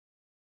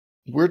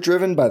We're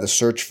driven by the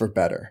search for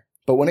better.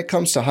 But when it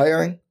comes to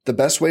hiring, the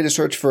best way to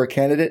search for a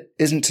candidate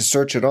isn't to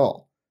search at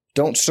all.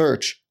 Don't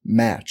search,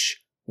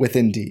 match with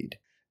Indeed.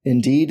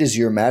 Indeed is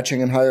your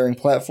matching and hiring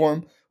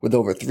platform with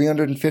over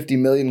 350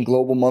 million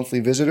global monthly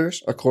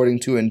visitors,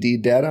 according to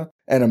Indeed data,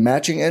 and a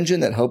matching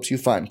engine that helps you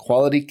find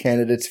quality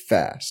candidates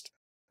fast.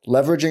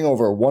 Leveraging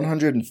over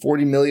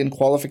 140 million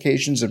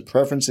qualifications and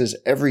preferences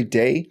every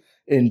day,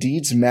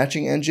 Indeed's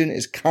matching engine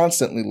is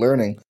constantly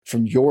learning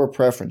from your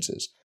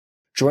preferences.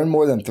 Join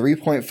more than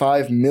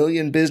 3.5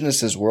 million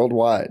businesses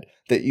worldwide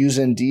that use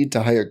Indeed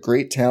to hire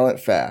great talent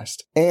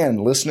fast.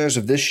 And listeners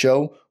of this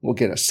show will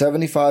get a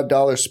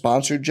 $75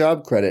 sponsored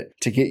job credit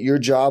to get your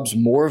jobs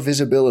more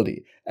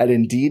visibility at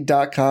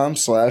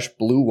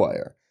Indeed.com/Blue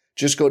Wire.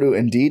 Just go to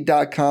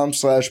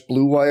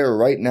Indeed.com/Blue Wire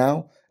right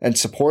now and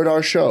support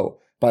our show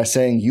by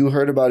saying you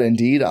heard about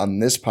Indeed on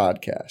this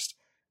podcast.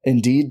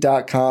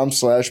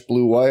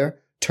 Indeed.com/Blue Wire.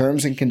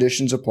 Terms and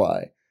conditions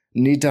apply.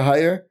 Need to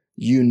hire?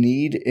 You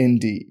need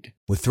Indeed.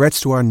 With threats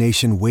to our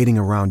nation waiting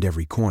around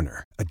every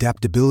corner,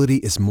 adaptability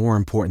is more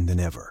important than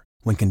ever.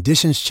 When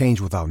conditions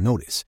change without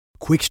notice,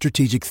 quick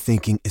strategic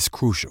thinking is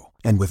crucial.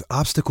 And with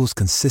obstacles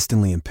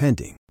consistently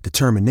impending,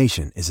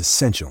 determination is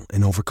essential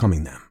in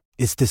overcoming them.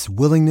 It's this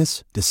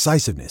willingness,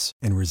 decisiveness,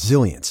 and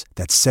resilience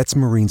that sets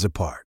Marines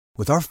apart.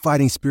 With our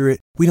fighting spirit,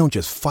 we don't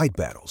just fight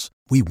battles,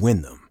 we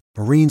win them.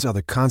 Marines are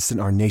the constant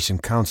our nation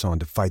counts on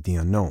to fight the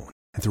unknown.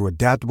 And through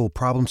adaptable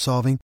problem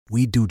solving,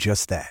 we do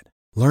just that.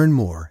 Learn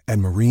more at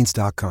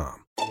Marines.com.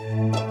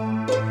 Hey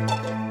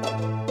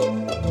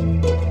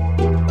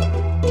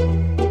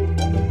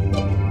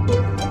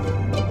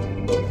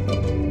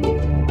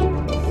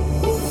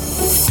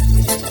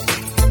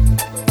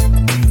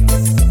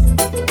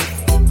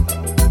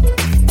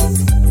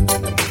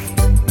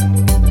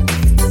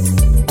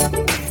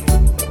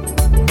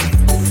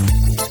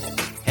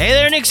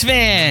there, Knicks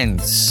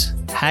fans!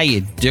 How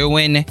you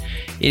doing?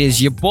 It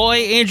is your boy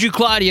Andrew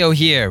Claudio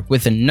here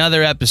with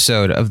another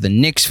episode of the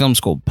Knicks Film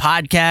School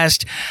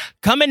podcast,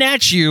 coming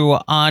at you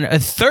on a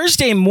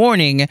Thursday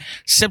morning,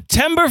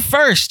 September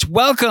 1st.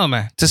 Welcome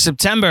to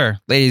September,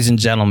 ladies and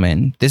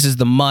gentlemen. This is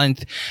the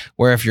month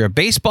where if you're a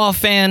baseball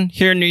fan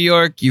here in New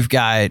York, you've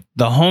got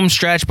the home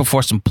stretch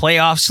before some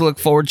playoffs to look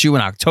forward to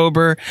in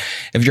October.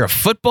 If you're a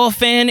football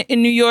fan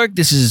in New York,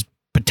 this is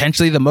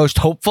potentially the most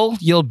hopeful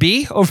you'll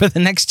be over the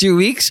next 2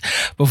 weeks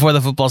before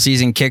the football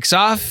season kicks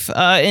off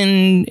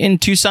in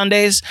 2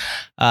 Sundays.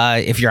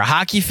 If you're a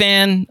hockey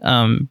fan,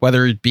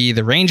 whether it be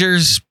the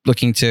Rangers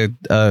looking to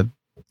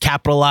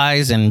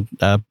capitalize and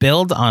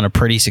build on a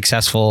pretty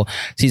successful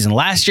season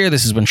last year,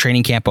 this is when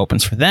training camp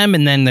opens for them.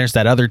 And then there's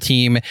that other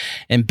team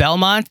in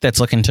Belmont that's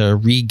looking to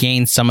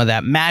regain some of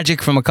that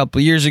magic from a couple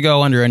of years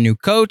ago under a new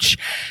coach.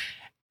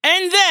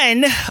 And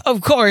then,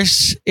 of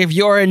course, if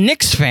you're a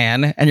Knicks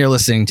fan and you're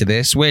listening to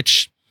this,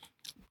 which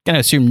I'm going to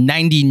assume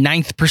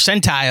 99th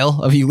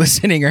percentile of you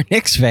listening are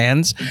Knicks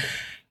fans,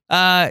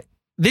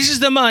 this is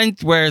the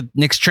month where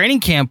Knicks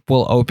training camp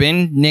will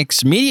open,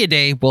 Knicks Media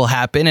Day will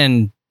happen,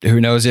 and who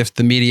knows if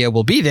the media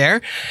will be there.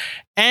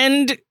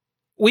 And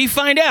we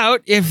find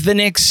out if the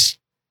Knicks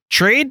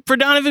trade for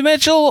Donovan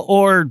Mitchell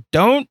or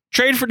don't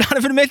trade for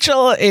Donovan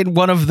Mitchell in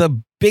one of the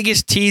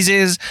biggest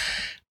teases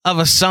of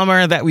a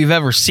summer that we've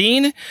ever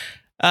seen.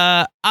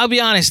 I'll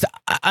be honest,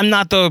 I'm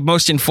not the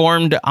most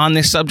informed on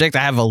this subject.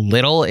 I have a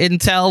little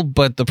intel,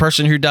 but the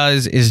person who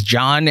does is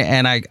John,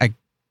 and I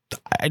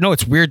know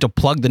it's weird to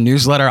plug the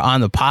newsletter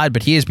on the pod,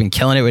 but he has been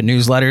killing it with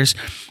newsletters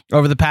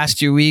over the past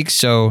 2 weeks.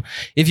 So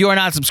if you are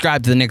not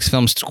subscribed to the Knicks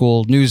Film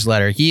School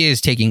newsletter, he is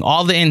taking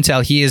all the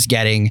intel he is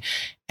getting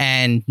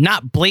and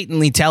not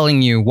blatantly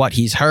telling you what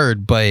he's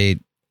heard, but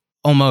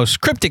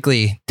almost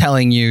cryptically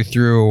telling you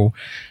through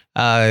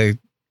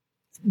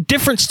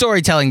different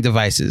storytelling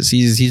devices.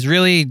 He's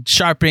really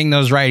sharpening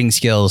those writing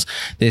skills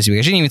this week.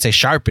 I shouldn't even say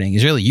sharpening.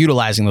 He's really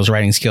utilizing those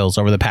writing skills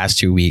over the past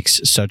 2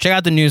 weeks. So check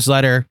out the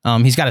newsletter.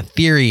 He's got a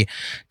theory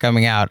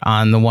coming out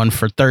on the one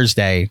for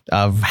Thursday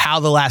of how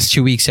the last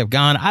 2 weeks have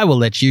gone. I will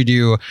let you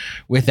do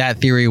with that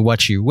theory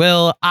what you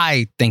will.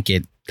 I think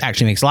it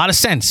actually makes a lot of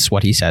sense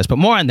what he says, but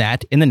more on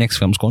that in the Knicks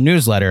Film School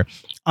newsletter.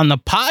 On the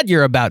pod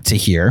you're about to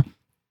hear,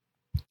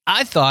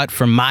 I thought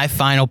for my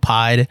final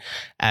pod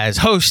as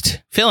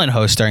host, fill-in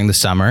host during the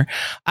summer,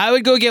 I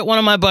would go get one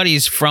of my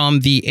buddies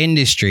from the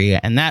industry,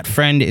 and that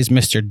friend is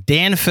Mr.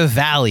 Dan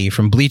Favale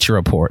from Bleacher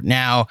Report.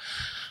 Now,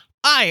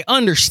 I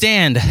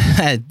understand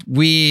that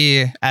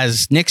we,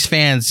 as Knicks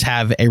fans,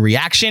 have a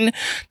reaction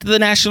to the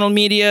national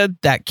media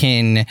that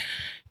can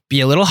be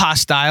a little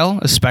hostile,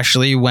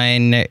 especially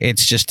when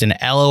it's just an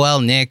LOL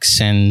Knicks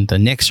and the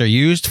Knicks are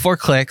used for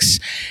clicks.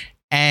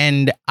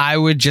 And I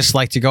would just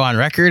like to go on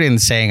record in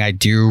saying I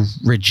do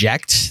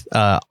reject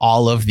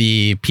all of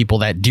the people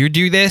that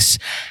do this.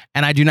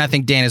 And I do not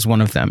think Dan is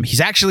one of them.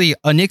 He's actually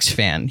a Knicks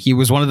fan. He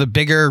was one of the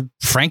bigger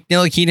Frank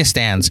Ntilikina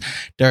stands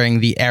during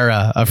the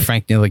era of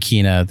Frank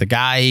Ntilikina. The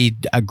guy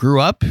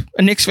grew up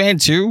a Knicks fan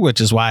too, which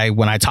is why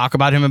when I talk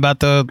about him about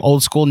the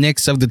old school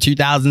Knicks of the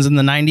 2000s and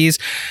the 90s,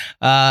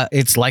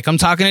 it's like I'm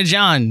talking to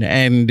John.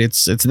 And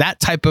it's that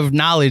type of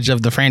knowledge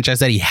of the franchise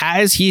that he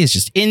has. He is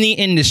just in the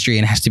industry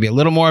and has to be a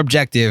little more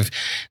objective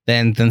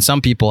than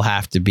some people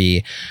have to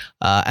be.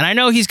 And I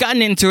know he's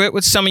gotten into it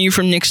with some of you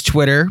from Knicks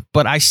Twitter,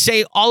 but I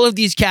say all of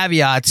these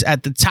caveats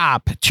at the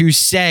top to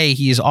say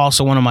he is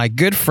also one of my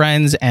good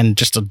friends and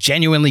just a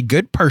genuinely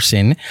good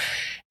person.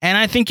 And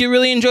I think you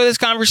really enjoy this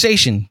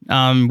conversation.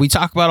 We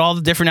talk about all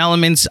the different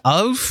elements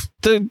of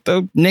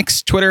the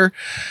Knicks Twitter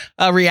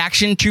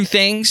reaction to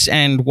things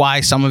and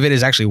why some of it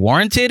is actually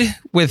warranted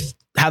with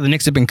how the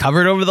Knicks have been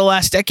covered over the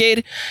last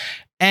decade.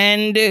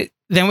 And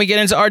then we get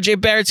into RJ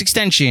Barrett's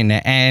extension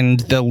and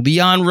the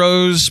Leon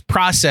Rose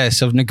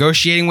process of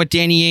negotiating with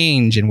Danny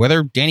Ainge and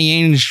whether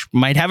Danny Ainge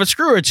might have a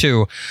screw or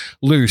two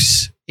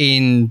loose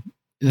in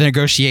the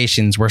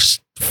negotiations, where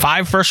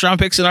 5 first-round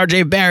picks and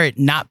RJ Barrett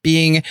not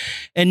being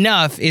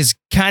enough is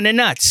kind of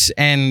nuts.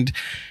 And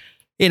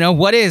you know,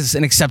 what is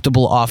an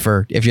acceptable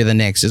offer if you're the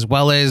Knicks, as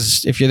well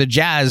as if you're the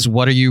Jazz,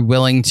 what are you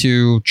willing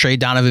to trade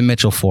Donovan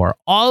Mitchell for?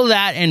 All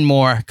that and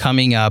more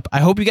coming up. I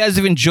hope you guys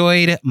have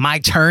enjoyed my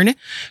turn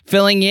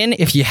filling in.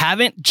 If you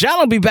haven't, John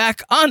will be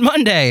back on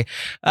Monday.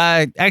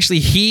 Actually,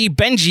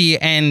 Benji,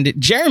 and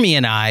Jeremy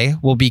and I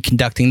will be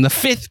conducting the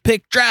 5th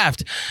pick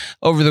draft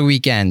over the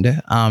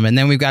weekend. And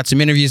then we've got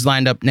some interviews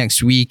lined up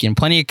next week and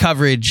plenty of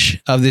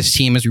coverage of this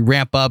team as we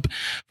ramp up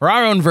for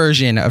our own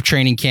version of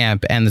training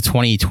camp and the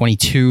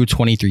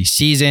 2022-23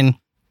 season.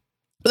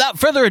 Without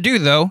further ado,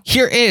 though,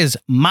 here is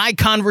my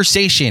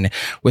conversation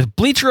with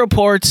Bleacher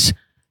Report's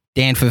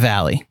Dan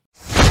Favale.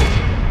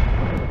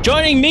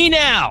 Joining me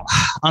now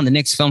on the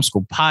Knicks Film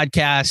School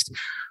podcast,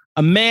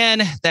 a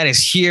man that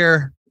is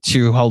here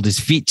to hold his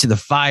feet to the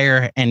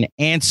fire and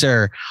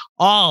answer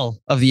all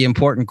of the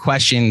important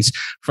questions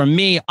from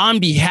me on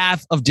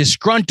behalf of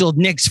disgruntled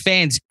Knicks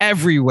fans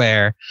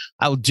everywhere.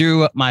 I will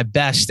do my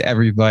best,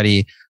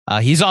 everybody.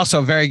 He's also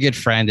a very good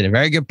friend and a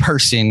very good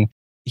person.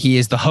 He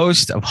is the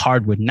host of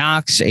Hardwood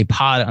Knocks, a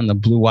pod on the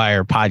Blue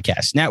Wire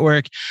Podcast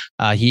Network.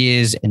 He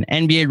is an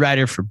NBA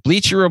writer for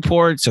Bleacher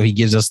Report, so he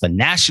gives us the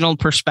national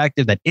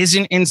perspective that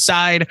isn't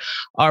inside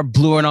our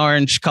blue and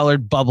orange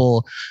colored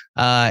bubble.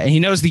 And he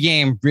knows the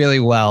game really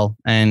well.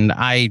 And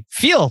I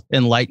feel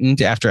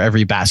enlightened after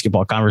every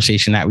basketball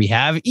conversation that we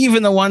have,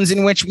 even the ones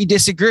in which we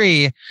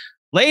disagree.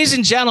 Ladies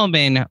and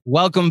gentlemen,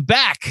 welcome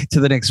back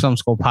to the Knicks Film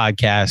School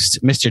podcast,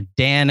 Mr.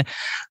 Dan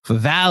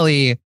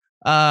Favale.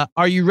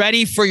 Are you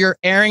ready for your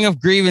airing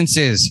of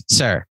grievances,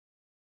 sir?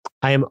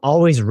 I am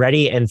always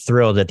ready and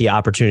thrilled at the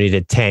opportunity to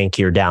tank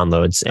your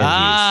downloads and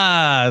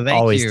views. Thank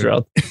always you.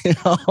 Thrilled.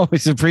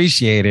 Always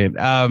appreciate it.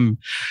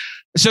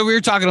 So we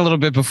were talking a little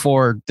bit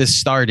before this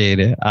started,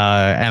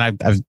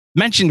 and I've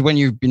mentioned when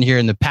you've been here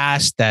in the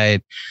past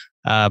that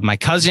my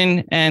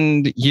cousin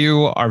and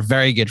you are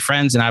very good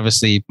friends. And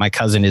obviously my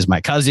cousin is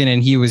my cousin,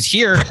 and he was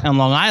here on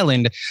Long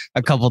Island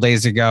a couple of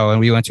days ago and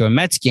we went to a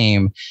Mets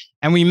game.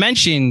 And we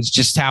mentioned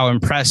just how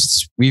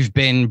impressed we've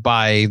been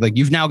by, like,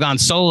 you've now gone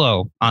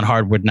solo on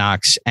Hardwood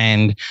Knocks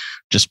and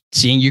just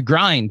seeing you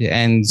grind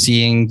and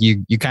seeing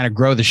you kind of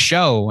grow the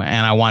show.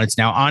 And I wanted to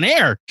now on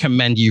air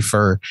commend you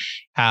for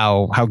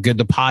how good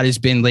the pod has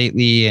been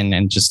lately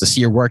and just to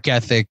see your work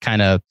ethic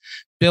kind of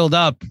build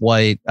up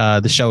what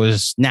the show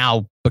has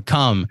now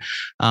become.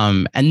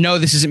 And no,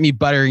 this isn't me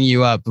buttering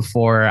you up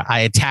before I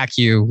attack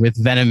you with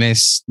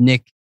venomous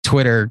Nick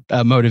Twitter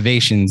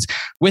motivations.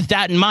 With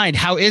that in mind,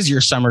 how is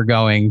your summer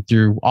going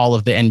through all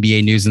of the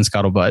NBA news and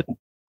scuttlebutt?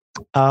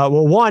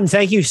 Well, one,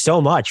 thank you so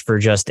much for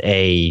just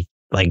a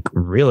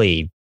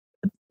really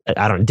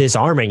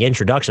disarming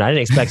introduction. I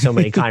didn't expect so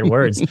many kind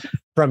words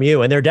from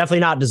you, and they're definitely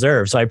not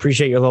deserved. So I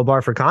appreciate your low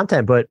bar for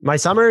content, but my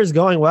summer is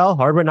going well.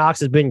 Hardwood Knocks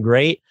has been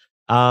great.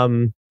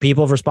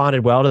 People have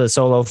responded well to the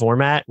solo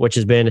format, which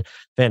has been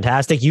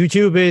fantastic.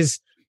 YouTube is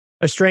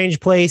a strange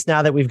place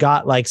now that we've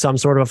got like some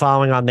sort of a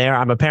following on there.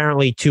 I'm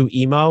apparently too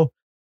emo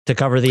to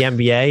cover the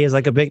NBA is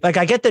like a big,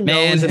 I get the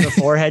nose and the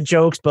forehead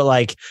jokes, but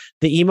like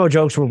the emo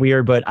jokes were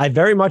weird, but I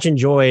very much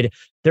enjoyed,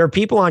 there are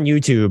people on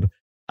YouTube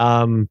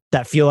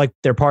that feel like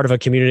they're part of a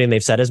community and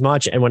they've said as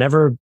much. And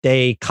whenever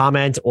they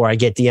comment or I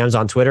get DMs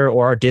on Twitter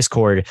or our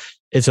Discord,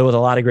 it's with a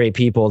lot of great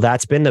people.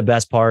 That's been the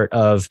best part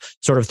of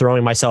sort of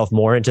throwing myself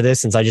more into this,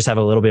 since I just have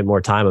a little bit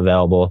more time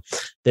available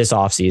this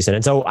off season.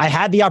 And so I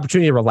had the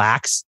opportunity to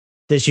relax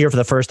this year for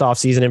the first off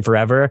season in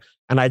forever.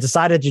 And I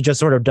decided to just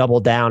sort of double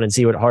down and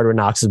see what Hardwood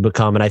Knocks has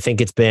become. And I think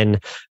it's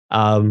been,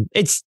 I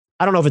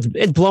don't know if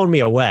it's blown me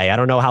away. I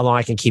don't know how long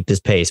I can keep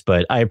this pace,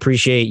 but I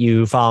appreciate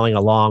you following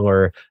along,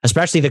 or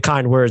especially the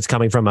kind words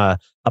coming from a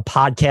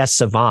podcast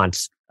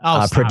savant,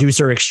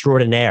 producer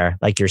extraordinaire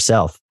like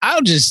yourself.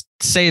 I'll just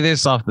say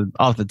this off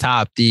the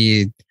top,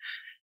 the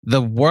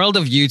world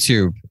of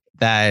YouTube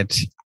that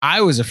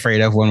I was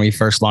afraid of when we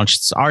first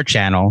launched our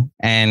channel.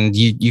 And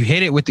you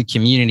hit it with the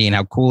community and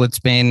how cool it's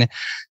been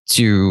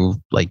to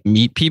like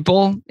meet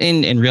people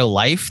in real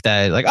life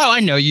that like, oh, I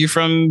know you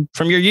from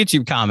your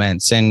YouTube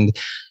comments. And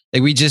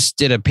like we just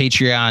did a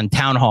Patreon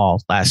town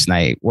hall last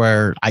night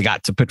where I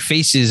got to put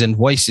faces and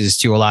voices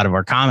to a lot of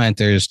our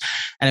commenters,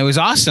 and it was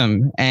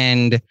awesome.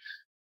 And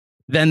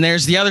then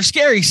there's the other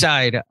scary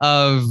side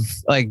of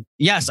like,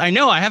 yes, I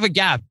know I have a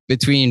gap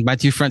between my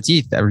two front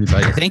teeth,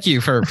 everybody. Thank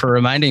you for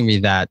reminding me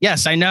that.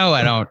 Yes, I know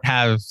I don't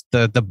have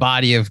the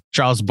body of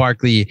Charles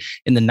Barkley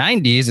in the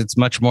 90s. It's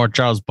much more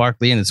Charles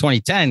Barkley in the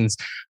 2010s.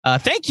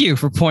 Thank you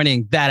for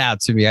pointing that out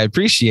to me. I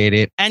appreciate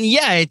it. And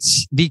yeah,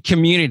 it's the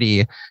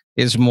community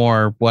is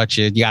more what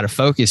you got to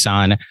focus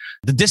on.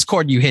 The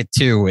Discord you hit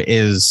too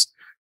is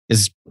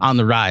on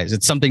the rise.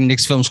 It's something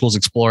Knicks Film School is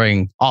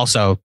exploring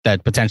also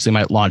that potentially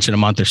might launch in a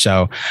month or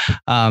so.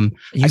 You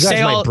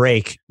guys might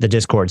break the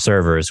Discord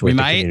servers with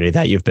the community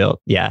that you've built.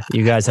 Yeah,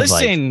 you guys have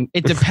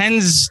it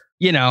depends,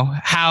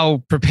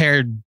 how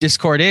prepared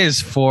Discord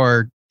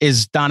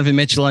is Donovan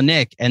Mitchell and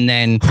Nick, and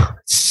then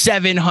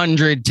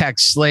 700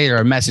 texts later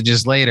or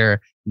messages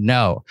later,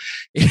 no,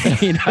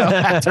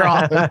 after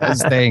all of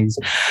those things.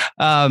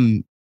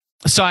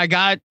 So I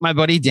got my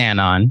buddy Dan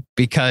on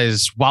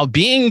because while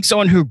being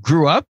someone who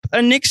grew up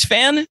a Knicks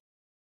fan,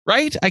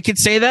 right? I could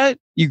say that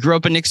you grew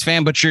up a Knicks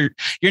fan, but you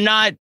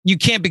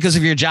can't because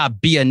of your job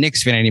be a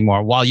Knicks fan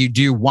anymore while you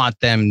do want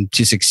them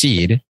to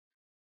succeed.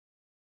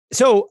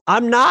 So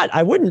I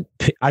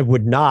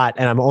would not,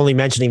 and I'm only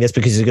mentioning this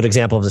because it's a good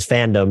example of this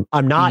fandom.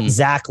 I'm not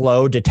Zach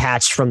Lowe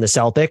detached from the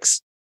Celtics.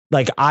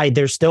 Like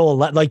there's still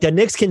like the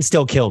Knicks can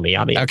still kill me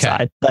on the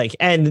inside. Like,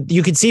 and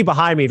you can see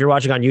behind me if you're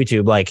watching on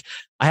YouTube, like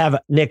I have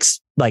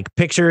Knicks like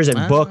pictures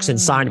and books and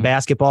signed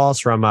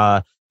basketballs from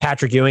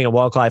Patrick Ewing and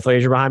Walt Clyde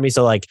Frazier behind me.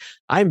 So like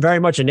I'm very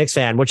much a Knicks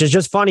fan, which is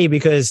just funny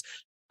because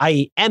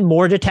I am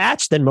more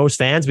detached than most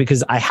fans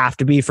because I have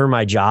to be for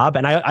my job.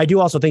 And I do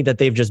also think that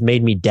they've just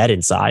made me dead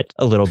inside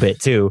a little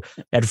bit too,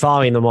 and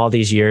following them all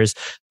these years.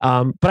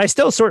 But I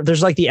still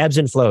there's like the ebbs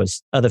and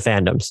flows of the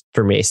fandoms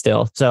for me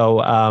still.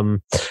 So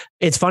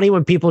it's funny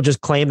when people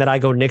just claim that I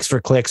go Knicks for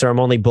clicks or I'm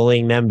only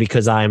bullying them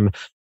because I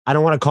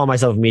don't want to call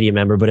myself a media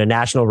member, but a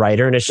national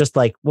writer. And it's just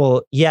like,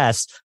 well,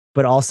 yes,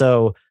 but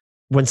also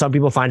when some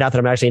people find out that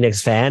I'm actually a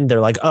Knicks fan, they're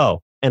like,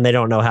 oh, and they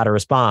don't know how to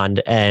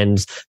respond.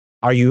 And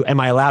am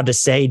I allowed to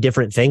say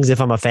different things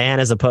if I'm a fan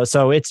as opposed?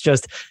 So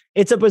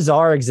it's a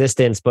bizarre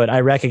existence, but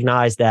I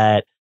recognize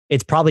that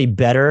it's probably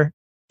better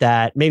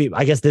that maybe,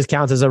 I guess this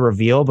counts as a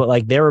reveal, but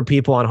like there were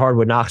people on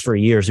Hardwood Knocks for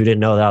years who didn't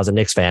know that I was a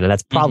Knicks fan. And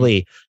that's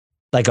probably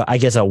like, I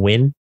guess a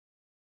win.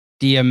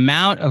 The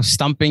amount of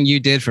stumping you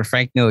did for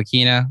Frank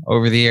Ntilikina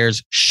over the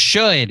years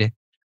should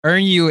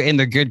earn you in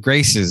the good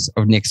graces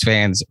of Knicks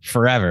fans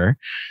forever.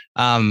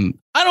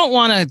 I don't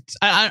want to,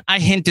 I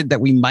hinted that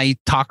we might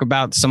talk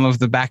about some of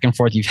the back and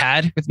forth you've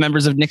had with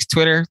members of Knicks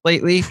Twitter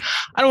lately.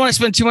 I don't want to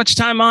spend too much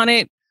time on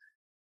it.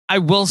 I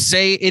will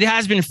say it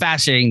has been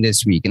fascinating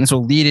this week, and this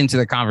will lead into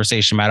the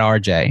conversation about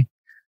RJ,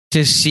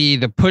 to see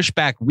the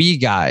pushback we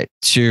got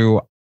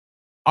to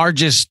our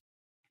just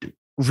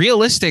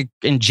realistic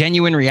and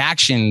genuine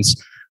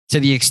reactions to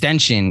the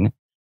extension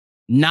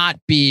not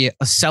be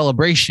a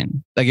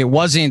celebration. Like it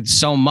wasn't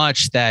so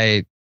much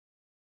that,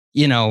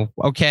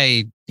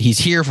 okay, he's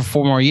here for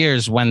 4 more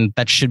years when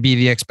that should be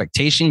the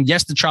expectation.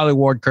 Yes, the Charlie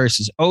Ward curse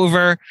is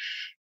over,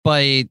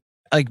 but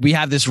like we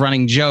have this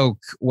running joke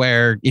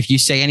where if you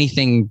say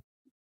anything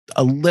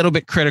a little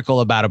bit critical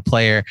about a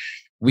player,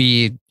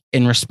 we,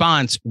 in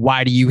response,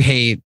 why do you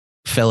hate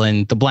fill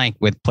in the blank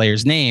with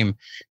player's name?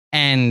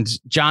 And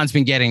John's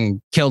been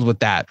getting killed with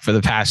that for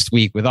the past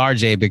week with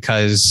RJ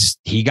because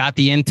he got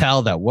the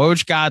intel that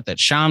Woj got, that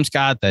Shams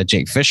got, that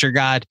Jake Fisher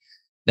got,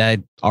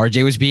 that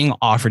RJ was being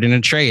offered in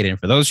a trade. And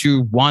for those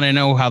who want to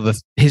know how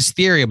his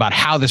theory about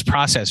how this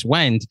process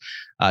went,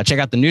 check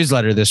out the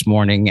newsletter this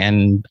morning.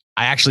 And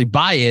I actually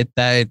buy it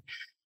that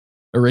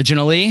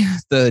originally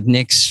the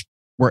Knicks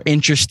were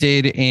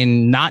interested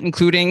in not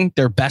including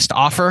their best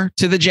offer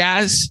to the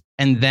Jazz.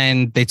 And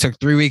then they took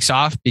 3 weeks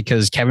off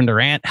because Kevin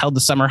Durant held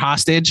the summer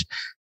hostage.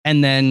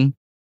 And then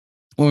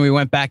when we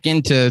went back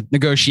into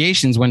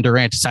negotiations, when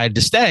Durant decided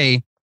to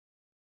stay,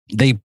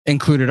 they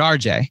included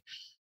RJ.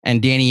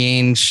 And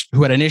Danny Ainge,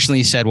 who had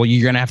initially said, well,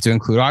 you're going to have to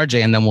include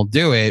RJ and then we'll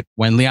do it.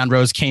 When Leon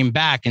Rose came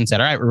back and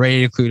said, all right, we're ready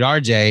to include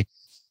RJ,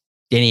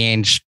 Danny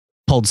Ainge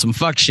pulled some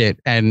fuck shit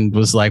and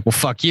was like, well,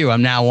 fuck you.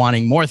 I'm now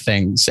wanting more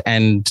things.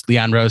 And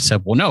Leon Rose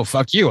said, well, no,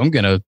 fuck you. I'm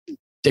going to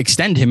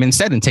extend him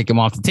instead and take him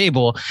off the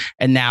table.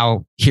 And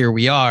now here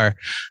we are.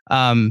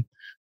 I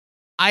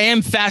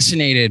am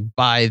fascinated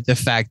by the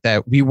fact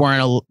that we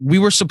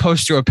were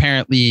supposed to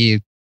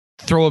apparently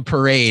throw a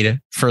parade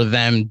for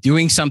them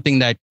doing something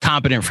that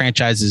competent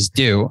franchises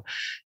do.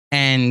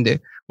 And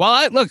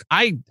while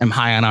I am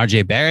high on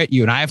RJ Barrett.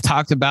 You and I have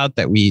talked about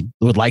that we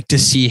would like to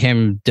see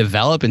him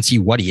develop and see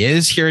what he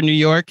is here in New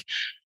York.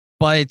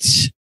 But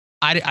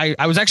I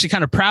was actually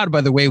kind of proud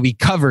by the way we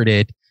covered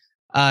it.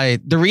 The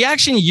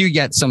reaction you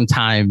get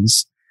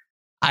sometimes,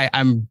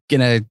 I'm going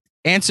to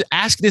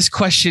ask this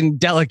question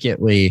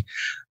delicately.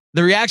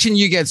 The reaction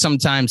you get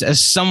sometimes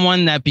as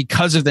someone that,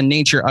 because of the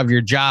nature of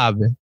your job,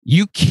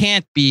 you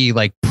can't be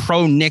like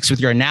pro Knicks with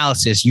your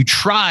analysis. You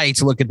try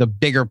to look at the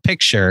bigger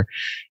picture.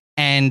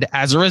 And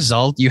as a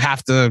result, you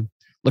have to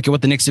look at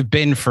what the Knicks have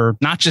been for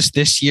not just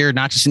this year,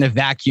 not just in a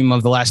vacuum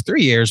of the last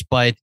 3 years,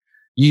 but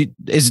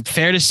is it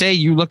fair to say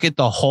you look at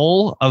the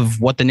whole of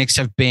what the Knicks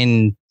have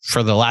been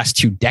for the last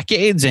 2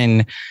 decades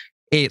and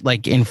it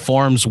like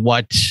informs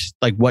what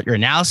your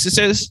analysis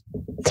is?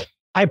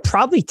 I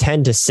probably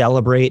tend to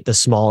celebrate the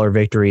smaller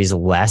victories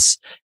less,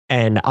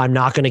 and I'm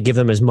not going to give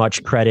them as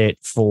much credit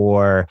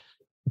for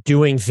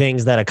doing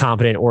things that a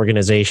competent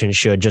organization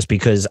should, just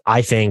because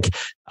I think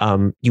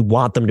you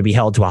want them to be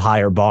held to a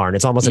higher bar. And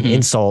it's almost an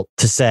insult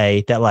to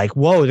say that like,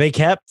 whoa, they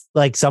kept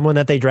like someone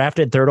that they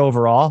drafted 3rd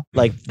overall,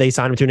 like they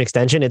signed him to an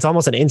extension. It's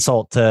almost an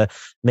insult to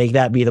make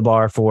that be the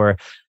bar for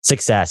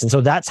success. And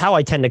so that's how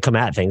I tend to come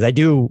at things. I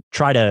do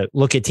try to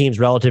look at teams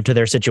relative to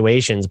their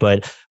situations,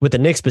 but with the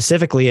Knicks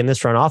specifically in this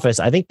front office,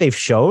 I think they've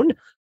shown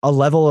a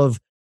level of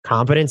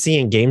competency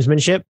and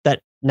gamesmanship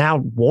that now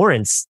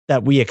warrants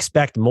that we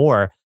expect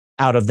more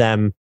out of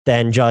them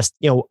than just,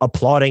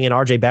 applauding an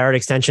RJ Barrett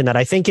extension that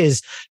I think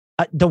is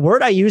the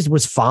word I used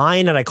was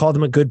fine. And I called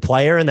him a good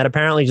player, and that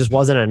apparently just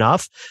wasn't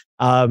enough.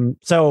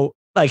 So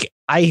like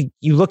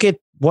you look at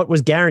what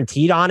was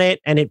guaranteed on it,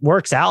 and it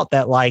works out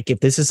that like, if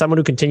this is someone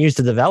who continues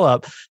to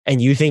develop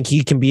and you think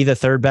he can be the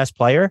 3rd best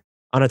player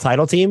on a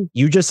title team,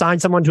 you just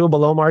signed someone to a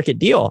below market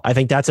deal. I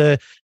think that's a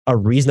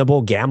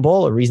reasonable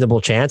gamble, a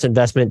reasonable chance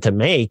investment to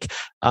make.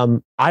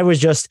 I was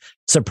just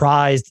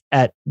surprised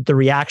at the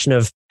reaction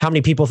of how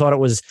many people thought it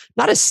was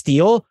not a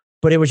steal,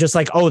 but it was just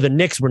like, oh, the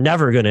Knicks were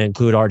never going to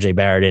include RJ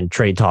Barrett in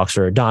trade talks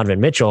for Donovan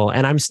Mitchell.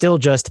 And I'm still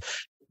just,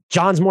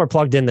 John's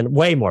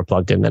way more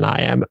plugged in than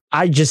I am.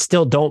 I just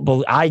still don't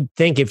believe, I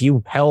think if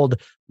you held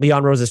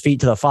Leon Rose's feet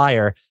to the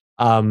fire,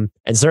 and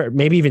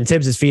maybe even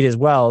Tibbs's feet as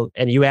well,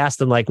 and you asked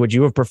them like, would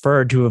you have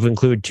preferred to have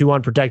included 2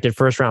 unprotected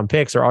 1st round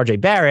picks or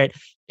RJ Barrett?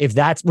 If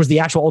that was the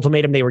actual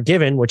ultimatum they were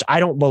given, which I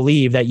don't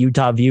believe that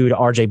Utah viewed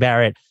RJ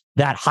Barrett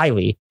that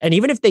highly. And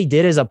even if they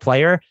did as a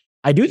player,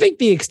 I do think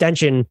the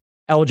extension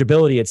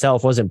eligibility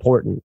itself was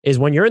important. Is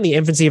when you're in the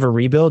infancy of a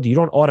rebuild, you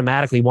don't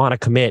automatically want to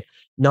commit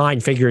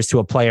 9 figures to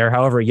a player,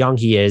 however young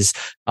he is,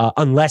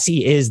 unless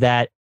he is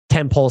that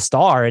tentpole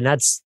star. And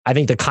that's, I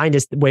think, the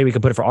kindest way we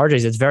could put it for RJ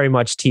is it's very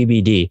much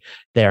TBD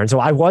there. And so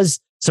I was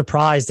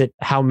surprised at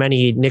how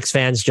many Knicks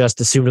fans just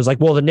assumed it was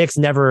like, well, the Knicks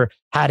never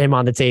had him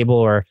on the table,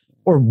 or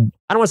I don't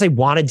want to say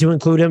wanted to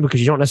include him,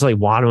 because you don't necessarily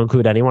want to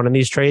include anyone in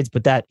these trades,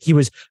 but that he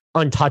was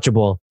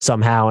untouchable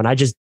somehow. And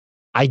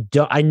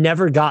I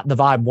never got the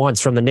vibe once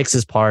from the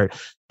Knicks' part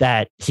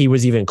that he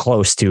was even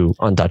close to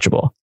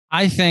untouchable.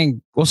 I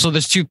think, so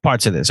there's 2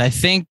 parts of this. I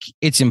think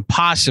it's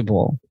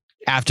impossible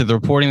after the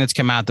reporting that's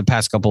come out the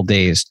past couple of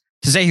days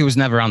to say he was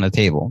never on the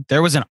table.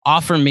 There was an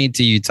offer made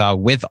to Utah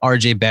with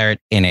RJ Barrett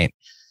in it.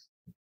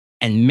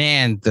 And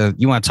man,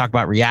 you want to talk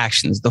about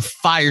reactions, the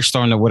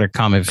firestorm that would have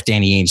come if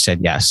Danny Ainge said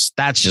yes.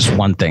 That's just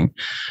one thing.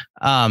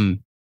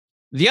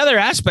 The other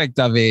aspect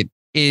of it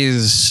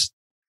is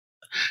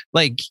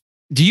like,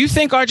 do you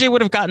think RJ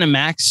would have gotten a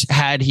max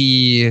had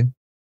he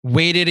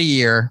waited a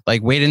year,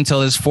 like waited until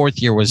his 4th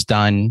year was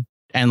done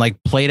and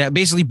like played out,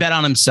 basically bet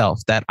on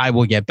himself that I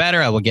will get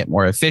better, I will get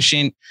more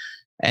efficient.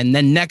 And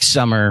then next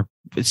summer,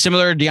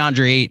 similar to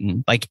DeAndre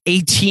Ayton, like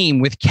a team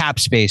with cap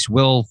space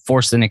will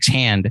force the Knicks'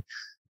 hand,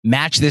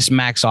 match this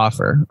max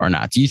offer or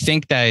not? Do you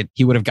think that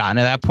he would have gotten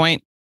to that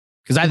point?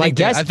 Because I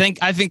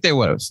think they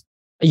would have.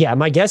 Yeah,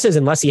 my guess is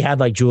unless he had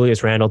like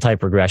Julius Randle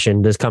type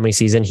regression this coming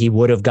season, he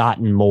would have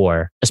gotten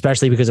more,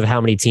 especially because of how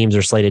many teams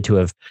are slated to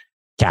have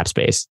cap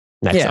space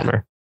next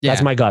summer. Yeah.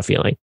 That's my gut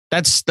feeling.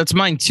 That's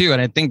mine too.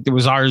 And I think it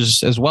was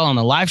ours as well on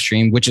the live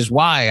stream, which is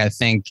why I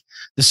think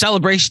the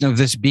celebration of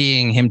this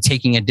being him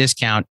taking a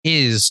discount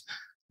is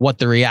what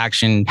the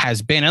reaction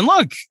has been. And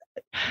look,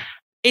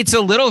 it's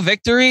a little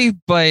victory,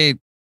 but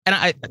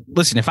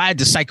listen, if I had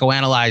to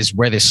psychoanalyze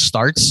where this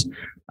starts,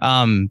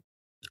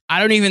 I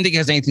don't even think it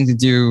has anything to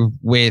do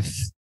with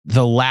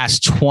the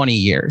last 20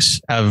 years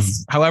of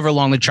however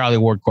long the Charlie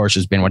Ward course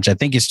has been, which I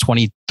think is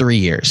 23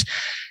 years.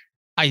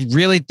 I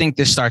really think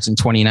this starts in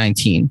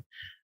 2019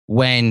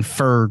 when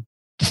for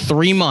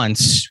 3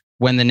 months,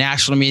 when the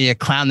national media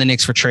clowned the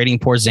Knicks for trading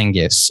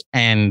Porzingis,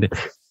 and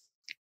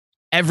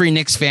every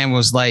Knicks fan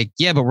was like,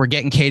 yeah, but we're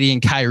getting KD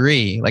and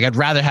Kyrie. Like, I'd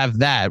rather have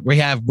that.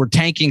 We're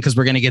tanking because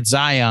we're going to get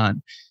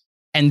Zion.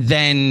 And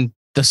then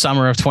the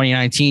summer of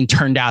 2019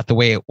 turned out the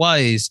way it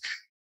was.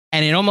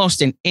 And in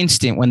almost an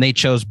instant, when they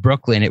chose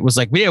Brooklyn, it was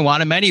like, we didn't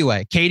want him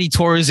anyway. KD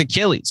tore his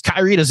Achilles.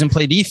 Kyrie doesn't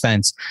play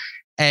defense.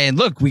 And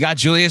look, we got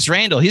Julius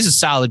Randle. He's a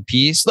solid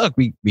piece. Look,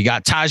 we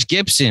got Taj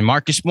Gibson,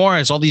 Marcus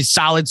Morris, all these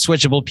solid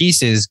switchable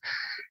pieces.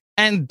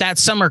 And that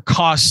summer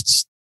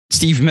cost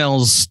Steve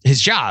Mills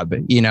his job,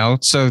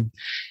 So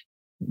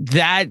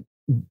that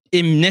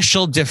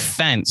initial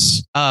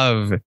defense,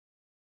 because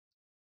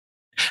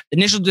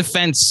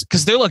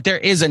there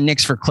is a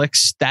Knicks for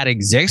clicks that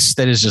exists,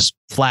 that is just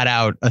flat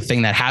out a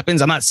thing that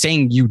happens. I'm not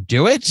saying you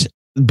do it.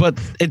 but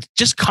it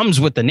just comes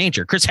with the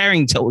nature. Chris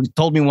Herring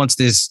told me once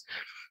this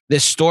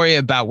story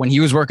about when he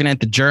was working at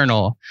the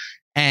Journal,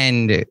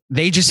 and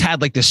they just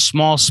had like this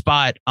small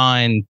spot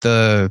on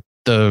the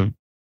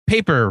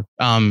paper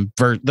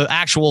for the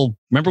actual.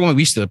 Remember when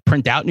we used to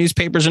print out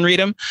newspapers and read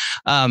them?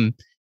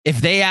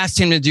 If they asked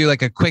him to do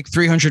like a quick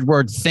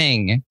 300-word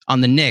thing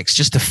on the Knicks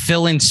just to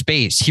fill in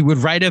space, he would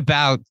write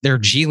about their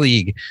G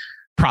League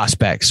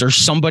prospects or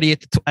somebody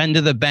at the end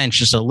of the bench,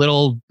 just a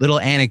little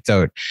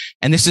anecdote.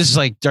 And this is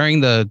like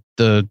during the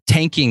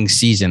tanking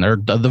season, or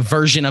the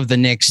version of the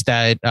Knicks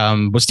that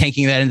was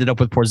tanking that ended up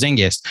with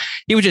Porzingis.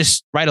 He would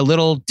just write a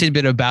little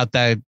tidbit about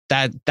that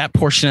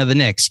portion of the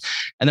Knicks.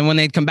 And then when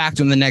they'd come back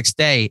to him the next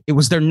day, it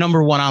was their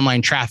number one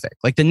online traffic.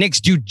 Like the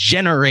Knicks do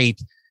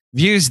generate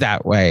views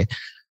that way.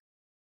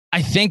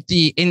 I think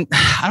I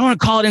don't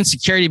want to call it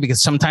insecurity because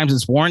sometimes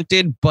it's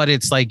warranted, but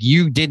it's like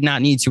you did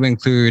not need to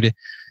include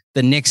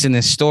the Knicks in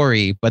this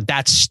story, but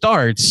that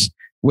starts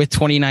with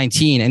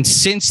 2019. And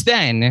since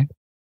then,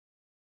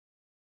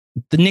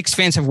 the Knicks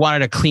fans have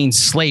wanted a clean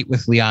slate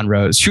with Leon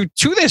Rose, who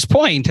to this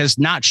point has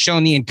not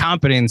shown the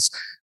incompetence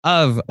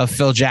of a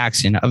Phil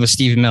Jackson, of a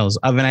Steve Mills,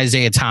 of an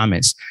Isaiah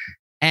Thomas.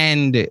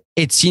 And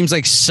it seems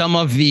like some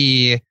of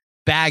the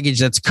baggage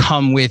that's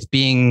come with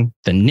being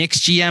the Knicks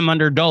GM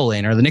under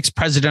Dolan or the Knicks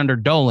president under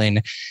Dolan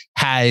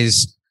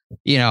has,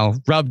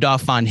 rubbed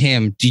off on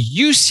him. Do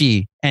you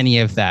see any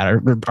of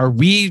that? Are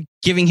we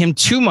giving him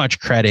too much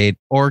credit?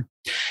 Or,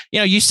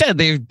 you said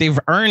they've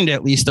earned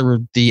at least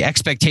the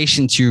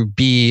expectation to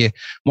be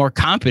more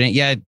competent.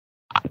 Yet,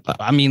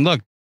 I mean,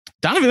 look,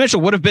 Donovan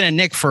Mitchell would have been a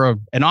Knick for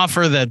an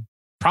offer that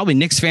probably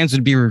Knicks fans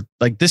would be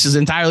like, this is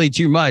entirely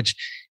too much.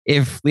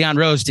 If Leon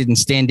Rose didn't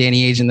stand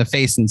Danny Ainge in the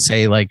face and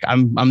say, like,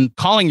 I'm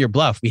calling your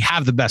bluff. We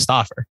have the best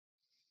offer.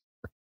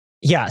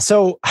 Yeah.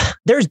 So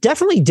there's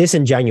definitely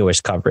disingenuous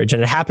coverage,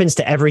 and it happens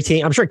to every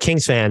team. I'm sure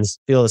Kings fans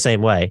feel the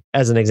same way,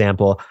 as an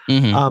example.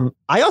 Mm-hmm.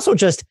 I also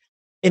just,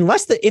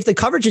 if the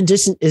coverage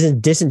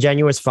isn't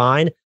disingenuous,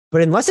 fine.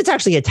 But unless it's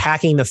actually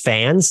attacking the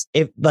fans,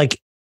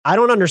 I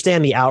don't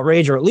understand the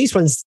outrage, or at least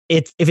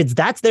if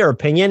that's their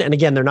opinion. And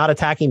again, they're not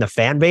attacking the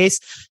fan base.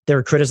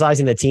 They're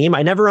criticizing the team.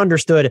 I never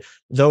understood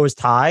those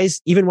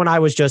ties, even when I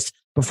was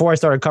before I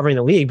started covering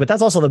the league. But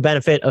that's also the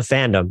benefit of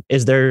fandom,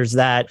 is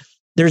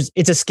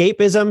it's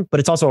escapism, but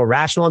it's also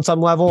irrational on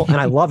some level. And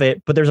I love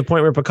it. But there's a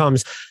point where it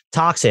becomes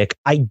toxic.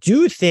 I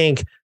do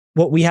think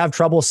what we have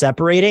trouble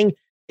separating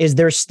is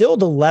there's still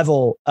the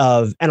level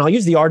of, and I'll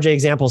use the RJ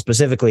example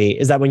specifically,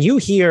 is that when you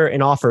hear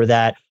an offer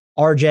that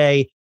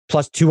RJ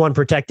plus 2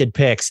 unprotected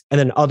picks, and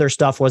then other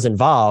stuff was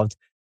involved,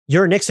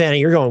 you're a Knicks fan and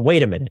you're going,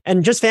 wait a minute.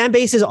 And just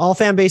all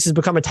fan bases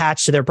become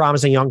attached to their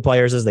promising young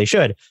players, as they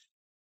should.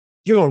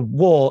 You're going,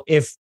 well,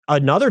 if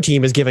another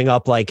team is giving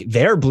up like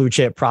their blue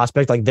chip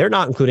prospect, like they're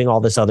not including all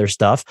this other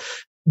stuff.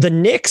 The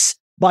Knicks,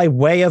 by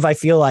way of, I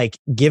feel like,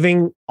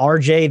 giving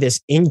RJ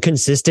this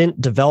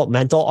inconsistent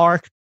developmental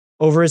arc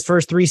over his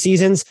first 3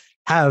 seasons,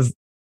 have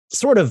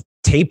sort of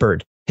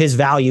tapered his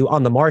value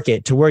on the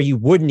market to where you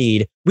would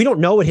need. We don't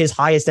know what his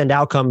highest end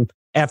outcome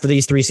after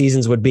these 3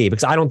 seasons would be,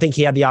 because I don't think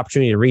he had the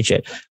opportunity to reach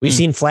it. We've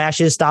seen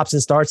flashes, stops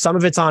and starts. Some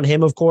of it's on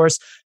him, of course.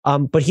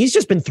 But he's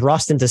just been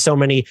thrust into so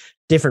many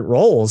different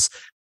roles.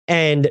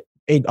 And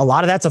a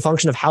lot of that's a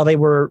function of how they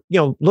were,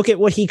 look at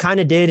what he kind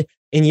of did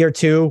in year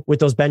 2 with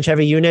those bench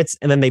heavy units.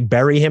 And then they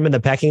bury him in the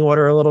pecking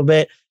order a little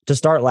bit to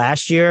start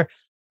last year.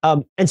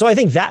 And so I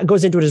think that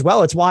goes into it as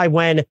well. It's why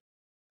when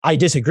I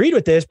disagreed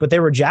with this, but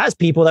there were Jazz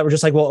people that were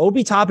just like, well,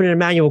 Obi Toppin and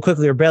Immanuel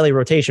Quickley are barely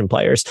rotation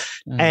players.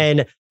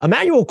 And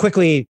Immanuel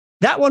Quickley,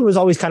 that one was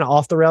always kind of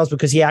off the rails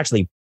because he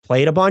actually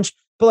played a bunch.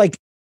 But like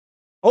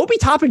Obi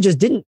Toppin just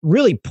didn't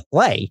really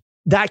play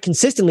that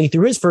consistently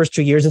through his first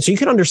 2 years. And so you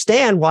can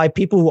understand why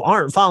people who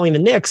aren't following the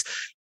Knicks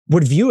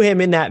would view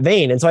him in that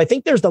vein. And so I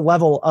think there's the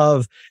level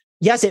of,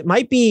 yes, it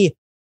might be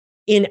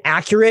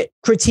inaccurate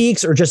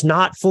critiques or just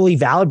not fully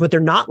valid, but they're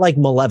not like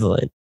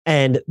malevolent.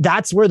 And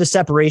that's where the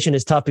separation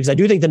is tough, because I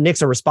do think the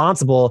Knicks are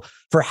responsible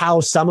for how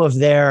some of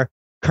their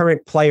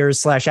current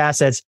players /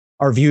 assets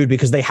are viewed,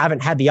 because they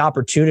haven't had the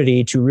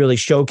opportunity to really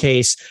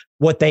showcase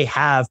what they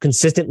have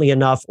consistently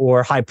enough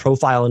or high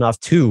profile enough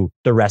to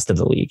the rest of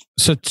the league.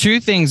 So 2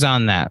 things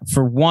on that.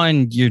 For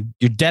one, you're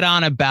dead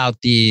on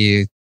about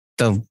the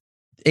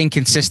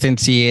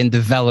inconsistency in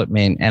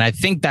development. And I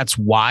think that's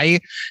why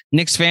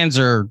Knicks fans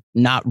are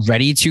not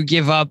ready to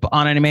give up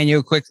on an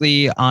Immanuel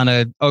Quickley, on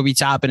a Obi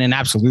Toppin, and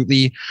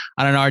absolutely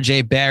on an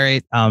RJ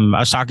Barrett. I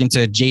was talking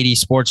to JD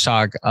Sports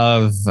Talk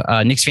of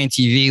Knicks Fan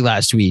TV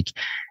last week,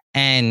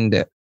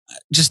 and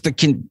just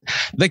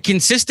the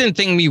consistent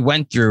thing we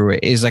went through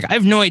is like, I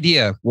have no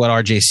idea what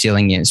RJ's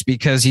ceiling is,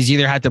 because he's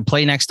either had to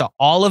play next to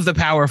all of the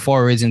power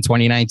forwards in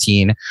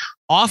 2019,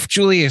 off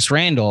Julius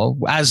Randle,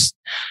 as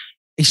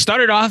he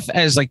started off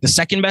as like the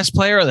second best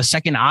player or the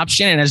second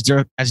option. And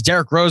as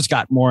Derrick Rose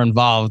got more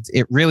involved,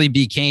 it really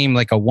became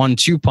like a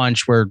 1-2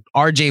 punch where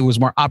RJ was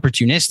more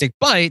opportunistic,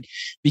 but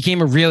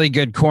became a really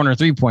good corner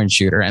 3-point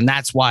shooter. And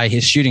that's why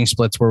his shooting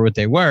splits were what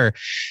they were.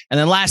 And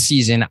then last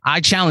season,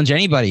 I challenge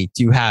anybody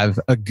to have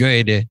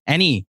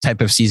any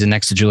type of season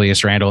next to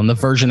Julius Randle and the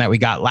version that we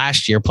got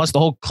last year, plus the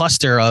whole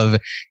cluster of,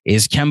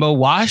 is Kemba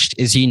washed?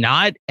 Is he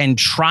not? And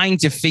trying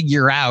to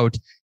figure out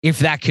if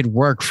that could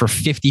work for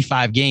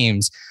 55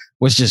 games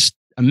was just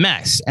a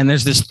mess. And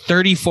there's this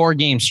 34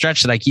 game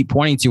stretch that I keep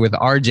pointing to with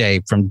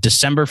RJ from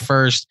December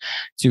 1st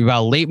to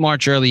about late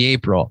March, early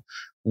April,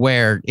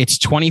 where it's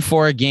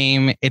 24 a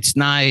game. It's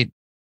not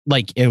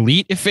like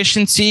elite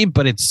efficiency,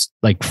 but it's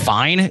like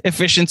fine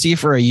efficiency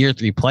for a year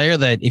 3 player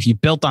that if you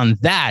built on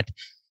that,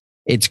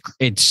 it's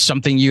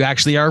something you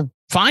actually are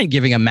fine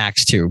giving a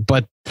max to.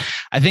 But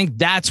I think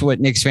that's what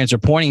Knicks fans are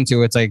pointing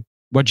to. It's like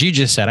what you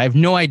just said. I have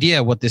no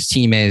idea what this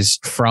team is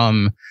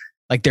from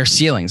like their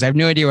ceilings. I have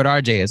no idea what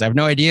RJ is. I have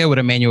no idea what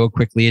Emmanuel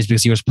Quickley is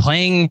because he was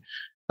playing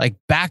like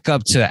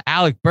backup to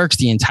Alec Burks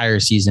the entire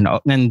season.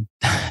 And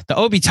the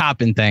Obi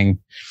Toppin thing.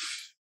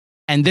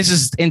 And this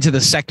is into the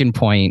second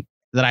point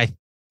that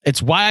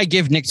it's why I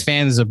give Knicks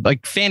fans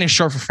fan is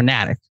short for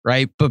fanatic,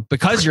 right? But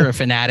because you're a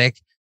fanatic,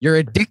 you're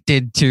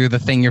addicted to the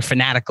thing you're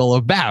fanatical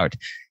about.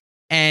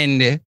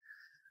 And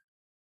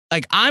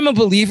like, I'm a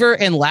believer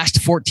in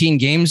last 14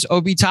 games,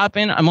 Obi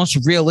Toppin. I'm also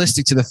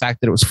realistic to the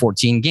fact that it was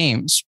 14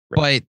 games,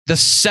 right. But the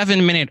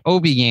 7-minute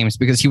Obi games,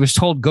 because he was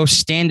told go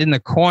stand in the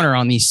corner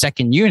on these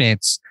second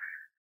units,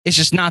 it's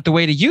just not the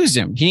way to use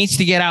him. He needs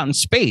to get out in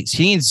space.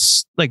 He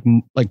needs like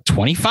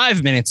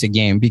 25 minutes a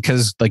game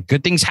because like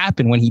good things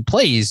happen when he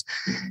plays.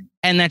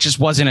 And that just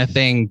wasn't a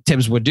thing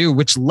Tibbs would do,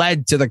 which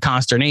led to the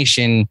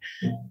consternation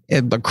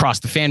across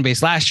the fan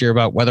base last year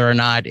about whether or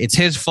not it's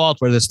his fault,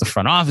 whether it's the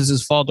front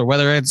office's fault, or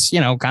whether it's,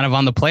 kind of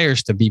on the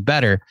players to be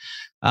better.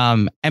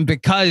 And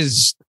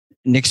because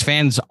Knicks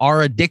fans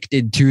are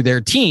addicted to their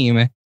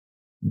team,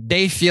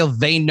 they feel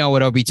they know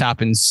what Obi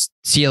Toppin's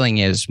ceiling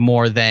is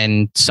more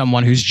than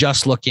someone who's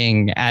just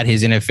looking at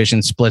his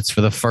inefficient splits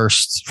for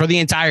the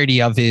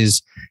entirety of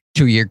his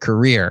 2-year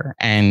career.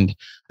 And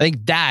I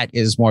think that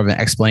is more of an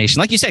explanation.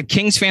 Like you said,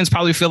 Kings fans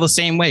probably feel the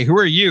same way. Who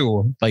are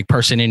you, like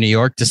person in New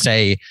York, to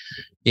say,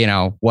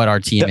 what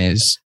our team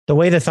is? The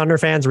way the Thunder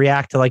fans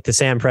react to like the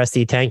Sam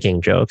Presti tanking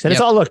jokes. And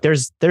It's all, look,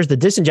 there's the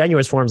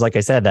disingenuous forms, like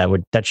I said,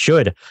 that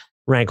should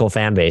rankle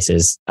fan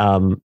bases.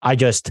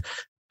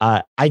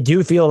 I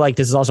do feel like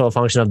this is also a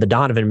function of the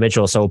Donovan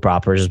Mitchell soap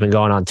opera has been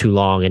going on too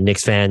long, and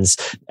Knicks fans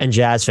and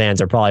Jazz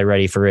fans are probably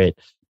ready for it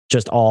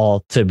just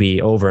all to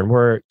be over.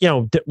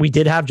 And we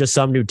did have just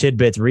some new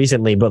tidbits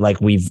recently, but like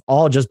we've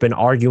all just been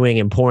arguing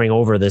and pouring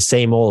over the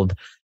same old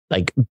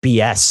like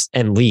BS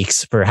and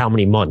leaks for how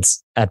many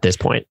months at this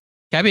point.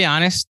 Can I be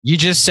honest? You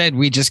just said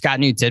we just got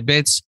new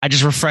tidbits. I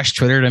just refreshed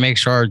Twitter to make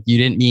sure you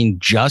didn't mean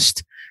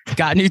just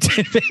got new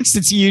tidbits.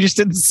 Since you just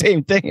did the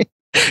same thing.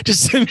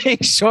 Just to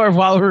make sure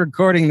while we're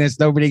recording this,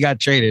 nobody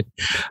got traded.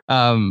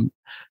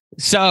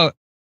 So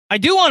I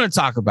do want to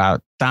talk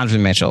about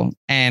Donovan Mitchell.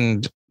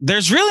 And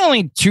there's really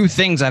only 2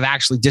 things I've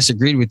actually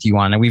disagreed with you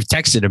on, and we've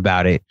texted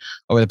about it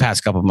over the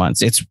past couple of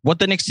months. It's what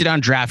the Knicks did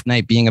on draft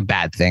night being a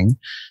bad thing.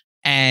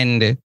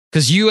 And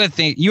because you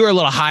were a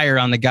little higher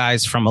on the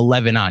guys from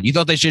 11 on. You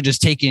thought they should have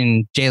just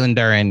taken Jalen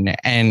Duren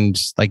and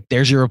like,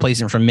 there's your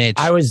replacement for Mitch.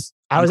 I was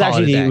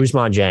actually the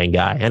Ousmane Dieng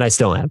guy, and I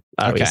still am,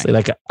 obviously.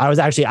 Okay. Like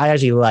I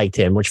actually liked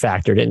him, which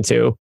factored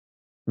into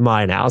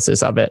my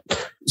analysis of it.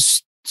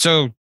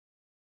 So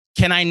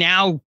can I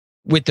now,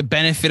 with the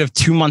benefit of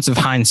 2 months of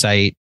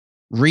hindsight,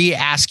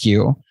 re-ask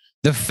you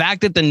the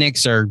fact that the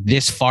Knicks are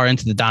this far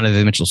into the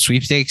Donovan Mitchell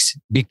sweepstakes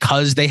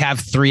because they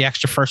have 3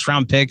 extra first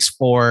round picks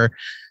for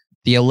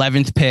the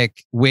 11th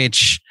pick,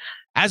 which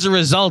as a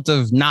result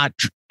of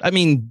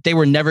they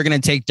were never going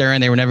to take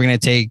Duren. They were never going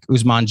to take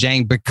Ousmane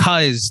Dieng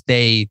because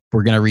they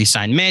were going to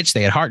re-sign Mitch.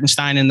 They had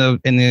Hartenstein in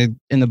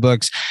the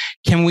books.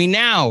 Can we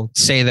now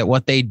say that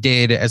what they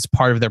did as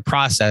part of their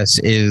process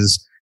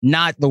is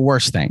not the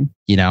worst thing,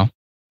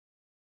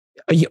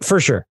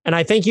 For sure. And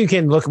I think you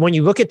can when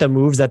you look at the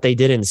moves that they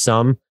did in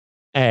some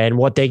and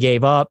what they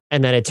gave up,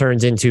 and then it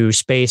turns into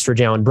space for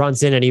Jalen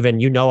Brunson. And even,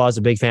 I was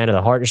a big fan of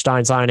the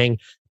Hartenstein signing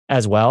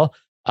as well.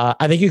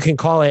 I think you can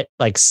call it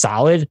like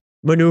solid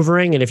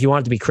maneuvering. And if you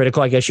want it to be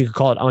critical, I guess you could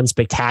call it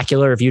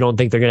unspectacular if you don't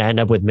think they're going to end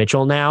up with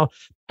Mitchell now.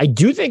 I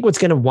do think what's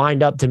going to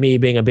wind up to me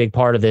being a big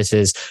part of this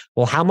is,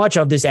 well, how much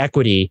of this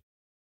equity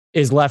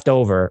is left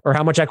over, or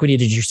how much equity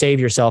did you save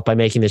yourself by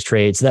making this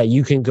trade so that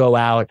you can go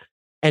out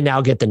and now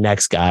get the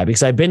next guy?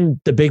 Because I've been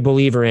the big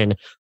believer in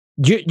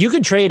you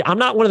can trade. I'm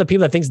not one of the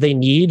people that thinks they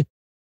need,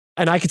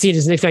 and I could see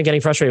this Knicks fan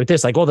getting frustrated with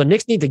this. Like, well, the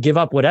Knicks need to give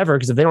up whatever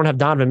because if they don't have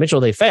Donovan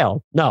Mitchell, they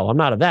fail. No, I'm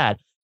not of that.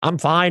 I'm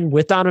fine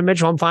with Donovan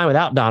Mitchell. I'm fine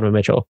without Donovan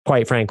Mitchell,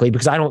 quite frankly,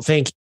 because I don't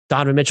think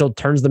Donovan Mitchell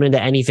turns them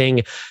into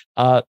anything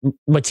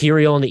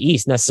material in the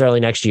East necessarily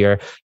next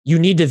year. You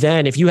need to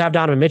then, if you have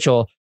Donovan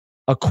Mitchell,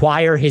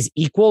 acquire his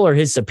equal or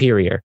his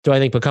superior to, I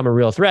think, become a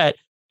real threat.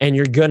 And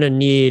you're going to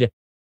need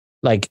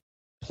like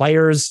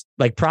players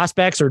like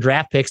prospects or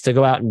draft picks to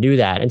go out and do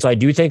that. And so I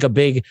do think a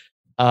big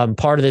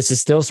part of this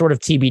is still sort of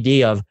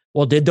TBD of,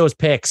 well, did those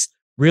picks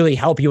really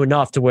help you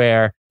enough to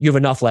where you have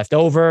enough left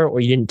over, or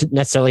you didn't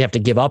necessarily have to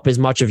give up as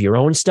much of your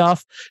own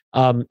stuff?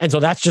 And so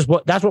that's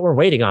what we're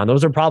waiting on.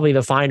 Those are probably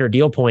the finer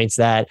deal points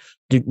that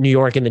New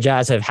York and the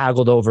Jazz have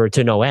haggled over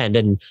to no end.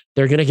 And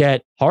they're going to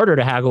get harder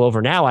to haggle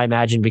over now, I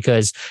imagine,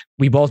 because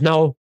we both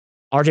know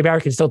RJ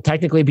Barrett can still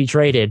technically be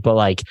traded, but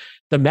like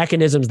the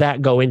mechanisms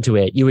that go into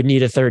it, you would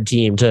need a third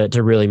team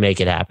to really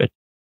make it happen.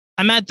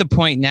 I'm at the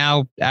point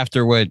now,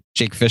 after what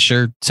Jake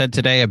Fisher said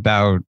today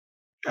about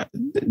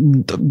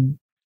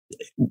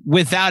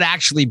without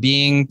actually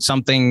being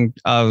something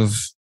of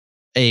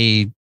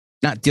a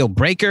not deal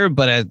breaker,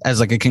 but as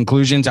like a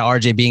conclusion to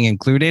RJ being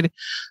included.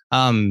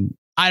 I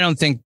don't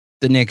think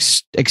the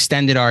Knicks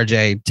extended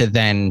RJ to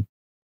then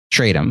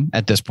trade him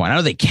at this point. I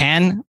know they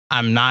can.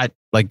 I'm not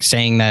like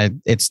saying that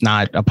it's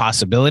not a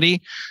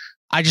possibility.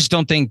 I just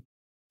don't think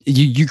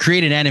you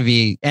create an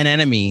enemy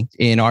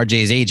in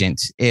RJ's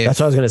agent. That's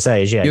what I was going to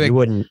say is, you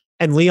wouldn't.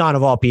 And Leon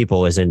of all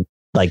people is smarter.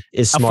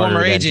 A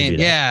former agent.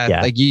 Yeah.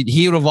 Like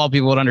he would of all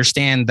people would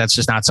understand that's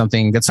just not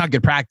something, that's not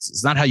good practice.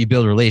 It's not how you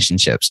build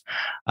relationships.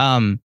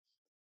 I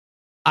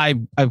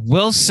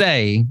will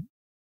say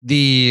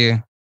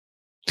I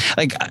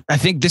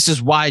think this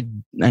is why,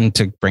 and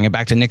to bring it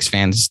back to Knicks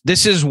fans,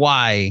 this is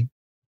why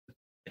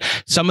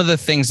some of the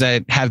things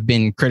that have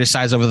been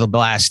criticized over the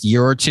last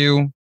year or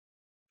two,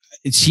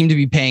 it seemed to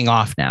be paying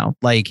off now.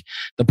 Like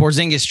the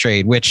Porzingis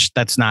trade, which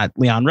that's not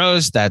Leon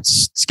Rose,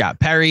 that's Scott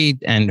Perry.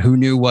 And who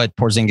knew what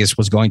Porzingis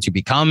was going to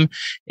become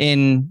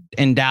in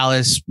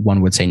Dallas?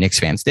 One would say Knicks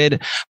fans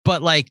did.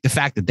 But like the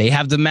fact that they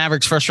have the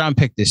Mavericks first round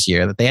pick this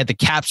year, that they had the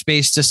cap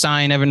space to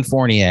sign Evan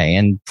Fournier,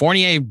 and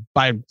Fournier,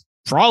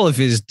 for all of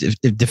his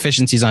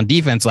deficiencies on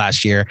defense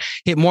last year,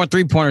 hit more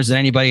 3-pointers than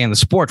anybody in the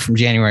sport from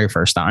January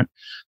 1st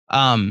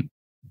on.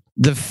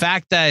 The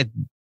fact that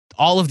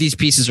all of these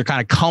pieces are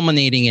kind of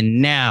culminating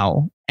in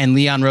now, and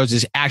Leon Rose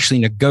is actually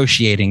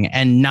negotiating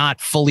and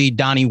not fully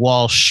Donnie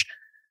Walsh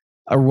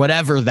or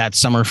whatever that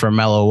summer for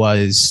Melo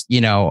was,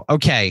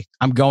 okay,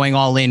 I'm going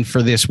all in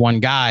for this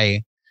one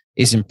guy,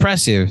 is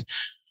impressive.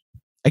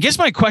 I guess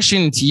my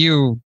question to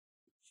you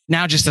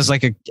now, just as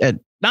like a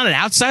not an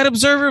outside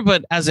observer,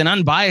 but as an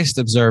unbiased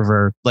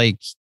observer, like,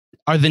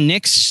 are the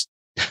Knicks,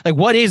 like,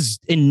 what is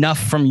enough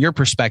from your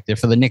perspective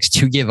for the Knicks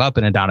to give up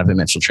in a Donovan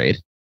Mitchell trade?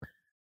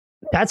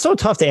 That's so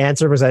tough to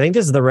answer, because I think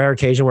this is the rare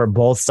occasion where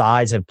both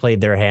sides have played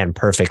their hand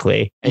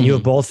perfectly. And you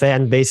have both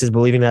fan bases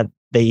believing that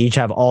they each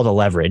have all the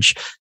leverage.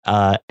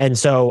 And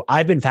so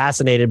I've been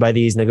fascinated by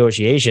these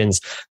negotiations.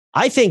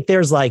 I think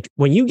there's like,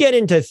 when you get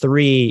into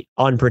 3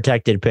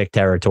 unprotected pick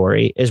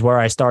territory is where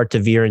I start to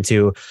veer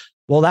into,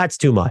 well, that's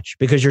too much,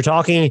 because you're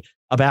talking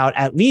about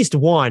at least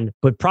 1,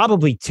 but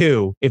probably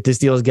 2, if this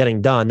deal is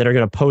getting done, that are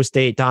going to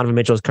post-date Donovan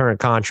Mitchell's current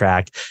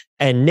contract.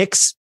 And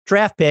Knicks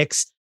draft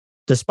picks,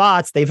 the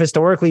spots, they've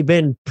historically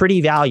been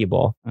pretty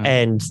valuable.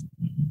 And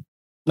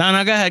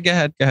no, go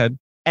ahead.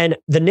 And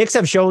the Knicks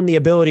have shown the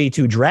ability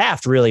to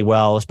draft really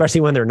well,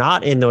 especially when they're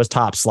not in those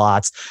top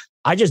slots.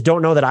 I just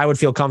don't know that I would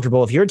feel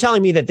comfortable if you're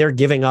telling me that they're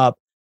giving up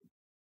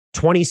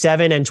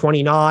 27 and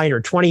 29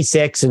 or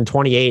 26 and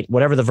 28,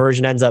 whatever the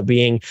version ends up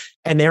being,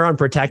 and they're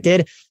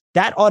unprotected.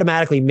 That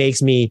automatically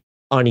makes me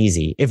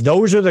uneasy. If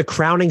those are the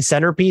crowning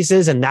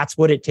centerpieces and that's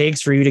what it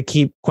takes for you to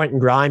keep Quentin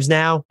Grimes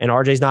now, and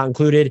RJ's not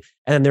included,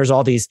 and then there's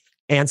all these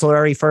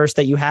ancillary first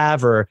that you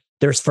have, or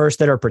there's first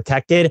that are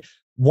protected.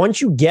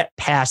 Once you get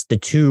past the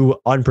 2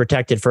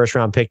 unprotected first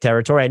round pick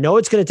territory, I know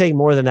it's going to take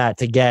more than that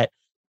to get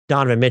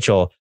Donovan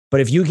Mitchell,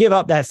 but if you give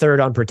up that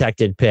 3rd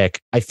unprotected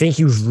pick, I think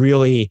you've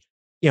really,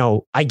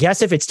 I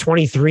guess if it's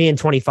 23 and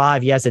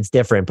 25, yes, it's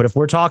different. But if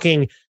we're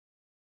talking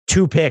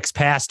 2 picks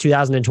past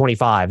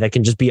 2025 that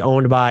can just be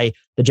owned by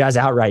the Jazz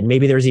outright,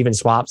 maybe there's even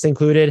swaps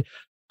included,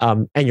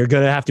 and you're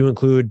going to have to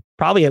include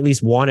probably at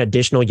least 1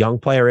 additional young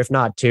player, if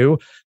not 2.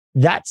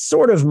 That's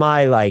sort of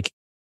my like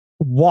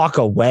walk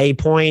away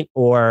point,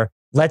 or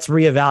let's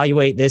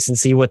reevaluate this and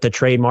see what the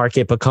trade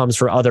market becomes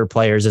for other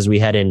players as we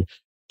head into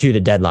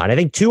the deadline. I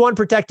think 2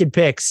 unprotected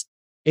picks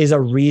is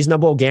a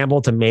reasonable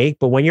gamble to make,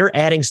 but when you're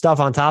adding stuff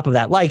on top of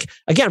that, like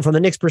again, from the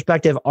Knicks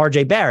perspective,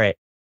 RJ Barrett,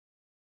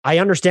 I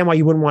understand why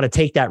you wouldn't want to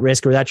take that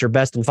risk, or that's your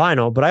best and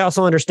final, but I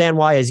also understand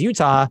why as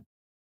Utah,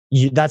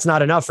 that's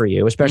not enough for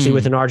you, especially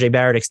with an RJ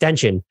Barrett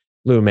extension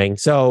looming.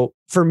 So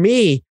for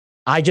me,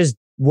 I just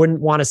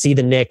wouldn't want to see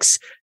the Knicks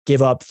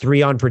give up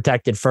 3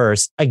 unprotected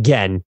firsts.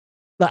 Again,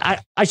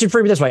 I should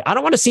frame it this way. I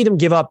don't want to see them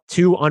give up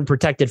 2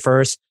 unprotected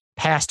firsts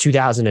past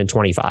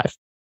 2025.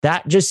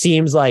 That just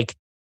seems like,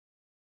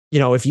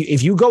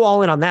 if you go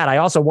all in on that, I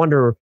also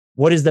wonder,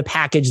 what is the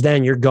package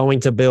then you're going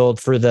to build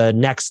for the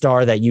next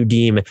star that you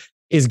deem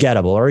is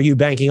gettable? Or are you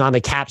banking on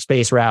the cap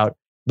space route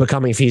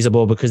becoming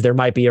feasible because there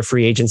might be a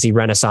free agency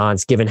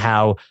renaissance given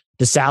how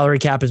the salary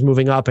cap is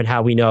moving up and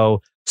how we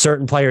know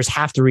certain players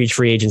have to reach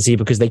free agency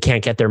because they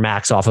can't get their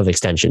max off of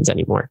extensions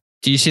anymore?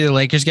 Do you see the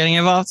Lakers getting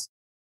involved?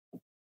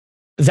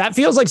 that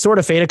feels like sort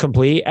of fait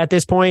accompli at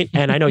this point.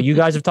 And I know you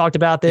guys have talked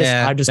about this.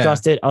 I've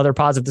discussed it. Other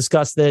pods have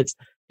discussed it.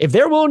 If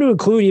they're willing to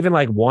include even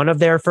like one of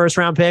their first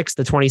round picks,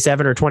 the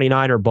 27 or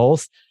 29 or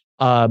both,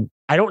 I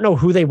don't know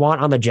who they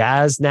want on the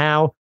Jazz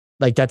now.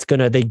 Like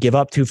they give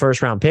up 2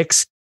 first round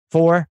picks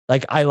for.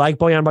 Like, I like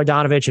Bojan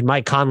Bogdanovic and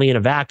Mike Conley in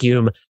a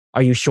vacuum.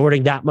 Are you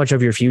shorting that much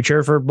of your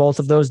future for both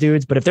of those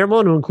dudes? But if they're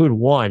willing to include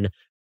one,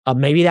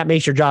 maybe that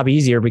makes your job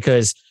easier,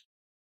 because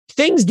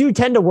things do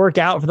tend to work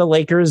out for the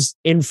Lakers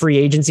in free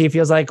agency, it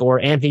feels like, or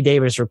Anthony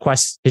Davis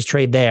requests his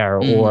trade there,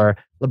 or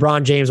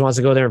LeBron James wants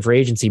to go there in free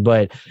agency.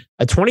 But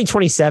a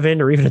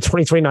 2027 or even a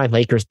 2029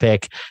 Lakers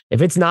pick,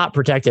 if it's not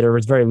protected or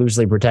it's very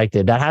loosely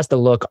protected, that has to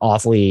look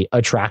awfully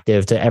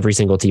attractive to every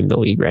single team in the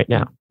league right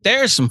now.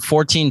 There's some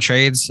 14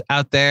 trades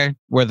out there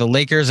where the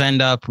Lakers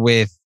end up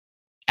with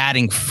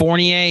adding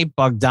Fournier,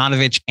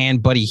 Bogdanovic,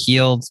 and Buddy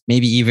Hield,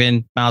 maybe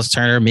even Miles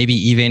Turner, maybe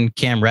even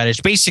Cam Reddish,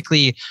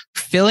 basically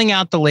filling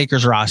out the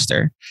Lakers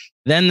roster.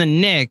 Then the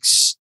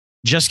Knicks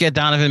just get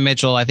Donovan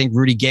Mitchell. I think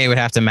Rudy Gay would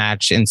have to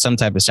match in some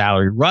type of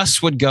salary.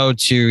 Russ would go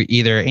to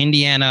either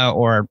Indiana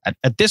or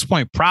at this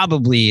point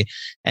probably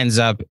ends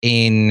up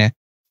in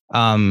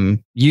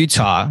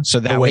Utah. So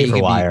that way he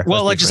could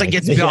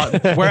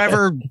be,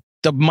 wherever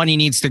the money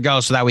needs to go,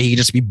 so that way he can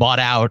just be bought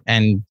out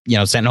and,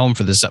 sent home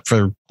for the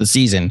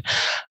season.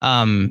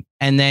 And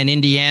then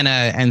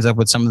Indiana ends up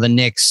with some of the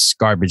Knicks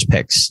garbage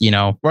picks,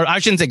 or I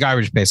shouldn't say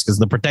garbage picks, because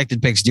the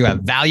protected picks do have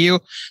value,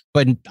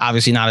 but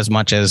obviously not as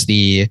much as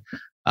the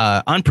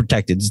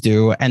unprotecteds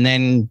do. And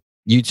then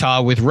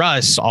Utah with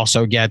Russ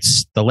also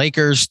gets the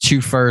Lakers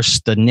 2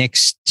 first, the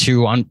Knicks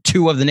 2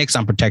 of the Knicks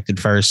unprotected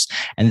first.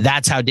 And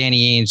that's how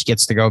Danny Ainge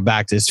gets to go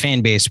back to his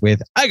fan base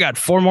with, I got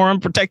 4 more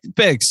unprotected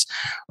picks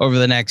over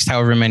the next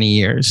however many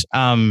years.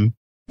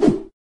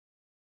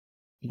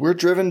 We're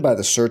driven by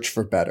the search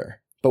for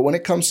better. But when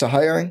it comes to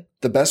hiring,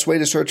 the best way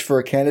to search for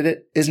a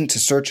candidate isn't to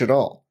search at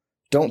all.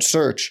 Don't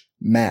search,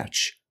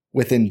 match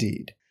with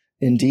Indeed.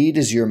 Indeed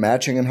is your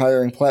matching and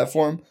hiring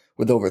platform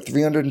with over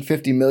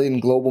 350 million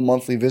global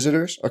monthly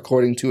visitors,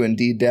 according to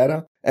Indeed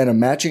data, and a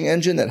matching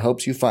engine that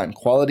helps you find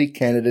quality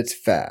candidates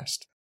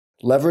fast.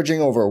 Leveraging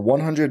over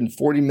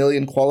 140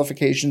 million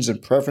qualifications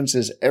and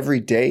preferences every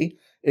day,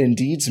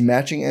 Indeed's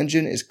matching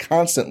engine is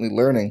constantly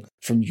learning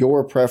from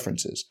your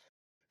preferences.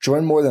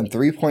 Join more than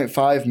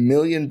 3.5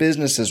 million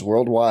businesses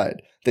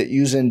worldwide that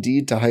use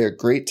Indeed to hire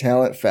great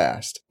talent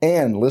fast.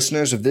 And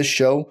listeners of this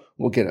show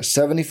will get a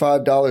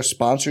 $75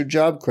 sponsored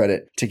job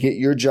credit to get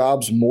your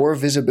jobs more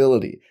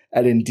visibility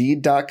at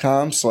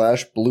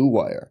Indeed.com/Blue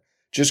Wire.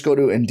 Just go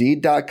to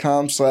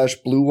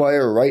Indeed.com/Blue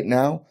Wire right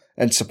now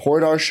and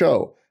support our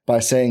show by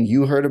saying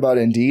you heard about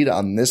Indeed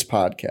on this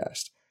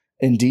podcast.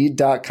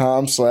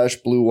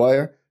 Indeed.com/Blue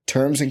Wire.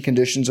 Terms and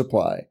conditions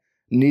apply.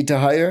 Need to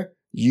hire?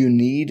 You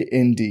need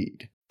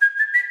Indeed.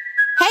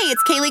 Hey,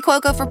 it's Kaylee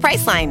Cuoco for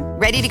Priceline.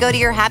 Ready to go to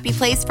your happy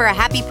place for a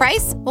happy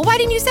price? Well, why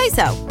didn't you say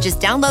so? Just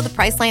download the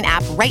Priceline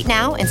app right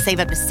now and save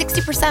up to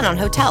 60% on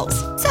hotels.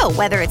 So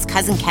whether it's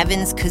Cousin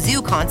Kevin's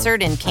Kazoo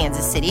Concert in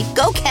Kansas City,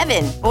 go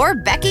Kevin, or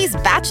Becky's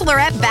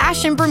Bachelorette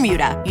Bash in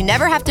Bermuda, you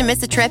never have to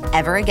miss a trip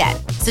ever again.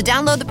 So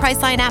download the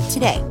Priceline app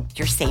today.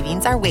 Your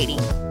savings are waiting.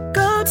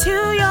 Go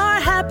to your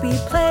happy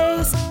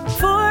place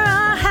for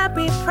a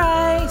happy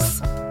price.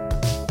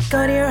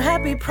 Go to your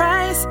happy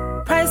price,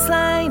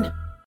 Priceline.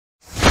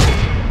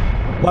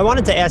 Well, I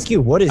wanted to ask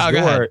you, what is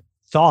your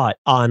thought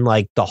on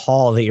like the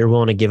haul that you're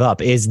willing to give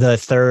up? Is the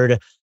third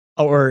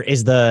or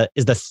is the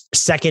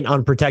second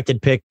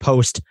unprotected pick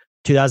post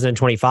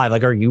 2025?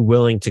 Like, are you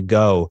willing to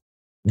go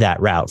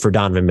that route for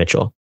Donovan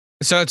Mitchell?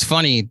 So it's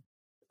funny.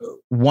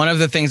 One of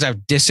the things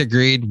I've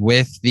disagreed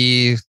with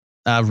the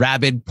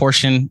rabid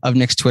portion of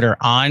Knicks Twitter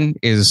on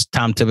is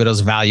Tom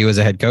Thibodeau's value as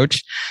a head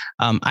coach.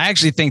 I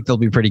actually think they'll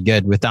be pretty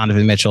good with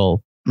Donovan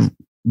Mitchell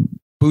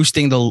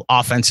boosting the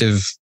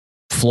offensive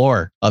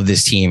floor of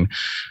this team.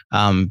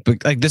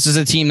 But like, this is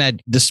a team that,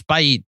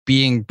 despite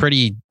being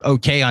pretty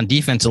okay on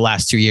defense the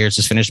last 2 years,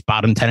 has finished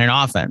bottom 10 in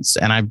offense.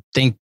 And I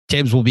think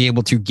Tibbs will be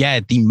able to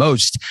get the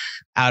most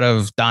out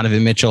of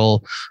Donovan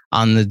Mitchell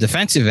on the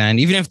defensive end,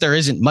 even if there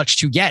isn't much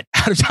to get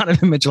out of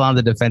Donovan Mitchell on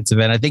the defensive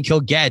end. I think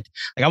he'll get,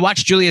 like, I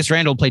watched Julius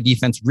Randle play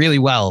defense really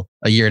well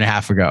a year and a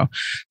half ago.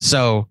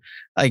 So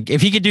like,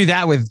 if he could do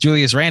that with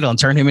Julius Randle and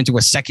turn him into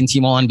a second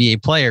team all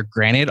NBA player,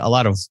 granted, a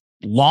lot of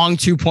long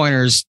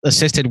 2-pointers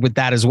assisted with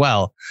that as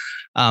well.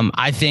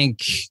 I think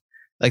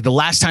like the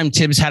last time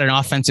Tibbs had an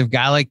offensive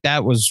guy like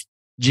that was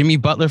Jimmy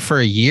Butler for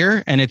a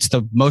year. And it's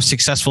the most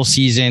successful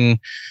season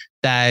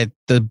that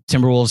the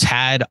Timberwolves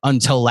had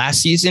until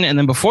last season. And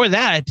then before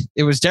that,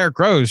 it was Derrick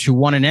Rose, who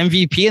won an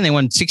MVP, and they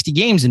won 60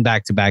 games in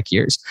back-to-back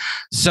years.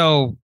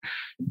 So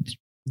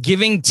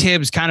giving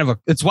Tibbs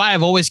it's why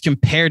I've always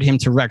compared him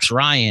to Rex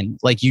Ryan.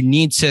 Like, you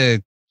need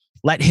to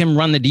let him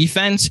run the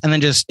defense. And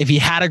then just, if he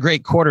had a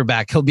great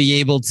quarterback, he'll be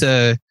able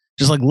to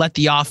just like let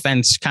the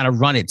offense kind of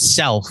run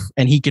itself,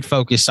 and he could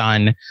focus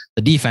on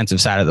the defensive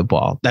side of the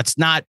ball. That's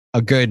not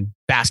a good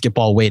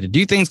basketball way to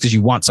do things, because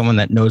you want someone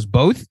that knows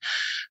both.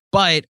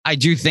 But I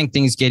do think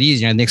things get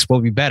easier and the Knicks will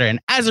be better. And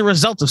as a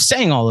result of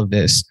saying all of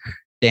this,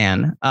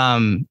 Dan.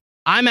 I'm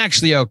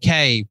actually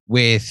okay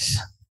with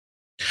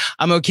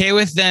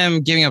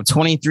them giving up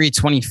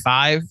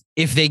 23-25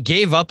 if they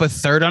gave up a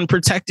third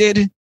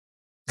unprotected,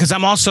 because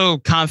I'm also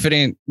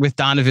confident with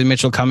Donovan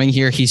Mitchell coming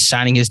here. He's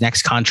signing his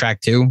next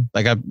contract too,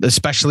 like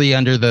especially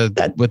under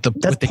with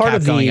the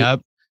cap going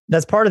up.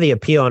 That's part of the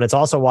appeal, and it's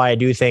also why I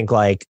do think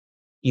like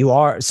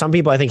some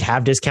people I think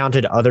have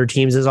discounted other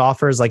teams'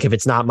 offers. Like if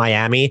it's not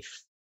Miami,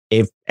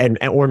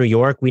 or New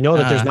York, we know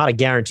that there's not a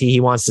guarantee he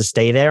wants to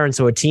stay there, and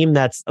so a team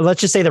let's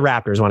just say the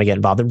Raptors want to get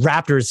involved. The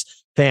Raptors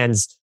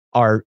fans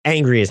are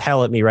angry as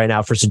hell at me right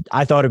now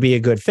I thought it'd be a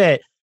good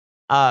fit.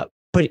 But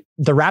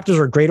the Raptors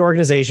are a great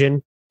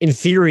organization. In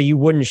theory, you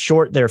wouldn't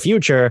short their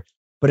future.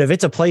 But if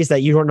it's a place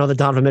that you don't know that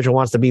Donovan Mitchell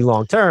wants to be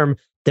long term,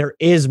 there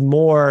is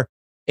more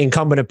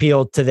incumbent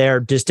appeal to their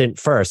distant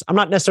first. I'm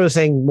not necessarily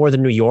saying more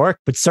than New York,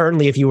 but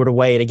certainly if you were to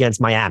weigh it against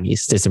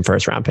Miami's distant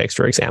first round picks,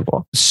 for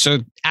example. So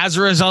as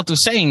a result of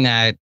saying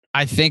that,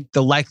 I think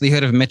the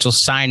likelihood of Mitchell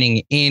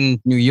signing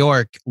in New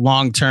York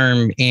long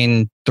term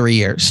in 3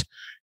 years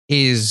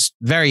is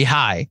very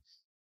high.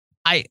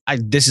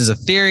 This is a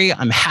theory.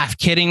 I'm half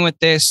kidding with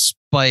this,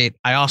 but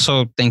I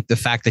also think the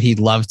fact that he'd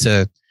love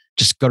to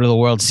just go to the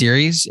World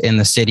Series in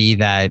the city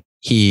that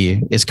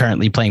he is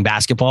currently playing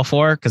basketball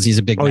for, because he's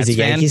a big Mets fan.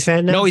 Yankees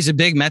fan now? No, he's a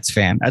big Mets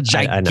fan. A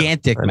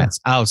gigantic I know. Mets.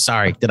 Oh,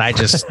 sorry. Did I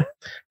just?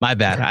 My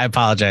bad. I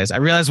apologize. I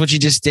realized what you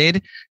just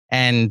did,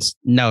 and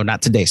no,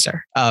 not today,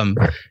 sir.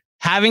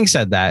 Having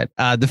said that,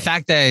 the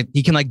fact that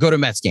he can like go to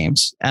Mets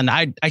games, and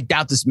I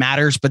doubt this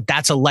matters, but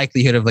that's a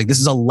likelihood of like, this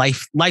is a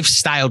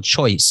lifestyle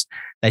choice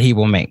that he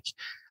will make.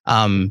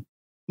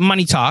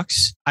 Money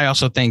talks. I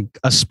also think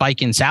a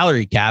spike in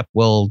salary cap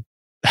will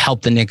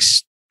help the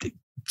Knicks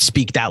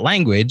speak that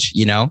language,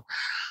 you know?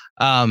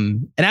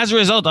 And as a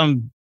result,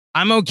 I'm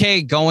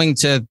okay going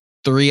to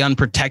 3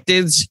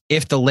 unprotecteds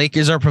if the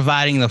Lakers are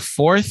providing the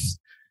 4th.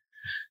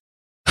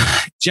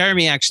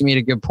 Jeremy actually made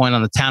a good point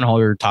on the town hall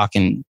we were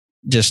talking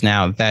just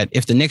now, that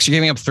if the Knicks are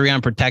giving up 3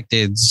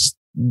 unprotecteds,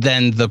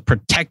 then the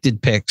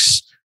protected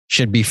picks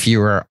should be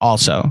fewer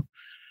also.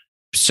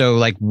 So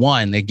like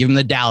they give them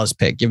the Dallas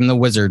pick, give them the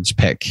Wizards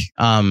pick,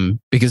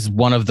 because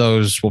one of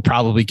those will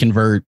probably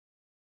convert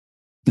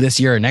this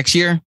year or next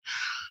year.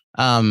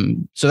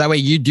 So that way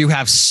you do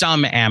have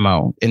some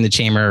ammo in the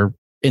chamber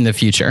in the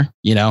future,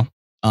 you know?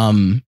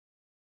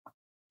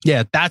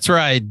 Yeah, that's where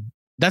I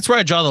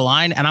draw the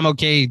line, and I'm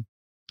okay.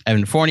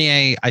 Evan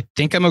Fournier, I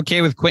think I'm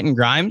okay with Quentin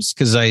Grimes,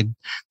 because the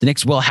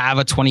Knicks will have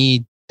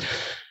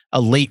a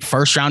late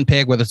first round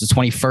pick, whether it's a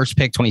 21st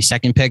pick,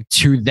 22nd pick,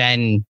 to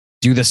then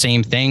do the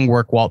same thing,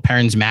 work Walt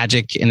Perrin's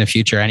magic in the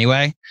future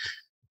anyway.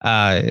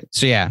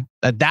 So yeah,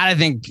 that I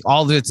think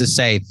all of it to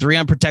say 3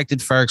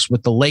 unprotected firsts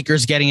with the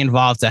Lakers getting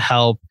involved to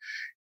help.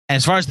 And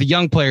as far as the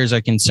young players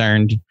are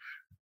concerned,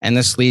 and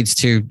this leads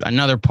to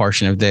another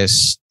portion of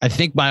this, I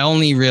think my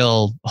only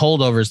real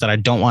holdovers that I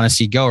don't want to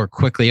see go are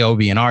quickly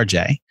Obi and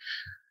RJ.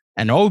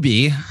 And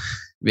Obi,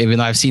 even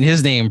though I've seen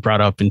his name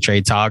brought up in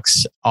trade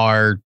talks,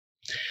 I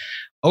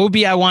want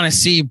to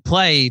see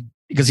play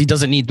because he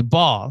doesn't need the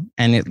ball,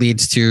 and it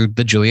leads to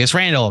the Julius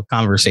Randle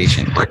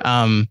conversation.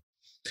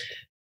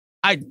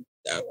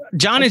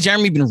 John and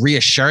Jeremy have been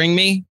reassuring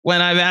me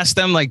when I've asked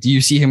them, like, do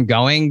you see him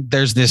going?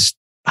 There's this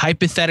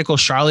hypothetical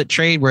Charlotte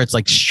trade where it's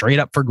like straight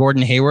up for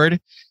Gordon Hayward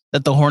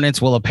that the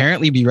Hornets will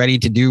apparently be ready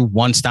to do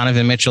once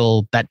Donovan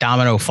Mitchell, that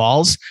domino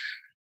falls.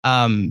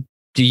 Do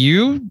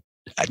you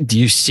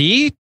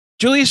see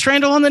Julius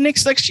Randle on the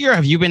Knicks next year?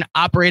 Have you been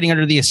operating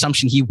under the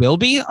assumption he will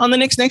be on the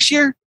Knicks next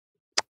year?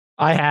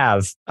 I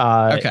have.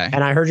 Okay.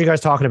 And I heard you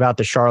guys talking about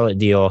the Charlotte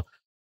deal.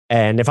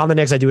 And if I'm the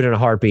Knicks, I do it in a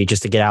heartbeat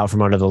just to get out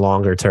from under the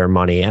longer term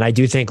money. And I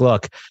do think,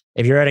 look,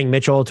 if you're adding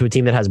Mitchell to a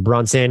team that has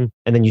Brunson,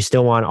 and then you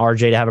still want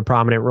RJ to have a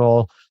prominent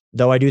role,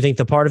 though I do think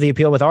the part of the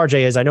appeal with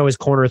RJ is I know his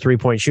corner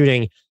 3-point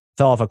shooting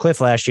fell off a cliff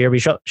last year, but he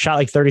shot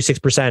like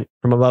 36%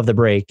 from above the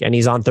break, and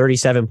he's on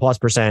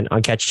 37+%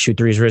 on catch and shoot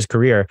threes for his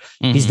career.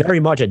 Mm-hmm. He's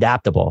very much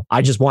adaptable.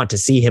 I just want to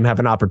see him have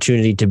an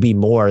opportunity to be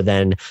more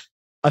than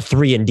a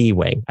 3-and-D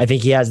wing. I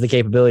think he has the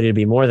capability to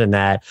be more than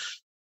that.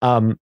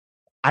 I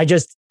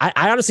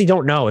honestly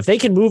don't know if they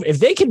can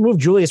move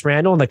Julius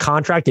Randle and the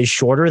contract is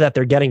shorter that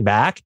they're getting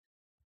back.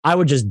 I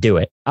would just do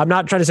it. I'm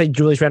not trying to say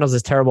Julius Randle's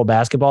this terrible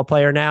basketball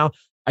player now.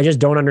 I just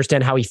don't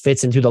understand how he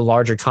fits into the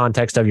larger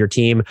context of your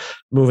team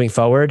moving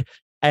forward.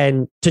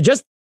 And to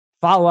just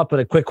follow up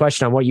with a quick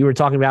question on what you were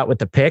talking about with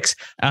the picks,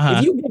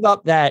 if you give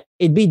up that,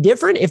 it'd be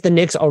different if the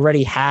Knicks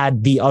already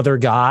had the other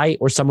guy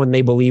or someone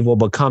they believe will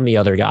become the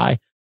other guy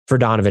for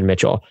Donovan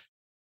Mitchell.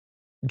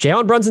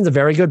 Jalen Brunson's a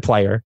very good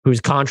player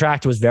whose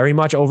contract was very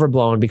much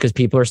overblown because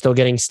people are still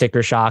getting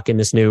sticker shock in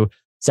this new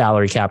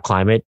salary cap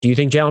climate. Do you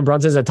think Jalen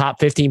Brunson's a top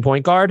 15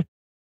 point guard?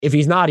 If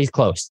he's not, he's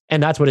close.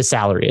 And that's what his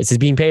salary is. He's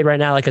being paid right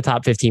now like a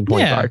top 15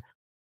 point guard.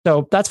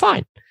 So that's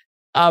fine.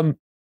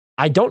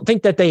 I don't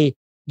think that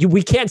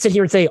we can't sit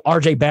here and say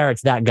RJ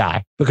Barrett's that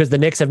guy because the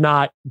Knicks have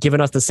not given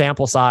us the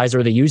sample size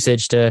or the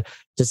usage to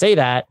say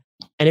that.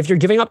 And if you're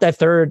giving up that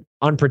 3rd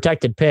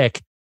unprotected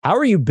pick, how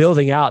are you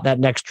building out that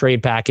next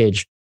trade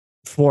package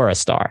for a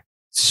star?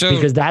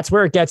 because that's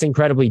where it gets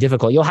incredibly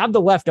difficult. You'll have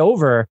the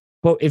leftover,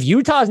 but if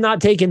Utah's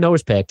not taking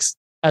those picks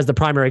as the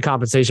primary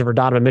compensation for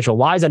Donovan Mitchell,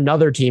 why is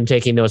another team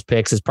taking those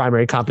picks as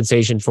primary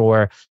compensation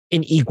for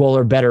an equal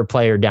or better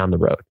player down the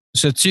road?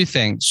 So two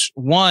things.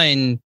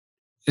 One,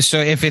 so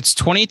if it's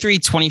 23,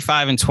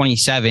 25, and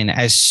 27,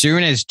 as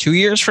soon as 2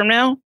 years from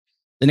now,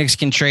 the Knicks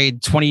can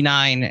trade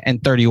 29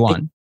 and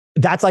 31.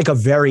 That's like a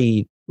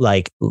very,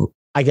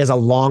 I guess, a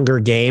longer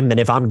game than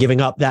if I'm giving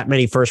up that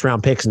many first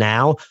round picks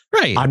now.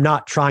 Right. I'm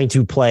not trying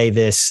to play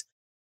this.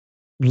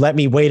 Let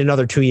me wait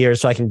another 2 years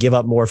so I can give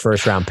up more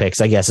first round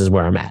picks, I guess, is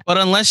where I'm at. But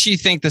unless you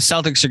think the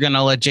Celtics are going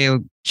to let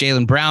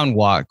Jaylen Brown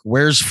walk,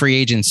 where's free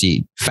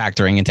agency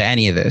factoring into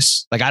any of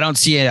this? Like, I don't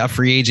see a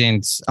free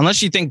agent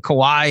unless you think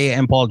Kawhi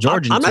and Paul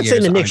George. I'm not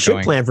saying the Knicks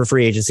should plan for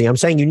free agency. I'm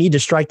saying you need to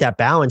strike that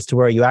balance to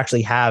where you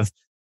actually have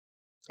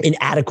an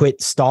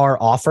adequate star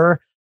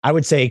offer. I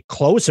would say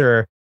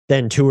closer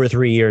than 2 or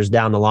 3 years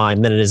down the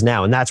line than it is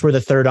now. And that's where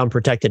the third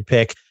unprotected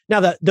pick. Now,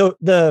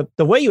 the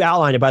way you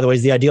outlined it, by the way,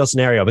 is the ideal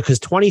scenario, because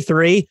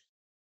 23,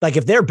 like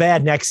if they're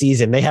bad next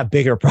season, they have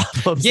bigger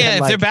problems.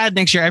 Yeah, if they're bad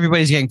next year,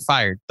 everybody's getting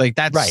fired. Like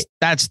that's right.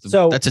 That's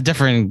a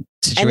different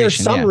situation. And there's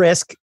some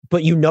risk,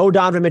 but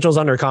Donovan Mitchell's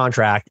under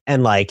contract,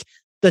 and like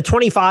the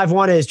 25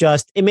 one is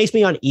just, it makes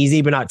me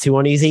uneasy, but not too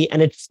uneasy.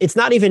 And it's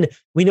not even,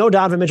 we know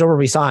Donovan Mitchell will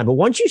resign, but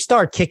once you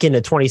start kicking to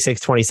 26,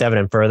 27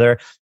 and further,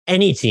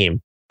 any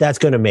team, that's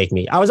going to make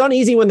me. I was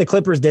uneasy when the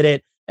Clippers did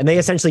it, and they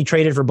essentially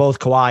traded for both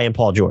Kawhi and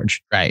Paul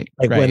George. Right.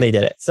 When they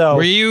did it. So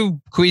were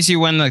you queasy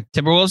when the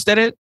Timberwolves did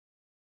it?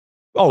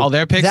 All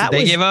their picks that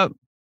they gave up?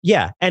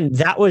 Yeah. And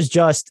that was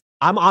just,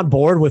 I'm on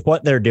board with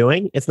what they're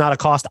doing. It's not a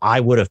cost I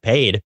would have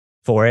paid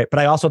for it, but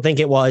I also think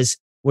it was,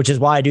 which is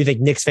why I do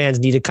think Knicks fans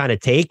need to kind of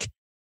take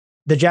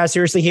the Jazz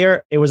seriously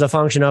here. It was a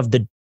function of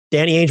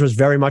Danny Ainge was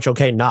very much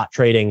okay not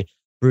trading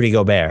Rudy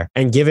Gobert.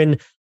 And given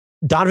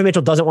Donovan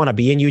Mitchell doesn't want to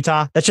be in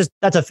Utah, that's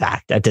a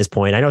fact at this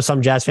point. I know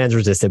some Jazz fans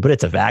resist it, but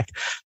it's a fact.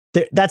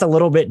 That's a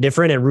little bit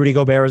different, and Rudy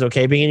Gobert is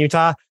okay being in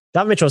Utah.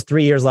 Donovan Mitchell has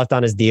 3 years left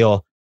on his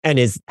deal and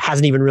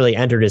hasn't even really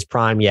entered his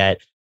prime yet.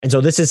 And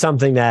so this is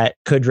something that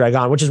could drag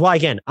on, which is why,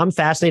 again, I'm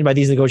fascinated by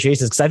these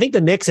negotiations, because I think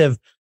the Knicks have,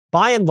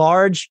 by and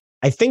large,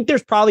 I think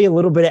there's probably a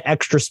little bit of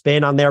extra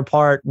spin on their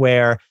part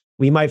where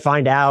we might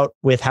find out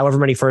with however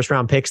many first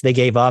round picks they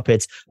gave up.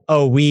 It's,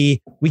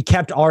 we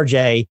kept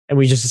RJ and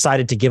we just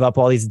decided to give up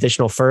all these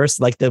additional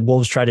firsts, like the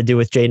Wolves tried to do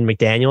with Jaden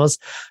McDaniels.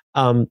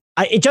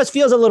 It just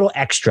feels a little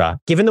extra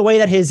given the way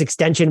that his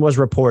extension was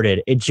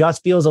reported. It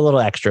just feels a little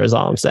extra is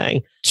all I'm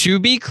saying. To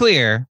be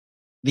clear,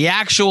 the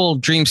actual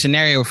dream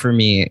scenario for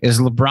me is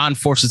LeBron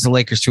forces the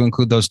Lakers to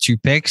include those 2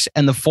 picks,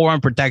 and the 4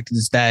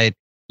 unprotecteds that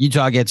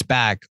Utah gets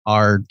back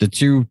are the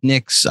 2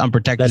 Knicks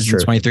unprotected in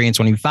 23 and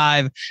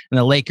 25, and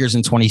the Lakers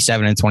in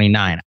 27 and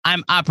 29.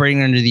 I'm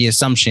operating under the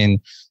assumption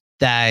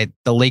that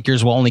the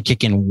Lakers will only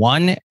kick in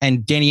 1,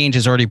 and Danny Ainge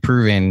has already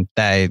proven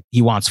that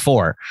he wants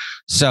 4.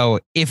 So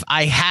if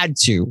I had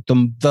to,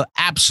 the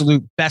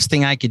absolute best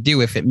thing I could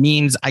do, if it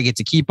means I get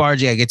to keep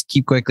RJ, I get to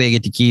keep Quickly, I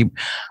get to keep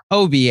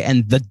Obi,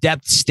 and the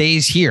depth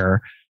stays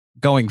here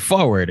going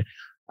forward.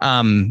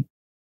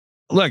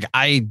 Look,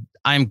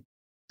 I'm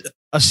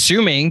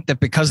assuming that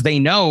because they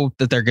know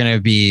that they're going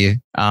to be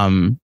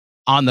on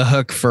the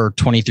hook for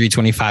 23,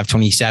 25,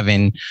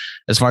 27,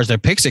 as far as their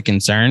picks are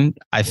concerned,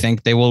 I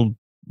think they will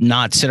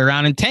not sit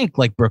around and tank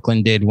like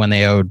Brooklyn did when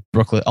they owed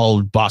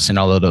Boston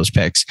all of those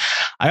picks.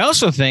 I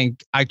also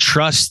think I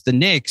trust the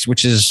Knicks,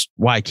 which is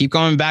why I keep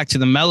going back to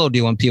the Melo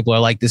deal when people are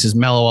like, this is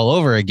Melo all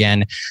over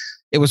again.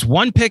 It was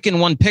 1 pick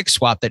and 1 pick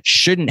swap that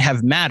shouldn't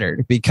have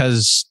mattered,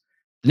 because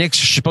the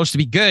Knicks are supposed to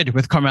be good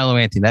with Carmelo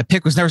Anthony. That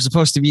pick was never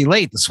supposed to be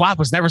late. The swap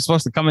was never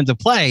supposed to come into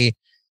play.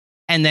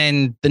 And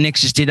then the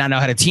Knicks just did not know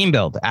how to team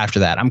build after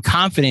that. I'm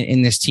confident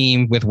in this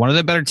team with one of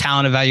the better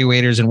talent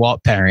evaluators in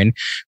Walt Perrin,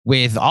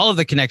 with all of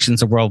the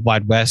connections of World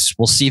Wide West.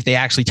 We'll see if they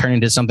actually turn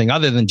into something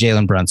other than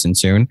Jalen Brunson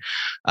soon.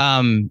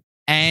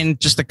 And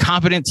just the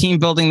competent team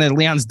building that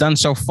Leon's done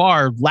so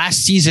far. Last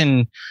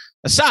season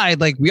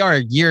aside, like, we are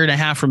a year and a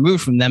half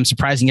removed from them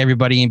surprising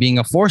everybody and being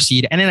a 4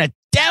 seed. And in a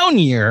down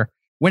year,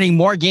 winning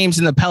more games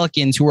than the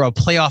Pelicans, who were a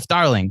playoff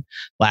darling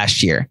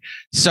last year.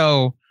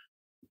 So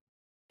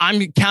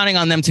I'm counting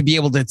on them to be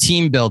able to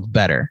team build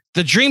better.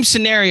 The dream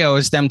scenario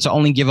is them to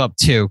only give up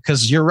 2,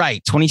 because you're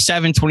right.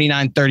 27,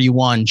 29,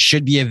 31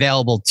 should be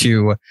available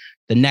to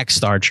the next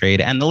star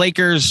trade, and the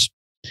Lakers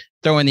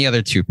throw in the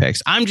other 2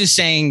 picks. I'm just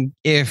saying,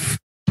 if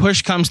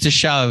push comes to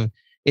shove,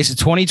 is a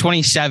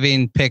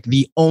 2027 pick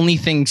the only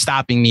thing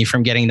stopping me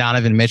from getting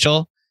Donovan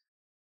Mitchell?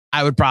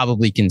 I would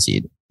probably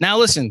concede. Now,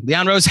 listen,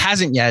 Leon Rose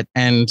hasn't yet,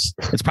 and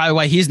it's probably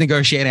why he's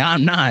negotiating.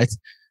 I'm not.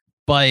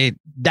 But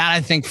that, I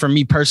think, for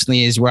me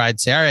personally, is where I'd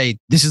say, all right,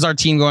 this is our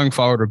team going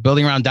forward. We're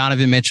building around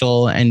Donovan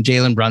Mitchell and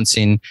Jalen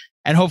Brunson.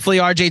 And hopefully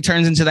RJ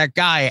turns into that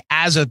guy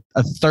as a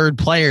third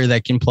player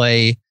that can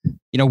play,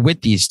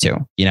 with these 2,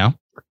 Yeah.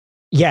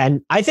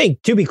 And I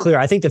think, to be clear,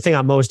 I think the thing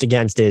I'm most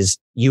against is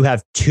you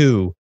have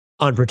 2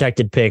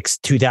 unprotected picks,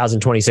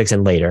 2026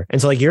 and later.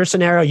 And so, like, your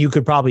scenario, you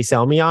could probably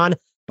sell me on,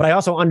 but I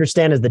also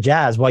understand as the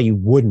Jazz why you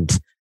wouldn't.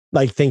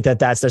 like think that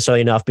that's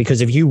necessarily enough,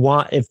 because if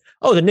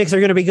the Knicks are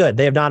going to be good,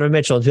 they have Donovan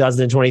Mitchell in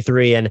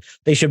 2023 and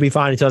they should be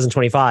fine in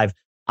 2025.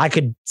 I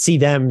could see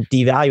them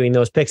devaluing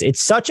those picks.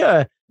 It's such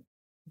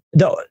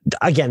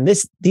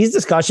these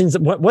discussions,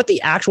 what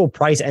the actual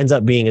price ends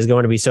up being is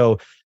going to be so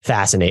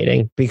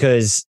fascinating,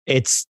 because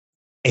it's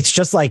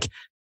just like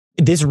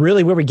this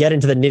really where we get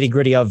into the nitty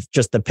gritty of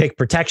just the pick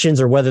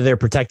protections, or whether they're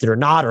protected or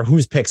not, or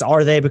whose picks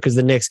are they, because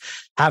the Knicks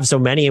have so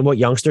many and what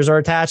youngsters are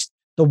attached.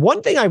 The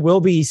one thing I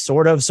will be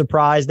sort of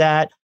surprised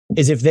at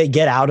is if they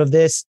get out of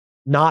this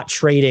not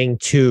trading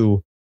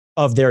two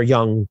of their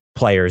young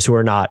players who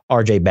are not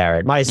RJ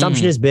Barrett. My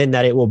assumption has been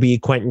that it will be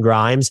Quentin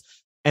Grimes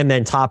and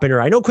then Toppin.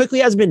 I know Quickly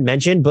has been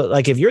mentioned, but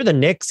like if you're the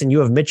Knicks and you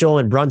have Mitchell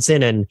and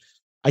Brunson, and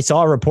I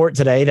saw a report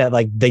today that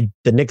like the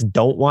Knicks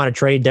don't want to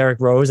trade Derrick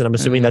Rose, and I'm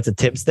assuming that's a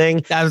Tibbs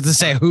thing. I was to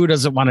say, who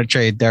doesn't want to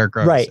trade Derrick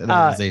Rose? Right.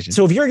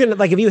 So if you're going to,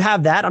 like, if you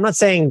have that, I'm not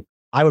saying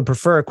I would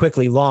prefer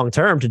Quickly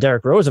long-term to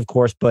Derrick Rose, of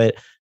course, but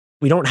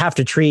we don't have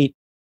to treat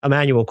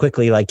Emmanuel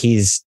Quickly like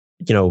he's,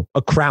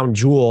 a crown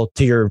jewel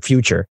to your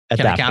future at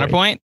that point.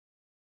 Counterpoint?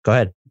 Go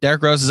ahead.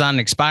 Derrick Rose is on an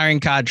expiring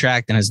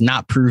contract and has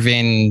not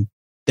proven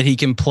that he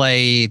can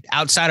play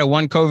outside of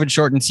one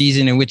COVID-shortened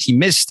season in which he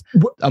missed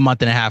a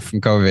month and a half from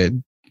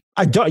COVID.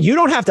 You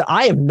don't have to.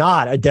 I am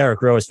not a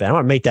Derrick Rose fan. I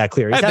want to make that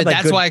clear. Right, but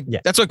that's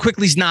why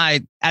Quickly's not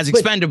as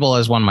expendable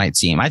as one might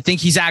seem. I think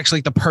he's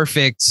actually the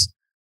perfect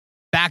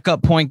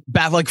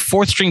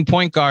fourth string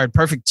point guard,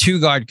 perfect two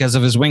guard because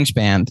of his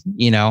wingspan,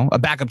 a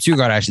backup two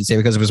guard, I should say,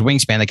 because of his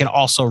wingspan that can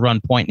also run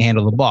point and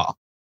handle the ball.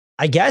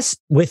 I guess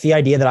with the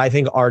idea that I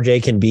think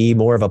RJ can be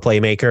more of a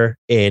playmaker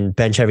in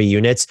bench heavy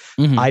units,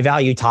 I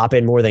value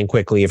Toppin more than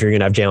Quickly if you're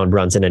going to have Jalen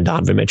Brunson and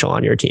Donovan Mitchell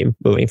on your team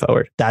moving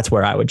forward. That's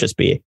where I would just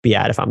be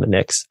at if I'm the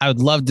Knicks. I would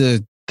love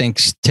to think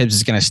Tibbs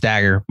is going to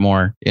stagger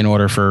more in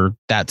order for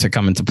that to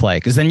come into play.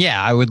 Because then,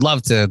 I would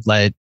love to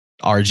let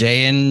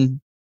RJ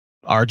and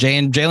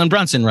Jalen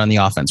Brunson run the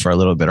offense for a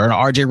little bit, or an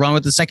RJ run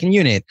with the second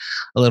unit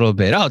a little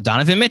bit. Oh,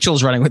 Donovan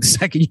Mitchell's running with the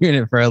second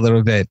unit for a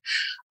little bit.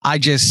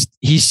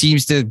 He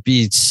seems to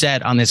be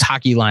set on this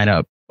hockey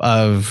lineup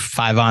of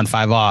 5 on,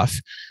 5 off.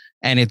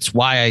 And it's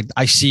why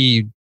I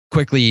see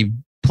Quickly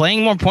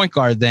playing more point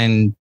guard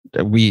than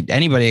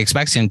anybody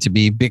expects him to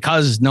be,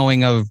 because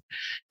knowing of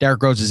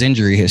Derrick Rose's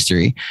injury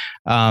history.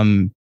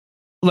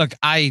 Look,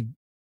 I'm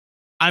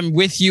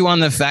with you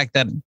on the fact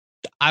that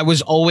I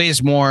was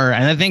always more,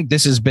 and I think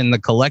this has been the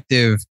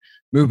collective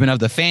movement of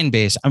the fan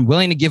base, I'm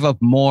willing to give up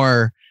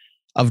more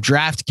of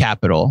draft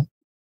capital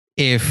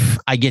if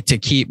I get to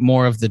keep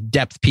more of the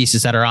depth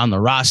pieces that are on the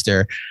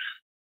roster.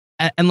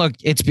 And look,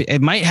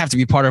 it might have to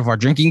be part of our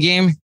drinking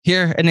game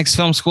here at Knicks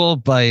Film School,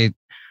 but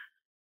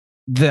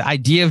the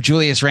idea of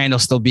Julius Randle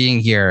still being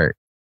here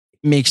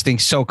makes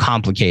things so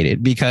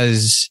complicated,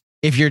 because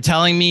if you're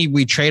telling me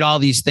we trade all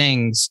these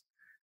things,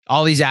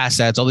 all these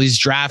assets, all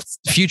these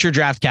future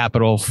draft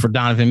capital for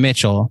Donovan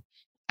Mitchell,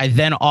 I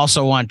then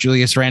also want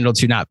Julius Randle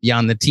to not be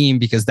on the team,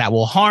 because that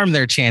will harm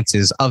their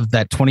chances of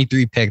that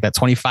 23 pick, that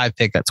 25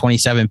 pick, that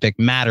 27 pick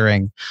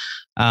mattering.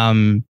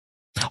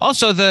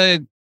 Also,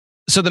 the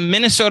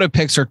Minnesota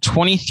picks are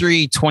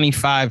 23,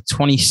 25,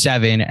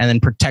 27, and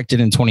then protected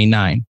in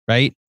 29,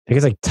 right? I think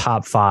it's like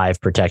top 5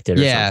 protected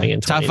or something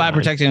in 29. Top 5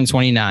 protected in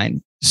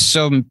 29.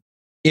 So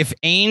if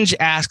Ainge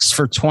asks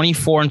for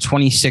 24 and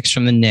 26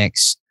 from the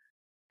Knicks,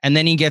 and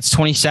then he gets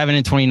 27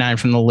 and 29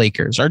 from the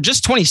Lakers, or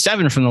just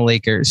 27 from the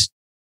Lakers,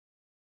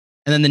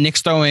 and then the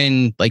Knicks throw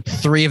in like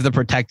 3 of the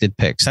protected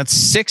picks. That's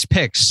 6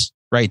 picks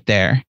right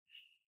there.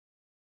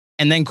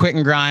 And then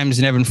Quentin Grimes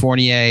and Evan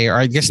Fournier, or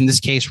I guess in this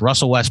case,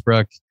 Russell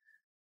Westbrook.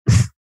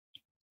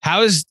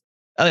 How is,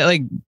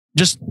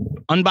 just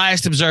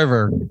unbiased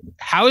observer,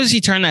 how does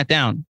he turn that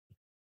down?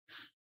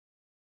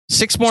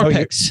 6 more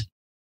picks.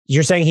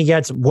 You're saying he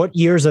gets what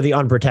years of the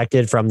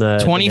unprotected from the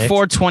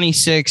 24,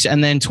 26,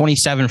 and then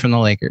 27 from the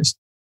Lakers.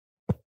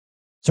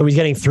 So he's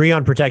getting 3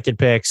 unprotected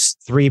picks,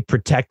 3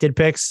 protected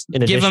picks.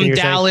 In Give addition,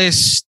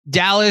 him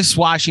Dallas,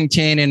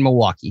 Washington, and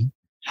Milwaukee.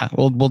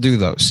 We'll do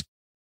those.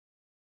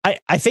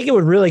 I think it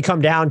would really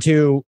come down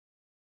to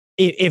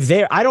if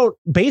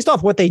based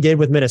off what they did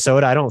with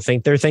Minnesota, I don't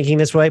think they're thinking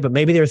this way, but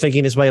maybe they're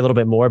thinking this way a little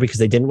bit more because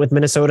they didn't with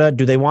Minnesota.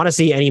 Do they want to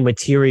see any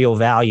material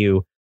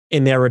value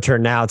in their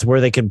return now to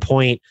where they can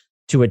point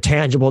to a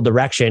tangible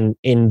direction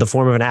in the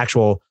form of an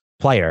actual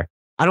player?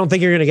 I don't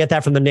think you're going to get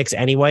that from the Knicks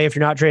anyway if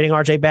you're not trading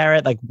RJ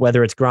Barrett, like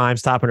whether it's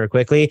Grimes, Toppin, or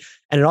Quickly.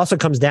 And it also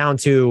comes down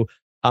to,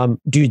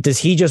 does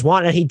he just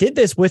want, and he did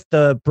this with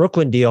the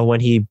Brooklyn deal when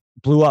he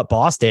blew up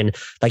Boston,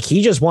 like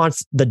he just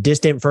wants the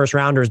distant first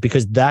rounders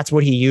because that's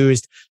what he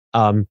used.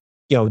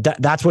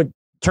 That's what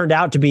turned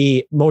out to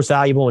be most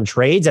valuable in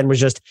trades and was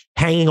just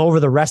hanging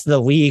over the rest of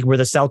the league, where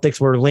the Celtics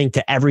were linked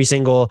to every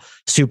single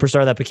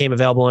superstar that became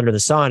available under the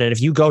sun. And if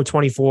you go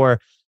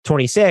 24,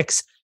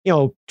 26,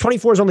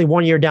 24 is only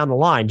 1 year down the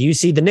line. Do you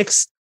see the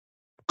Knicks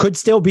could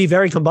still be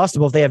very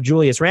combustible if they have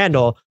Julius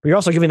Randle, but you're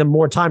also giving them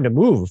more time to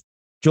move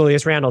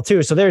Julius Randle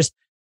too. So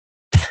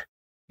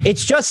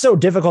it's just so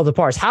difficult to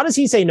parse. How does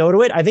he say no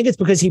to it? I think it's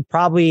because he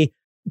probably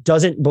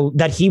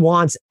that he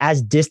wants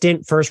as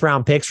distant first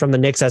round picks from the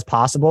Knicks as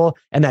possible,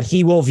 and that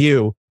he will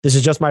view, this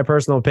is just my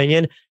personal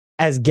opinion,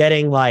 as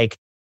getting like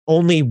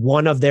only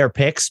one of their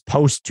picks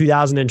post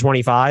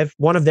 2025,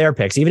 one of their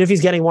picks, even if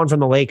he's getting one from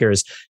the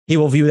Lakers, he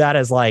will view that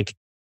as like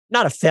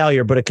not a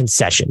failure, but a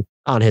concession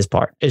on his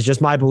part. Is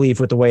just my belief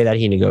with the way that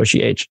he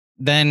negotiates.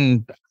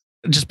 Then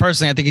just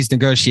personally, I think he's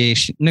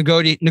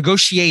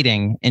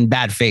negotiating in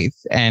bad faith.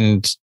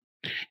 And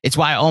it's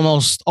why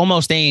almost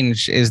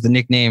Ainge is the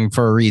nickname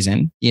for a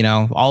reason. You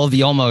know, all of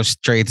the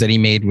almost trades that he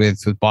made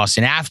with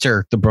Boston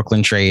after the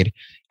Brooklyn trade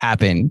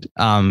happened.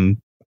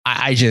 I'm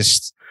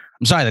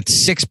sorry, that's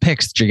 6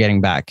 picks that you're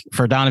getting back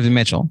for Donovan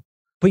Mitchell.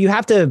 But you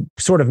have to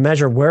sort of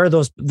measure where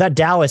that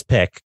Dallas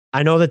pick.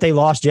 I know that they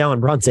lost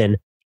Jalen Brunson,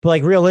 but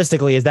like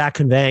realistically, is that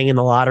conveying in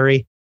the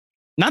lottery?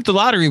 Not the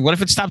lottery. What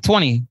if it's top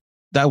 20?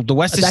 The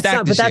West is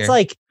stacked this year. But that's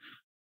like,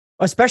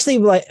 especially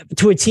like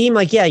to a team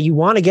like, yeah, you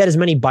want to get as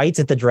many bites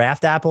at the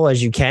draft apple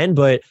as you can,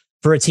 but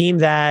for a team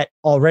that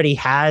already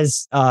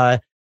has,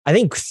 I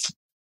think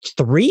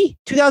 3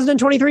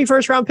 2023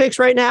 first round picks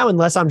right now,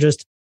 unless I'm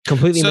just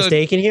completely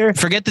mistaken here.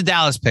 Forget the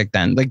Dallas pick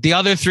then. Like the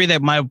other 3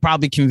 that might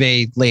probably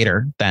convey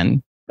later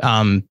then.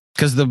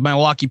 Because the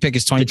Milwaukee pick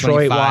is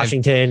 2025. Detroit,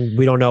 Washington,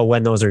 we don't know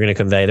when those are going to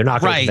convey. They're not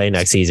going to convey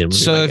next season.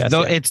 So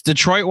it's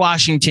Detroit,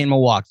 Washington,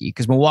 Milwaukee,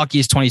 because Milwaukee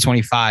is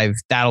 2025.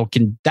 That'll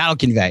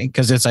convey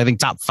because it's, I think,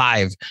 top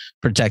 5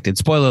 protected.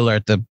 Spoiler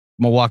alert: the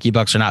Milwaukee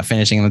Bucks are not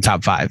finishing in the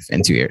top 5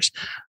 in 2 years.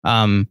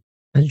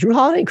 Drew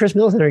Holiday and Chris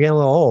Middleton are getting a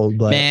little old,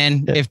 but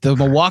man, if the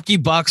Milwaukee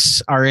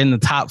Bucks are in the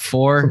top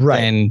 4,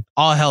 then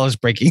all hell is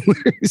breaking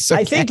loose.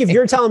 Okay? I think if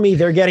you're telling me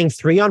they're getting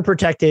 3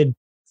 unprotected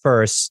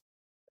firsts,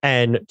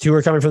 and 2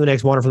 are coming from the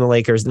Knicks, 1 are from the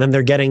Lakers, and then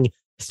they're getting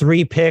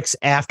 3 picks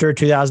after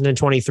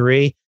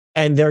 2023,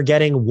 and they're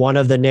getting one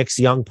of the Knicks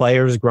young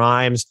players,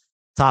 Grimes,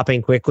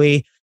 topping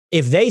quickly.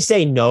 If they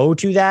say no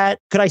to that,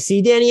 could I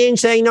see Danny Ainge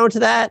saying no to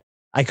that?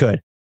 I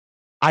could,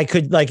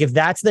 like, if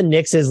that's the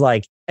Knicks is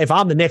like, if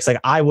I'm the Knicks, like,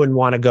 I wouldn't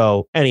want to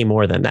go any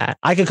more than that.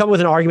 I could come with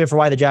an argument for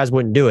why the Jazz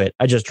wouldn't do it.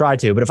 I just tried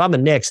to. But if I'm the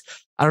Knicks,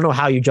 I don't know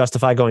how you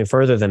justify going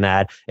further than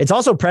that. It's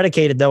also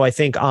predicated, though, I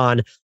think,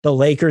 on the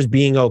Lakers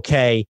being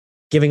okay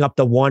giving up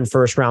the 1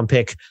 first round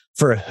pick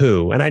for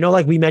who. And I know,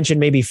 like we mentioned,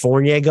 maybe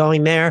Fournier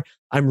going there.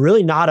 I'm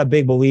really not a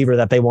big believer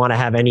that they want to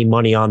have any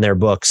money on their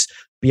books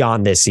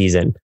beyond this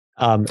season.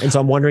 And so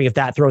I'm wondering if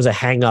that throws a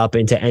hang up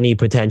into any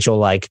potential,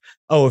 like,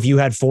 oh, if you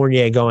had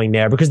Fournier going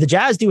there, because the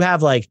Jazz do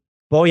have like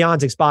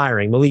Bojan's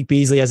expiring, Malik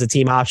Beasley has a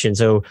team option.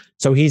 So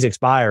he's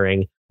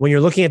expiring. When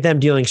you're looking at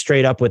them dealing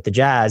straight up with the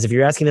Jazz, if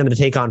you're asking them to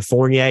take on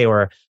Fournier,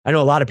 or I know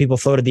a lot of people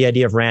floated the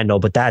idea of Randall,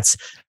 but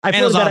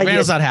Randall's not happening.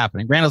 It's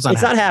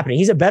not happening.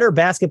 He's a better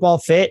basketball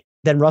fit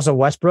than Russell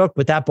Westbrook,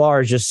 but that bar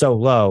is just so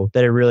low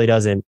that it really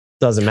doesn't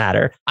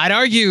matter. I'd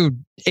argue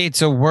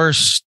it's a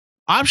worse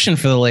option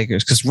for the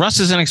Lakers because Russ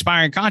is an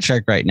expiring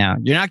contract right now.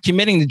 You're not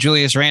committing to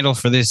Julius Randle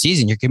for this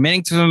season. You're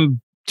committing to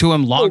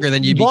him longer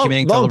than you'd be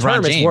committing to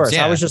LeBron James. Worse.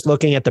 Yeah. I was just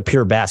looking at the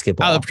pure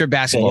basketball. The pure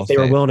basketball. If they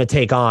were willing to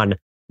take on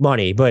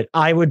money, but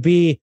I'd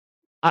be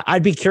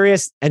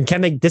curious. And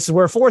this is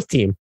where a 4th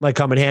team might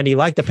come in handy,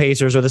 like the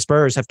Pacers or the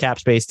Spurs have cap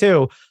space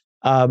too.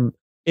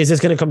 Is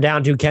this going to come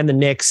down to, can the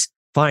Knicks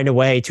find a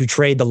way to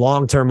trade the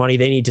long-term money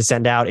they need to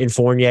send out in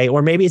Fournier,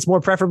 or maybe it's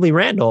more preferably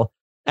Randall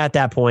at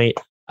that point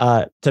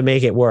to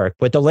make it work?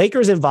 But the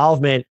Lakers'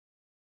 involvement,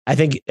 I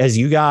think, as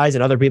you guys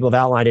and other people have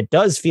outlined, it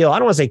does feel, I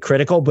don't want to say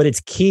critical, but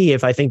it's key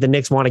if I think the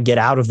Knicks want to get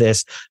out of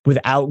this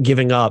without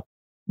giving up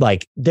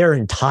like their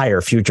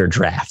entire future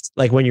draft,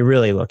 like when you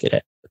really look at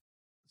it.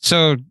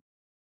 So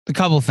a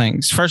couple of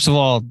things. First of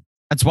all,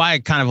 that's why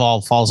it kind of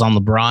all falls on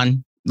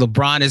LeBron.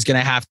 LeBron is going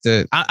to have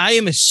to, I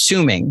am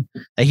assuming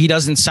that he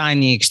doesn't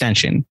sign the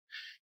extension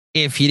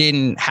if he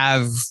didn't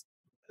have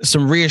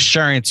some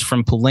reassurance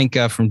from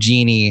Pelinka, from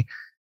Genie,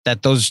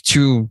 that those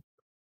 2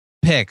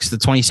 picks, the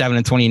 27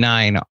 and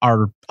 29,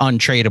 are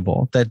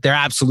untradeable, that they're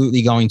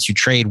absolutely going to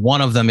trade one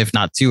of them, if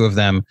not 2 of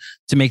them,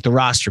 to make the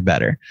roster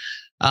better.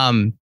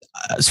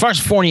 As far as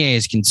Fournier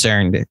is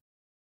concerned,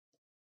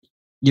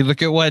 you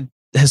look at what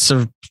has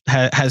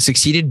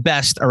succeeded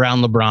best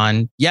around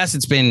LeBron. Yes,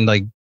 it's been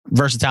like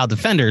versatile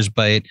defenders,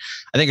 but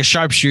I think a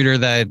sharpshooter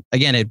that,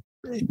 again,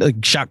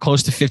 it shot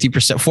close to 50%,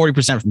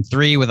 40% from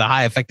 3 with a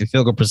high effective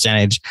field goal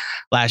percentage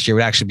last year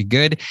would actually be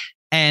good.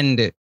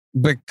 And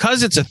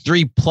because it's a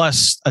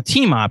 3+ a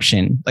team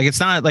option, like it's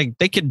not like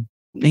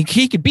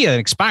he could be an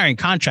expiring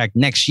contract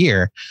next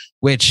year,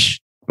 which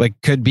like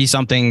could be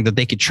something that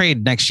they could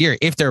trade next year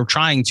if they're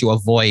trying to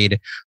avoid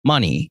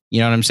money.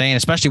 You know what I'm saying?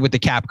 Especially with the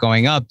cap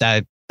going up,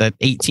 that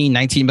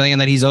 18-19 million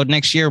that he's owed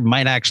next year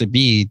might actually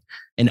be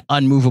an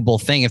unmovable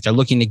thing if they're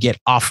looking to get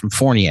off from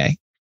Fournier.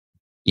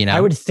 You know,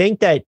 I would think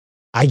that,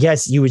 I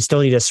guess you would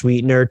still need a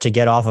sweetener to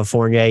get off of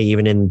Fournier,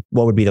 even in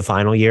what would be the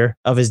final year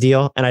of his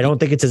deal. And I don't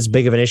think it's as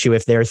big of an issue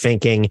if they're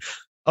thinking,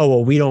 oh,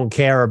 well, we don't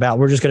care about,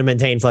 we're just going to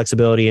maintain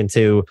flexibility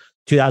into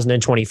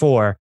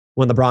 2024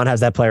 when LeBron has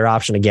that player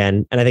option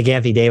again. And I think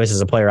Anthony Davis is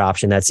a player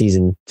option that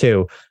season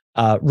too,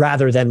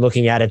 rather than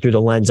looking at it through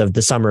the lens of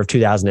the summer of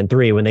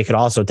 2003, when they could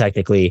also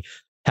technically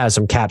has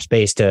some cap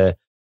space to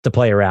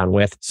play around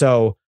with.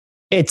 So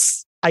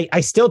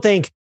I still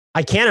think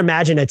I can't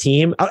imagine a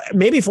team.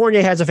 Maybe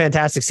Fournier has a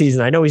fantastic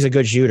season. I know he's a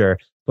good shooter,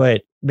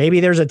 but maybe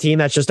there's a team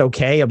that's just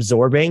okay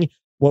absorbing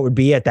what would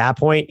be at that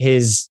point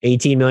his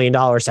 $18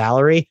 million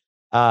salary.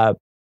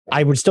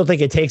 I would still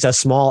think it takes a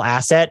small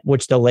asset,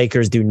 which the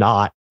Lakers do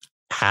not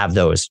have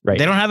those right.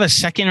 They don't have a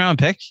second round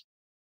pick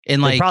in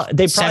like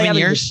they 7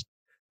 years.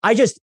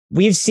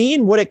 We've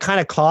seen what it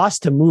kind of costs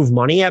to move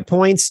money at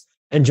points,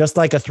 and just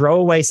like a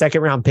throwaway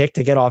second round pick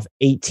to get off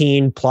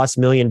 $18+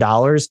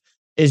 million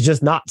is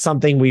just not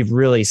something we've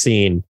really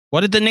seen.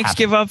 What did the Knicks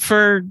give up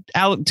for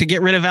to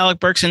get rid of Alec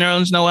Burks and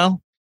Nerlens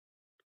Noel?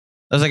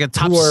 That was like a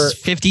top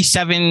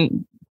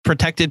 57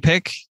 protected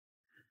pick.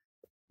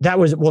 That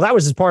was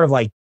as part of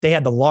like they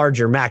had the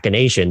larger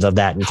machinations of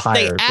that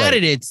entire. They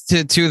added it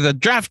to the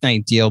draft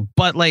night deal,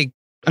 but like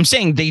I'm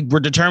saying, they were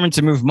determined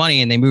to move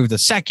money and they moved the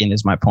second.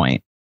 Is my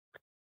point.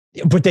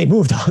 But they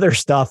moved other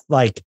stuff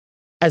like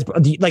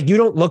you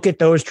don't look at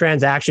those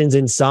transactions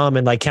in some,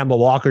 and like Kemba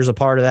Walker's a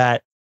part of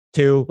that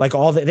too. Like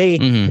all that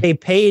they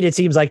paid, it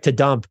seems like, to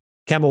dump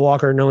Kemba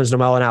Walker, Nerlens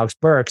Noel, and Alex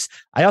Burks.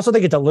 I also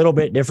think it's a little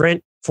bit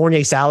different.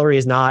 Fournier's salary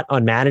is not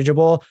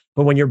unmanageable,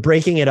 but when you're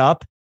breaking it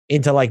up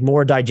into like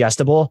more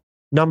digestible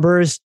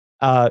numbers,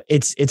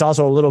 it's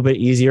also a little bit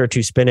easier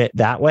to spin it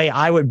that way.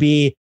 I would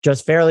be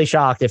just fairly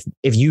shocked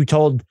if you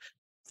told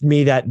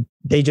me that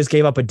they just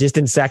gave up a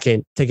distant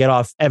second to get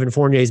off Evan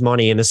Fournier's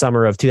money in the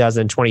summer of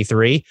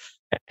 2023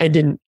 and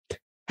didn't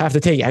have to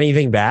take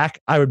anything back.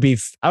 I would be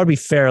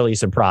fairly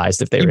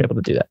surprised if they were able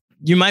to do that.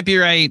 You might be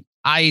right.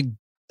 I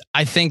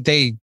think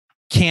they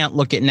can't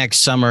look at next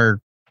summer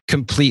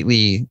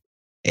completely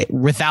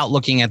without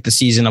looking at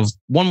the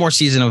one more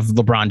season of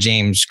LeBron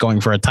James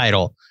going for a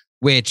title,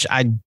 which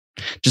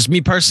just me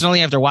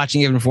personally, after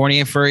watching Evan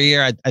Fournier for a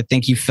year, I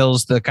think he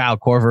fills the Kyle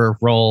Korver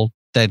role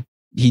that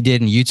he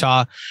did in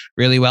Utah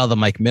really well. The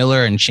Mike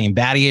Miller and Shane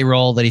Battier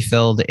role that he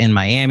filled in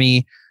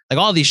Miami, like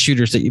all these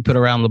shooters that you put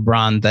around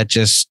LeBron that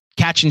just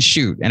catch and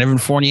shoot. And Evan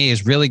Fournier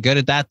is really good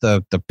at that.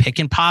 The pick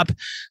and pop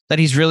that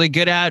he's really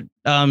good at.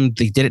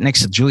 They did it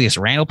next to Julius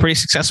Randle pretty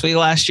successfully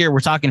last year. We're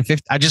talking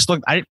 50. I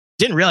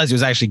didn't realize it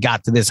was actually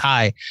got to this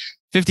high.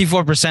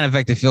 54%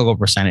 effective field goal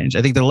percentage.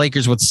 I think the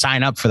Lakers would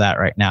sign up for that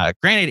right now.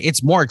 Granted,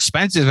 it's more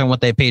expensive than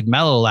what they paid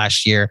Melo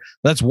last year.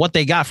 But that's what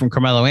they got from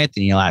Carmelo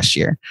Anthony last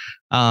year.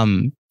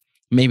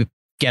 Maybe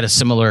get a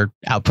similar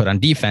output on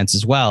defense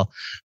as well.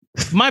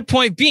 My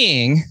point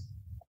being,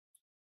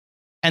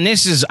 and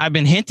this is, I've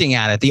been hinting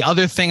at it. The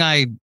other thing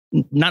I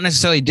not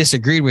necessarily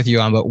disagreed with you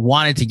on, but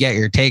wanted to get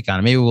your take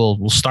on. Maybe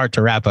we'll start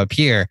to wrap up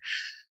here.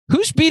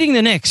 Who's beating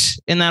the Knicks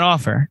in that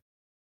offer?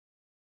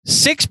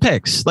 6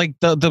 picks, like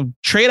the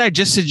trade I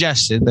just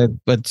suggested.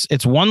 But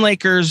it's 1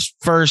 Lakers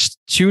first,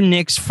 2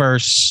 Knicks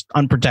first,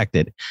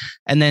 unprotected,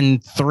 and then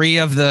 3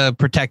 of the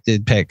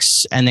protected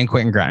picks, and then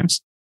Quentin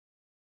Grimes.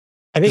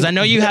 Because I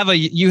know you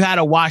had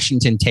a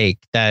Washington take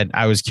that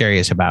I was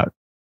curious about.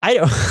 I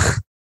don't.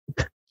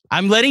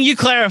 I'm letting you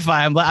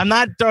clarify. I'm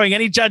not throwing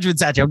any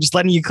judgments at you. I'm just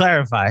letting you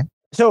clarify.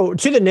 So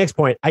to the Knicks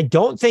point, I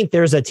don't think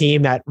there's a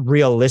team that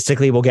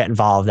realistically will get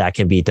involved that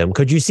can beat them.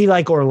 Could you see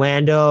like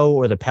Orlando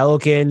or the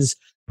Pelicans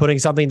putting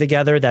something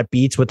together that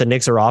beats what the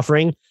Knicks are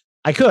offering?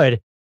 I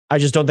could. I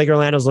just don't think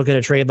Orlando's looking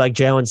to trade like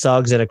Jalen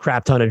Suggs and a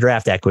crap ton of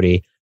draft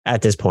equity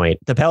at this point.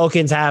 The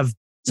Pelicans have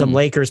some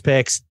Lakers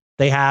picks.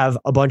 They have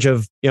a bunch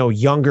of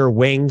younger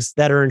wings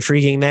that are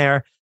intriguing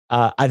there.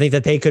 I think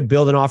that they could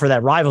build an offer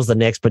that rivals the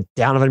Knicks, but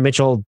Donovan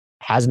Mitchell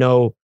has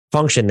no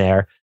function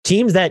there.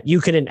 Teams that you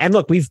can, and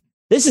look,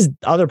 this is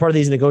the other part of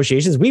these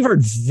negotiations. We've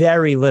heard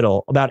very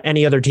little about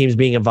any other teams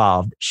being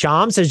involved.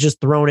 Shams has just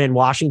thrown in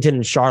Washington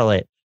and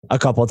Charlotte a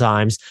couple of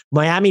times.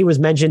 Miami was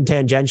mentioned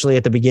tangentially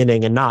at the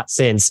beginning and not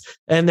since.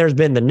 And there's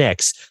been the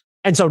Knicks.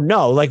 And so,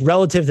 no, like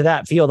relative to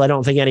that field, I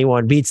don't think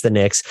anyone beats the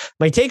Knicks.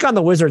 My take on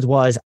the Wizards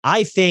was,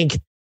 I think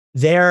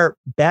their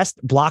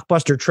best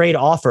blockbuster trade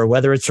offer,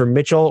 whether it's from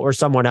Mitchell or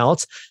someone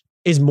else,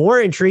 is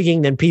more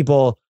intriguing than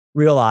people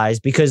realize,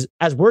 because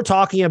as we're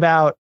talking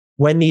about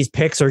when these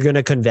picks are going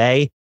to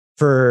convey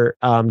for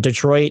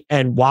Detroit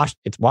and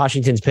it's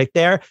Washington's pick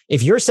there,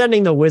 if you're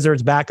sending the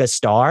Wizards back a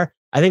star,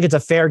 I think it's a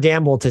fair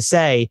gamble to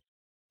say,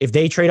 if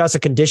they trade us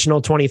a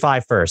conditional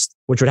 25 first,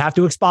 which would have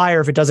to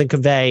expire if it doesn't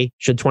convey,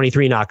 should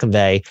 23 not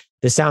convey.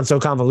 This sounds so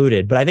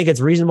convoluted, but I think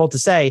it's reasonable to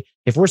say,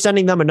 if we're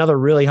sending them another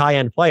really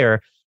high-end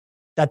player,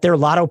 that their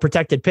lotto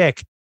protected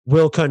pick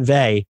will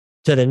convey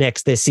to the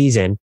Knicks this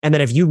season. And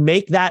then if you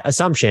make that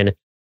assumption,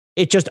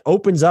 it just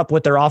opens up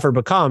what their offer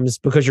becomes,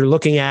 because you're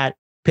looking at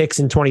picks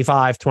in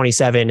 25,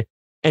 27,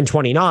 and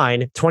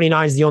 29.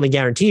 29 is the only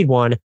guaranteed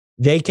one.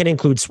 They can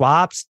include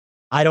swaps.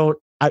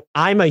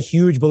 I'm a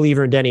huge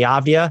believer in Deni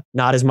Avdija,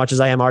 not as much as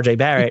I am RJ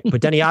Barrett,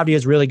 but Deni Avdija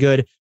is really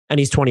good, and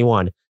he's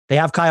 21. They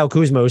have Kyle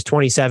Kuzma, who's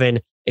 27,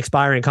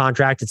 expiring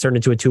contract. It's turned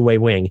into a 2-way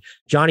wing.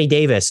 Johnny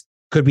Davis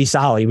could be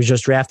solid. He was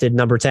just drafted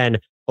number 10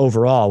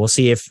 overall. We'll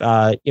see if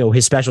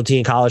his specialty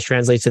in college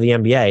translates to the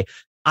NBA.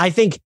 I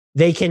think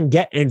they can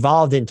get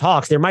involved in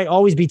talks. There might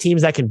always be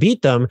teams that can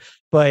beat them,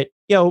 but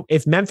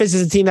if Memphis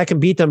is a team that can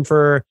beat them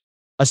for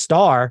a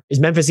star. Is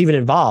Memphis even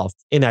involved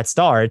in that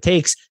star? It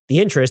takes the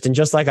interest. And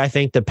just like I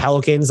think the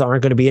Pelicans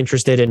aren't going to be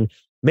interested in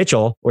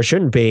Mitchell or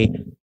shouldn't be.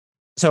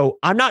 So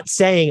I'm not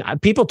saying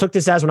people took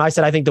this as when I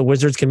said I think the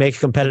Wizards can make a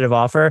competitive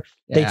offer.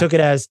 Yeah. They took it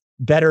as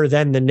better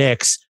than the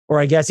Knicks, or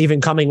I guess even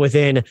coming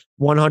within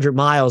 100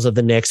 miles of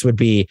the Knicks would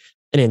be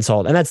an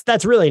insult. And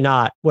that's really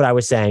not what I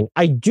was saying.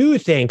 I do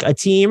think a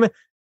team,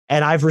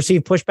 and I've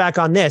received pushback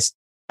on this,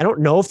 I don't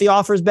know if the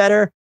offer is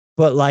better,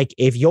 but like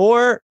if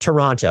you're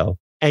Toronto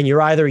and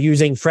you're either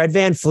using Fred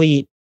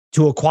VanVleet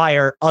to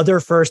acquire other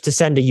first to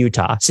send to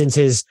Utah, since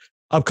his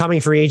upcoming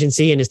free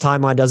agency and his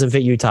timeline doesn't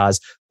fit Utah's,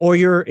 or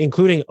you're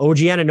including OG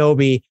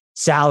Anunoby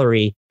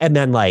salary and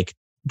then like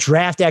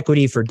draft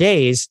equity for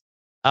days,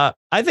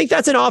 I think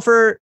that's an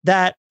offer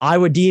that I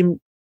would deem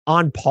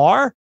on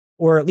par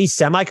or at least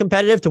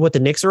semi-competitive to what the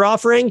Knicks are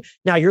offering.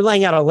 Now you're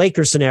laying out a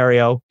Lakers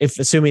scenario, if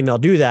assuming they'll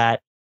do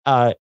that.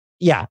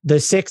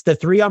 The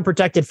 3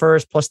 unprotected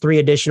first plus 3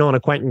 additional and a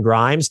Quentin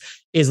Grimes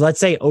is, let's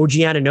say, OG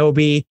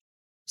Anunoby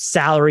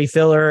salary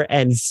filler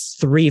and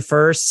 3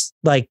 firsts.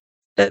 Like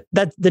that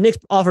the Knicks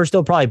offer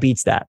still probably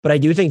beats that. But I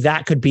do think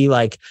that could be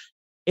like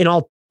an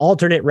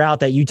alternate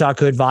route that Utah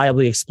could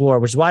viably explore,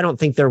 which is why I don't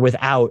think they're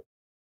without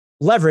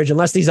leverage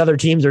unless these other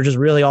teams are just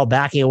really all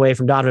backing away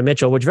from Donovan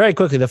Mitchell, which very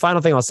quickly, the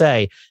final thing I'll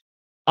say,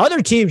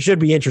 other teams should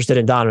be interested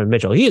in Donovan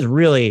Mitchell. He is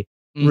really,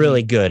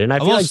 really good. And I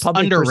feel like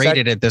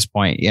underrated at this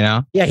point, you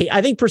know? Yeah,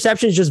 I think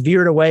perception's just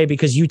veered away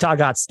because Utah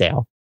got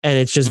stale and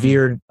it's just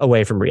veered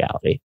away from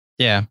reality.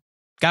 Yeah.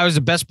 Guy was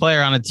the best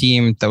player on a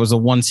team that was a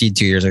 1 seed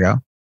 2 years ago.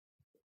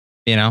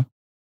 You know?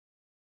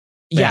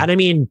 Yeah. And I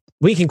mean,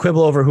 we can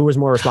quibble over who was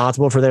more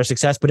responsible for their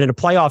success, but in a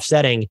playoff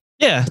setting,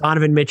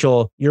 Donovan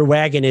Mitchell, your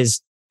wagon is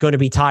going to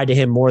be tied to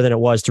him more than it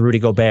was to Rudy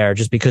Gobert,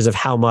 just because of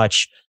how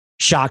much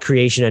shot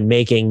creation and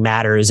making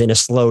matters in a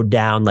slowed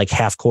down, like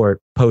half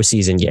court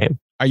postseason game.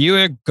 Are you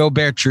a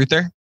Gobert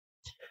truther?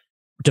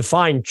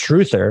 Define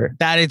truther.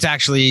 That it's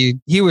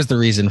actually, he was the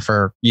reason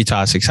for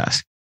Utah's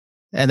success,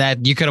 and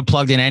that you could have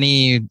plugged in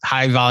any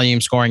high volume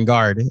scoring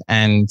guard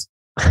and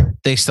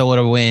they still would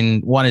have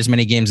won as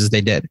many games as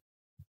they did.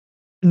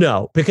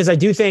 No, because I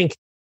do think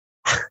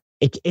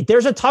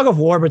there's a tug of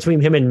war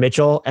between him and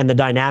Mitchell, and the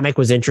dynamic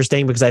was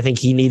interesting because I think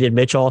he needed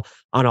Mitchell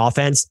on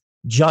offense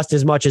just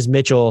as much as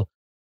Mitchell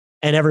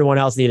and everyone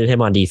else needed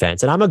him on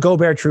defense. And I'm a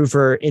Gobert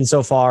truther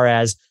insofar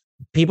as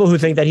people who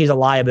think that he's a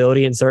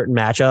liability in certain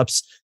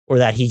matchups or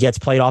that he gets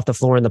played off the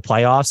floor in the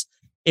playoffs.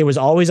 It was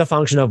always a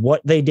function of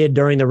what they did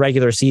during the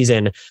regular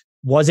season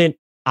wasn't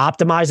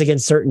optimized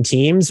against certain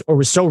teams or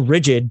was so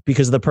rigid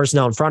because of the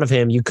personnel in front of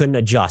him, you couldn't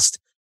adjust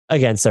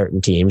against certain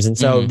teams. And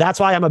so that's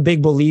why I'm a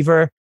big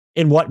believer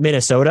in what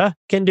Minnesota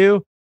can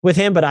do with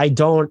him. But I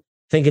don't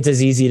think it's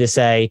as easy to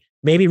say,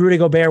 maybe Rudy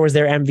Gobert was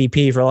their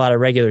MVP for a lot of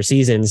regular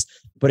seasons.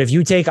 But if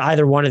you take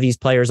either one of these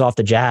players off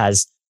the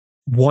Jazz,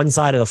 one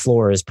side of the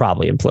floor is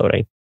probably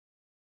imploding.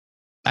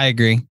 I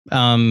agree.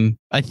 I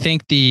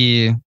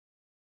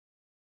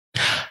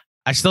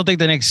still think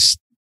the Knicks,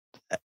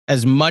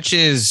 as much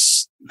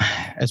as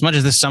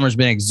this summer's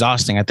been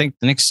exhausting, I think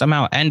the Knicks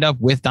somehow end up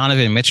with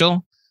Donovan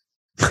Mitchell.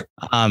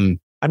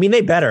 I mean,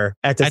 they better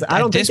at this. I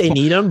don't think they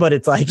need him, but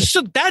it's like.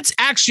 So that's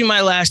actually my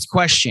last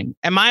question.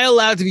 Am I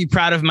allowed to be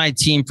proud of my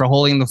team for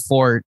holding the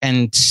fort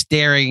and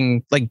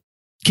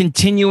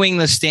continuing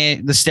the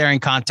staring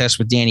contest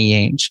with Danny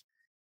Ainge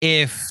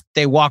if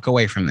they walk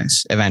away from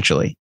this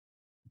eventually?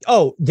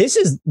 Oh, this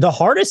is the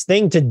hardest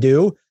thing to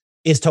do,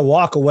 is to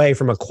walk away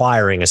from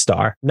acquiring a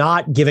star,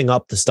 not giving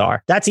up the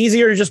star. That's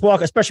easier to just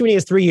walk, especially when he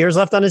has 3 years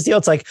left on his deal.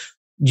 It's like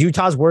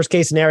Utah's worst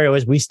case scenario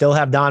is we still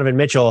have Donovan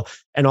Mitchell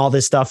and all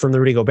this stuff from the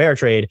Rudy Gobert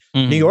trade.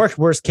 New York's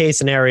worst case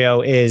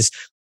scenario is,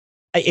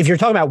 if you're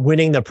talking about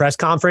winning the press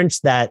conference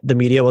that the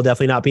media will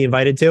definitely not be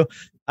invited to,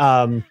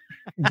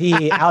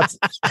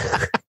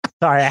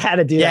 sorry, I had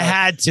to do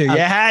that. You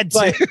had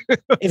to.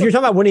 If you're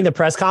talking about winning the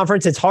press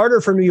conference, it's harder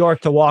for New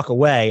York to walk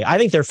away. I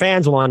think their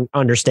fans will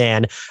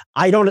understand.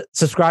 I don't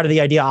subscribe to the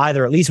idea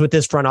either, at least with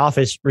this front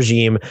office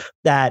regime,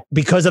 that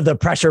because of the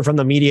pressure from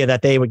the media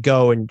that they would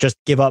go and just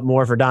give up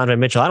more for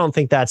Donovan Mitchell. I don't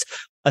think that's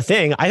a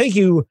thing. I think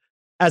you,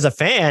 as a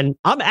fan,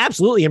 I'm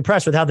absolutely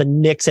impressed with how the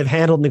Knicks have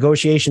handled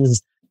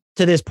negotiations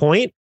to this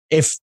point.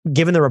 If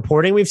given the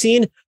reporting we've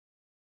seen,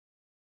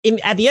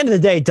 at the end of the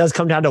day, it does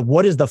come down to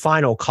what is the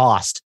final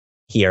cost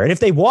here. And if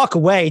they walk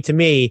away, to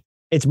me,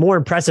 it's more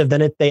impressive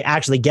than if they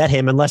actually get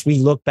him, unless we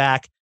look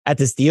back at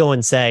this deal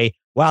and say,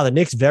 wow, the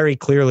Knicks very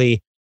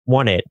clearly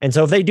won it. And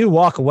so if they do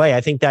walk away,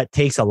 I think that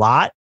takes a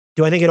lot.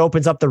 Do I think it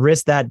opens up the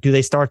risk that do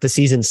they start the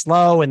season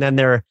slow and then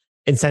they're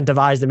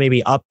incentivized to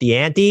maybe up the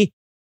ante?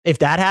 If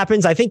that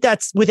happens, I think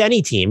that's with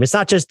any team. It's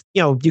not just,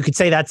 you could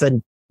say that's a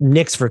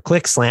Knicks for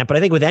click slant, but I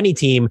think with any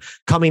team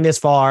coming this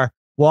far,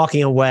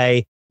 walking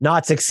away,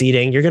 not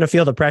succeeding, you're going to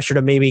feel the pressure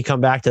to maybe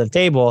come back to the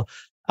table.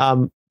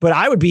 But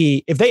I would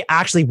be, if they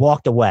actually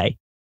walked away,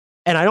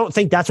 and I don't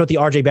think that's what the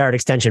RJ Barrett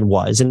extension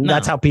was. And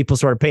that's how people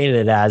sort of painted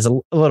it as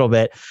a little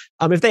bit.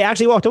 If they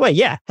actually walked away,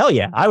 hell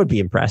yeah, I would be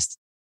impressed.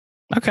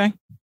 Okay.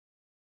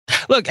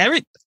 Look,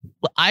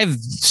 I've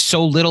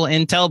so little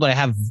intel, but I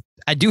have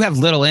I do have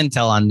little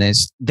intel on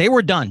this. They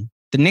were done.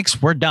 The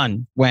Knicks were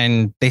done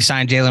when they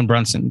signed Jalen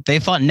Brunson. They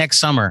thought next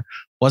summer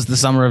was the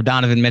summer of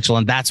Donovan Mitchell,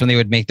 and that's when they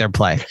would make their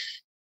play.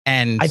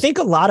 And I think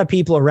a lot of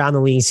people around the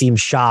league seem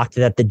shocked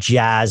that the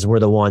Jazz were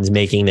the ones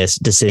making this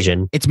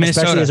decision. It's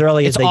Minnesota. Especially as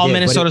early it's as they all did,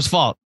 Minnesota's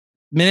fault.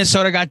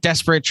 Minnesota got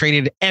desperate,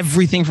 traded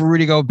everything for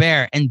Rudy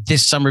Gobert, and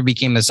this summer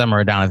became the summer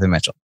of Donovan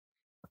Mitchell.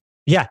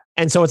 Yeah.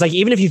 And so it's like,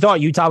 even if you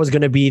thought Utah was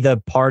going to be the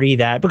party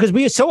that, because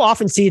we so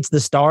often see it's the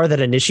star that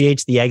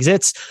initiates the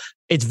exits,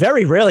 it's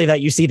very rarely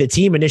that you see the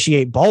team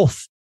initiate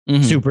both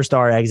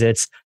superstar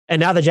exits. And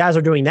now the Jazz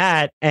are doing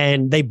that,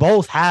 and they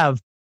both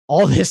have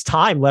all this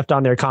time left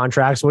on their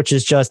contracts, which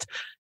is just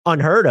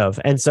unheard of.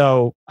 And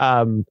so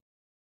I'm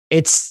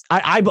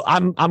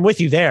with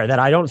you there that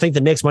I don't think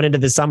the Knicks went into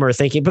this summer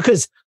thinking,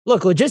 because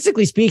look,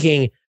 logistically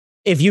speaking,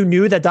 if you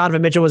knew that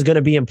Donovan Mitchell was going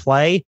to be in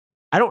play,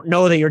 I don't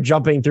know that you're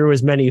jumping through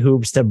as many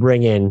hoops to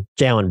bring in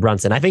Jalen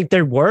Brunson. I think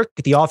their work,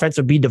 the offense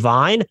would be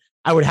divine.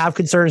 I would have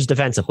concerns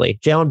defensively.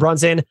 Jalen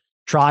Brunson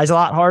tries a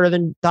lot harder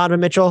than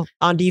Donovan Mitchell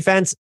on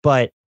defense,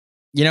 but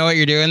you know what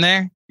you're doing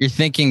there? You're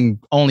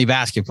thinking only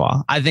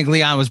basketball. I think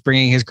Leon was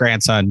bringing his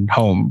grandson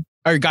home,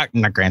 or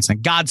not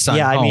grandson, godson.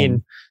 Yeah, home. I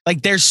mean,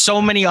 like there's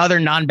so many other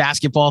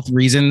non-basketball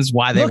reasons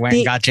why they went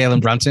and got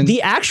Jalen Brunson.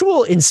 The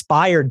actual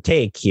inspired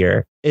take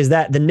here is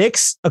that the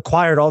Knicks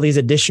acquired all these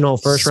additional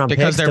first round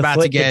because picks they're to about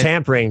foot to get the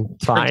tampering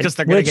fine. Because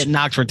they're going to get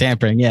knocked for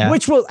tampering. Yeah.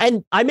 Which will,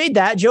 and I made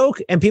that joke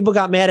and people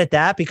got mad at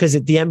that because the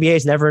NBA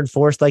is never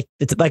enforced. Like,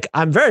 it's like,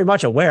 I'm very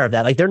much aware of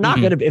that. Like, they're not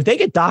going to, if they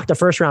get docked a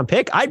first round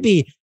pick,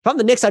 if I'm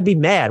the Knicks, I'd be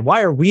mad.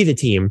 Why are we the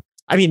team?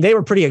 I mean, they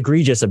were pretty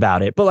egregious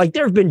about it, but like,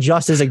 there have been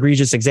just as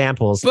egregious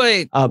examples.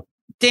 But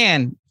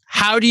Dan,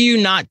 how do you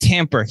not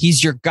tamper?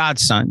 He's your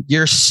godson.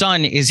 Your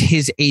son is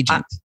his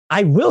agent.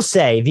 I will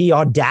say the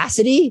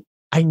audacity.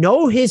 I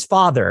know his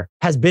father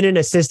has been an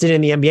assistant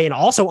in the NBA and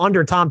also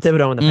under Tom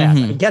Thibodeau in the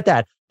past. I get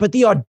that. But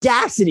the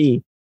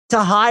audacity to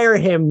hire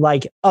him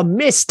like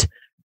amidst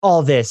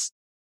all this,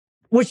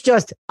 which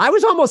just, I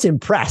was almost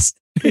impressed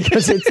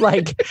because it's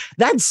like,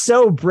 that's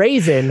so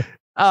brazen.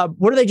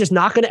 What are they just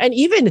not going to, and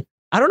even,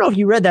 I don't know if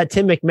you read that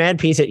Tim McMahon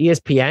piece at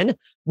ESPN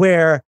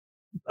where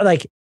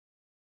like,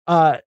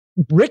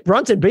 Rick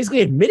Brunson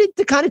basically admitted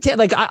to kind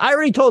of I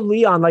already told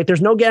Leon, like,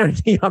 there's no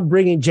guarantee I'm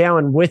bringing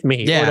Jalen with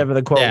me, or whatever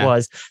the quote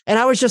was. And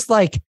I was just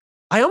like,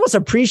 I almost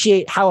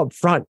appreciate how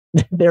upfront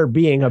they're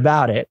being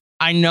about it.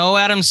 I know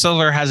Adam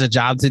Silver has a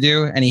job to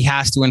do and he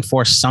has to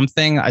enforce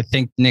something. I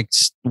think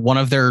Knicks, one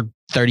of their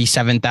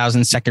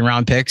 37,000 second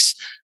round picks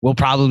will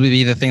probably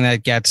be the thing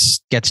that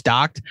gets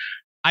docked.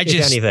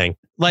 Anything.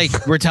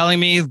 Like, we're telling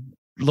me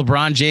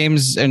LeBron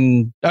James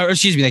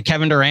like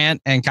Kevin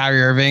Durant and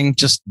Kyrie Irving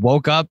just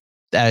woke up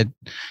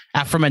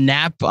from a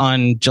nap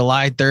on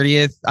July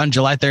 30th,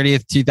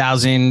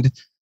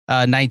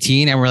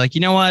 2019. And we're like,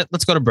 you know what?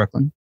 Let's go to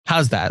Brooklyn.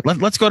 How's that?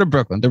 Let's go to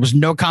Brooklyn. There was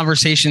no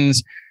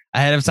conversations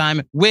ahead of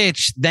time,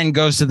 which then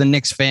goes to the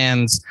Knicks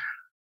fans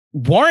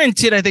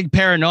warranted, I think,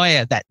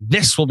 paranoia that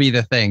this will be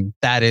the thing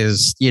that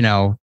is,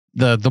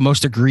 the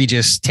most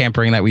egregious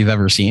tampering that we've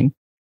ever seen.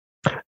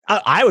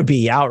 I would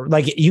be out.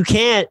 Like, you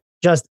can't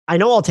I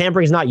know all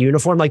tampering is not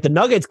uniform. Like, the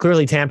Nuggets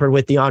clearly tampered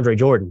with DeAndre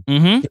Jordan.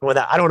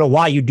 I don't know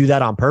why you do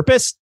that on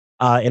purpose,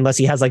 unless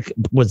he has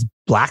was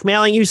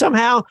blackmailing you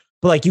somehow.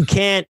 But like, you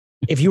can't,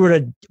 if you were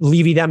to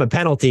levy them a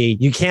penalty,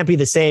 you can't be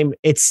the same.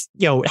 It's,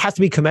 it has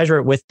to be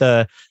commensurate with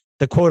the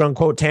quote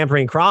unquote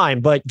tampering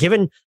crime. But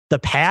given the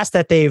past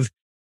that they've,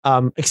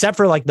 except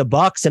for like the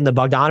Bucks and the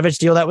Bogdanovich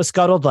deal that was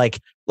scuttled, like,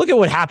 look at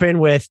what happened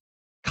with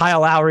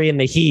Kyle Lowry and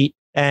the Heat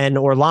and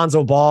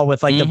Lonzo Ball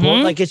with the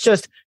Bulls. Like, it's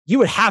just, you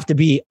would have to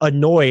be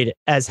annoyed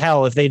as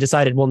hell if they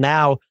decided, well,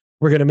 now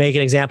we're going to make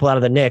an example out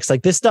of the Knicks.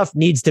 Like, this stuff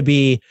needs to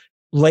be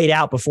laid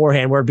out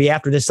beforehand, where it'd be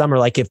after this summer.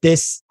 Like, if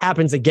this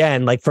happens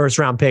again, like, first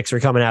round picks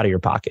are coming out of your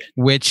pocket.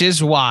 Which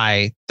is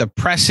why the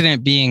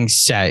precedent being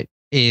set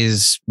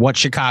is what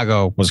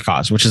Chicago was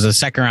caused, which is a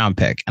second round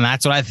pick. And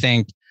that's what I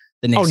think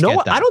the Knicks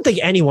get done. I don't think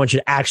anyone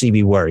should actually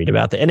be worried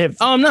about that. And if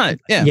I'm not.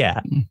 Yeah.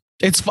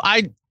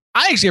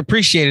 I actually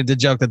appreciated the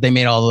joke that they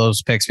made all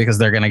those picks because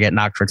they're going to get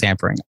knocked for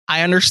tampering.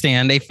 I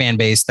understand a fan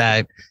base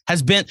that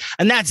has been,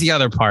 and that's the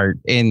other part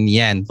in the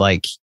end,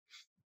 like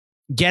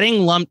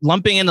getting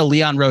lumping in the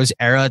Leon Rose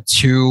era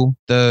to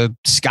the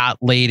Scott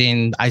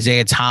Layden,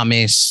 Isaiah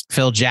Thomas,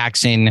 Phil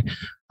Jackson,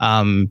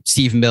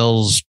 Steve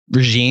Mills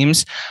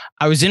regimes.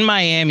 I was in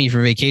Miami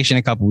for vacation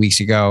a couple weeks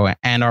ago,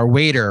 and our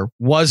waiter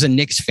was a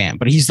Knicks fan,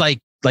 but he's like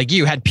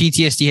you, had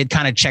PTSD, had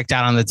kind of checked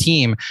out on the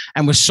team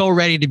and was so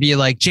ready to be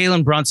like,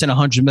 Jalen Brunson,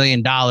 $100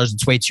 million.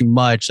 It's way too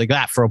much, like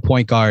that for a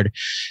point guard.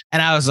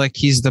 And I was like,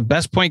 he's the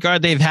best point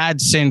guard they've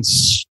had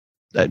since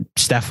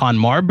Stephon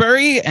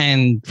Marbury.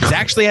 And he's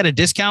actually at a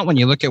discount when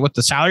you look at what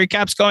the salary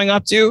cap's going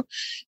up to.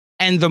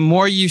 And the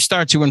more you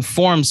start to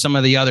inform some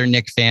of the other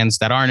Knicks fans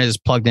that aren't as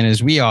plugged in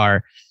as we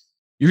are,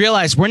 you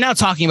realize we're now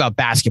talking about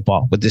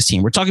basketball with this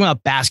team. We're talking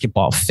about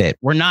basketball fit.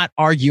 We're not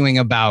arguing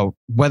about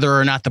whether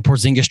or not the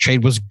Porzingis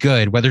trade was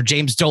good, whether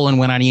James Dolan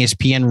went on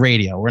ESPN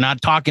radio. We're not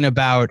talking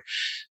about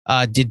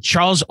Did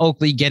Charles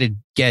Oakley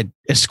get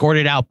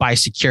escorted out by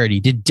security?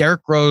 Did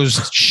Derrick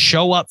Rose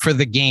show up for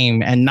the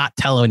game and not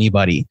tell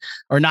anybody,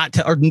 or not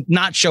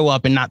show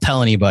up and not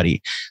tell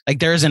anybody? Like,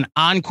 there's an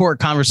on-court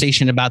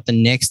conversation about the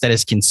Knicks that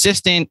is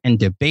consistent and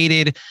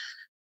debated.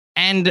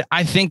 And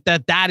I think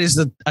that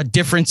is a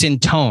difference in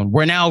tone.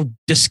 We're now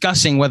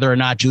discussing whether or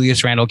not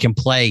Julius Randle can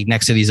play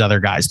next to these other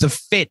guys, the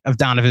fit of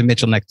Donovan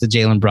Mitchell next to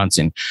Jalen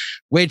Brunson,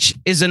 which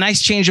is a nice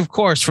change, of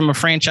course, from a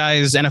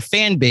franchise and a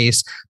fan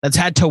base that's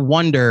had to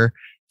wonder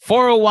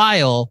for a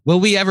while, will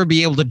we ever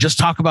be able to just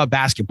talk about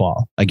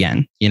basketball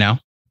again, you know?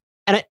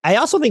 And I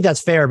also think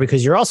that's fair,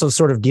 because you're also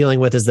sort of dealing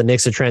with, as the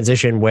Knicks a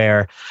transition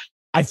where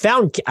I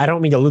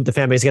don't mean to loop the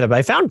fan base together, but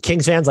I found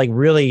Kings fans like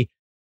really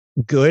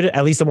good,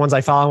 at least the ones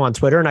I follow on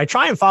Twitter. And I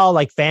try and follow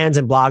like fans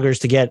and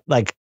bloggers to get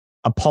like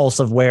a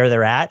pulse of where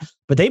they're at,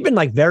 but they've been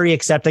like very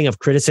accepting of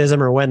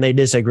criticism or when they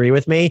disagree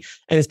with me.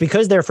 And it's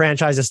because their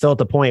franchise is still at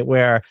the point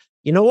where,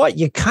 you know what,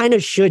 you kind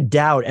of should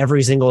doubt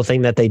every single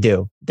thing that they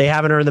do. They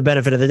haven't earned the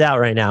benefit of the doubt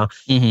right now.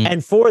 Mm-hmm.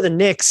 And for the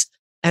Knicks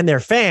and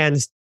their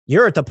fans,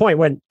 you're at the point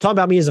when talking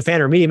about me as a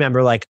fan or media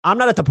member, like I'm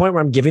not at the point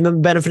where I'm giving them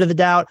the benefit of the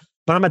doubt,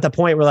 but I'm at the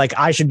point where like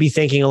I should be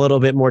thinking a little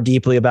bit more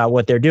deeply about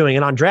what they're doing.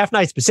 And on draft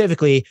night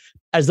specifically,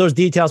 as those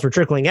details were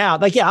trickling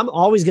out, like, yeah, I'm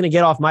always going to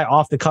get off my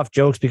off the cuff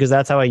jokes because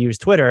that's how I use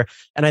Twitter.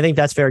 And I think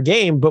that's fair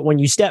game. But when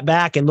you step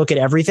back and look at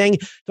everything,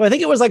 so I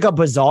think it was like a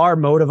bizarre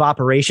mode of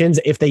operations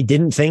if they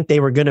didn't think they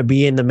were going to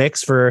be in the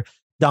mix for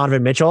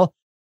Donovan Mitchell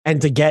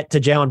and to get to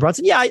Jalen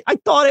Brunson. Yeah, I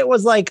thought it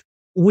was like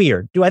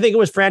weird. Do I think it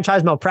was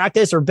franchise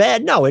malpractice or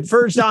bad? No, it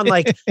verged on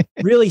like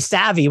really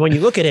savvy when you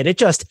look at it.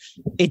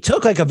 It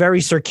took like a very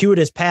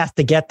circuitous path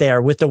to get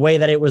there with the way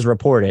that it was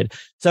reported.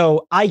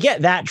 So I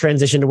get that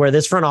transition to where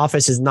this front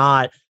office is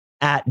not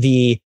at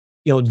the,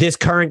 this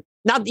current,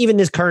 not even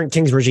this current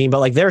Kings regime, but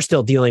like they're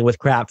still dealing with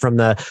crap from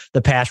the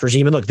past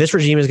regime. And look, this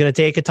regime is going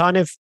to take a ton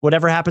if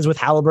whatever happens with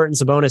Halliburton,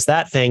 Sabonis,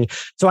 that thing.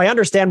 So I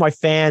understand why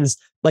fans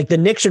like the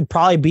Knicks should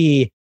probably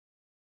be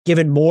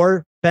given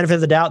more benefit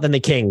of the doubt than the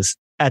Kings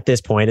at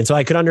this point. And so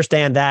I could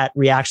understand that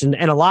reaction.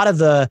 And a lot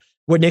of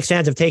what Knicks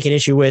fans have taken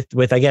issue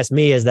with, I guess,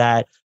 me is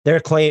that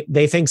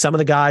they think some of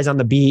the guys on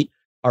the beat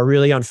are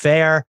really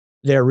unfair.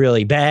 They're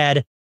really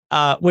bad,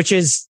 which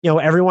is,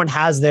 everyone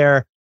has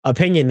their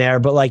opinion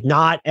there, but like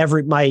not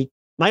every, my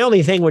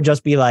only thing would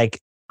just be like,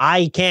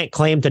 I can't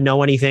claim to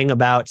know anything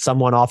about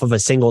someone off of a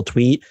single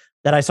tweet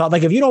that I saw.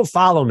 Like, if you don't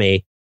follow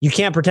me, you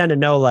can't pretend to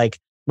know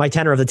like my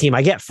tenor of the team.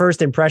 I get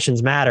first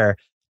impressions matter.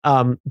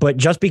 But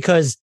just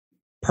because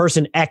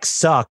person X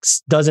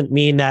sucks doesn't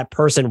mean that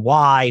person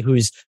Y,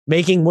 who's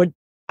making what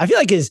I feel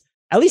like is,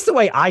 at least the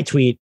way I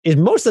tweet, is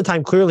most of the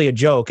time clearly a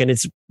joke. And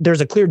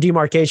there's a clear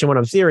demarcation when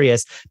I'm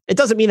serious. It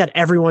doesn't mean that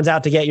everyone's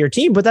out to get your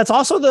team, but that's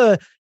also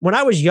when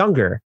I was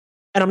younger,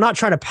 and I'm not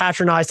trying to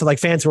patronize to like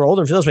fans who are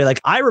older and feel this way. Like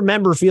I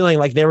remember feeling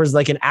like there was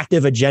like an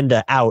active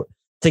agenda out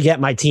to get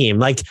my team.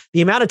 Like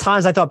the amount of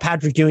times I thought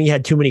Patrick Ewing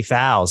had too many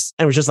fouls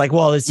and it was just like,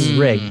 well, this is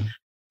rigged.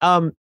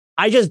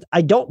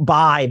 I don't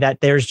buy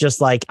that there's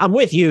just like, I'm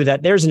with you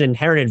that there's an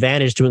inherent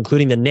advantage to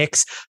including the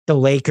Knicks, the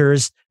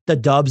Lakers, the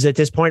Dubs at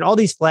this point, all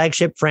these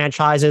flagship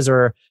franchises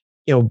or,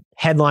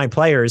 headline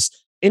players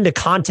into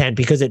content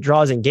because it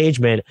draws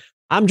engagement.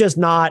 I'm just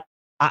not,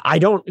 I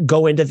don't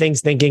go into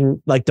things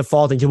thinking like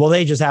defaulting to, well,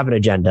 they just have an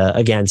agenda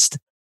against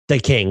the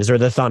Kings or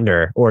the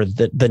Thunder or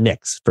the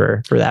Knicks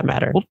for that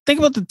matter. Well, think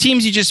about the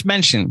teams you just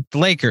mentioned. The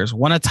Lakers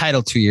won a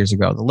title 2 years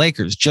ago. The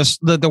Lakers,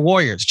 the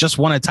Warriors just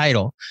won a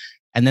title.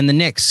 And then the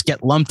Knicks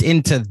get lumped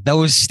into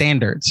those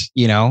standards,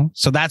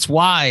 So that's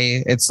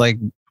why it's like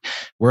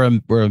we're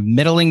a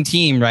middling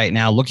team right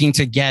now, looking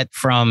to get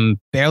from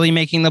barely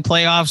making the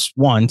playoffs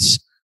once,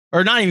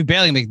 or not even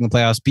barely making the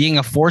playoffs, being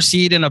a 4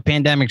 seed in a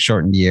pandemic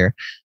shortened year,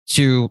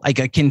 to like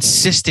a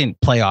consistent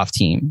playoff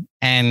team.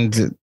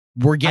 And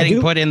we're getting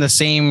put in the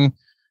same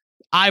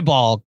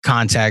eyeball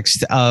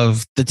context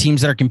of the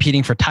teams that are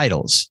competing for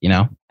titles,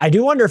 I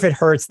do wonder if it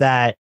hurts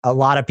that a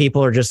lot of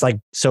people are just like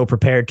so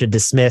prepared to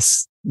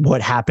dismiss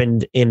what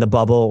happened in the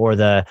bubble or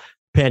the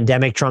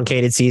pandemic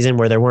truncated season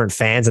where there weren't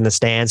fans in the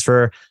stands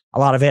for a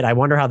lot of it. I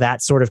wonder how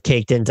that sort of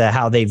caked into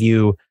how they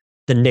view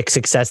the Knicks'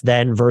 success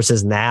then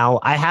versus now.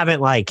 I haven't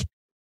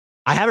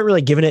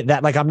really given it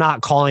that, like, I'm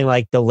not calling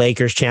like the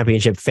Lakers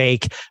championship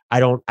fake.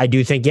 I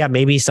do think, yeah,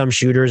 maybe some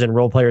shooters and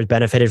role players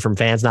benefited from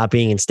fans not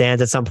being in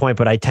stands at some point,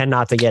 but I tend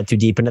not to get too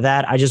deep into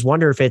that. I just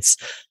wonder if it's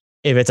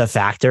a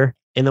factor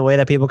in the way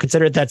that people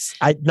consider it. That's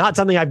not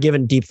something I've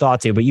given deep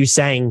thought to, but you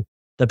saying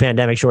the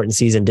pandemic shortened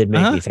season did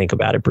make me think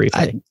about it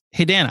briefly.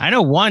 Hey, Dan, I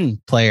know one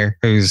player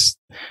who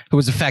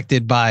was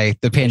affected by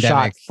the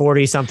pandemic. Shot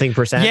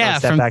 40-something% on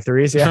step back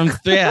threes.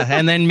 Yeah.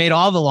 And then made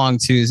all the long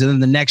twos. And then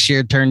the next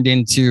year turned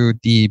into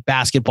the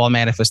basketball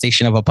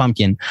manifestation of a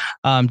pumpkin.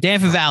 Dan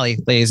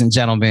Favale, ladies and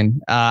gentlemen.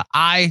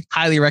 I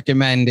highly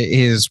recommend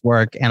his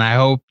work, and I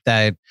hope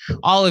that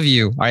all of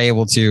you are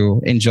able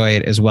to enjoy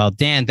it as well.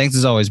 Dan, thanks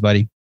as always,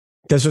 buddy.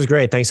 This was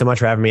great. Thanks so much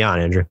for having me on,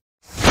 Andrew.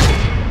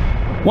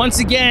 Once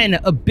again,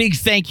 a big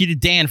thank you to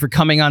Dan for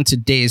coming on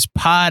today's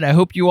pod. I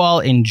hope you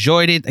all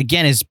enjoyed it.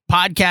 Again, his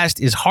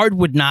podcast is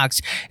Hardwood Knocks.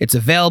 It's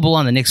available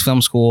on the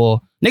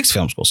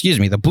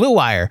the Blue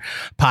Wire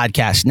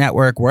Podcast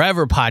Network,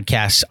 wherever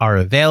podcasts are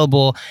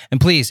available.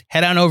 And please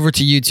head on over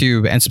to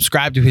YouTube and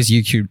subscribe to his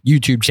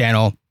YouTube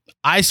channel.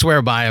 I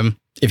swear by him.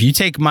 If you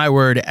take my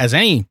word as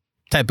any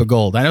type of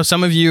gold, I know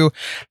some of you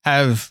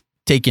have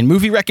taken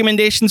movie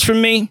recommendations from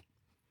me.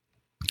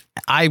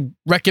 I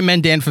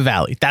recommend Dan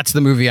Favale. That's the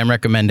movie I'm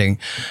recommending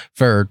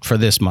for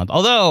this month.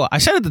 Although I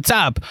said at the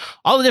top,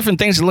 all the different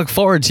things to look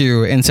forward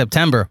to in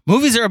September.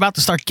 Movies are about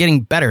to start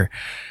getting better.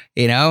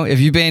 You know, if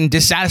you've been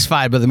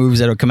dissatisfied by the movies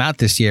that will come out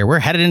this year, we're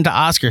headed into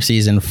Oscar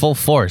season full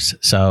force.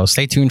 So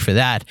stay tuned for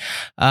that.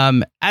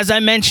 As I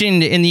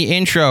mentioned in the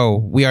intro,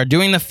 we are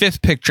doing the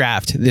 5th pick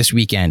draft this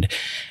weekend.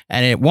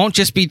 And it won't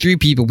just be 3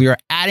 people. We are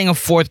adding a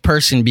 4th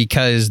person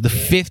because the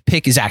 5th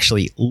pick is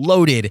actually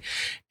loaded.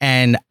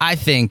 And I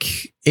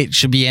think it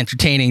should be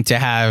entertaining to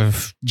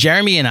have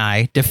Jeremy and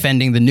I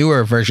defending the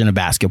newer version of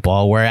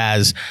basketball,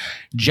 whereas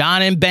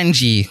John and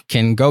Benji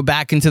can go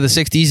back into the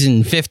 60s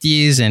and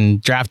 50s and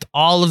draft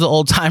all of the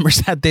old timers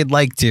that they'd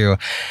like to.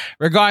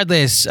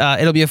 Regardless,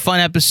 it'll be a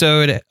fun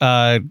episode.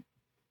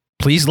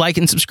 Please like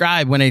and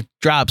subscribe when it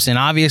drops. And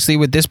obviously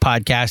with this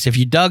podcast, if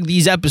you dug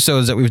these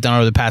episodes that we've done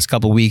over the past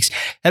couple of weeks,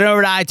 head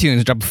over to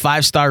iTunes, drop a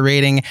 5-star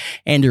rating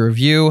and a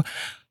review.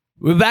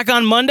 We'll be back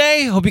on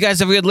Monday. Hope you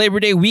guys have a good Labor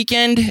Day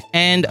weekend.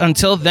 And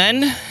until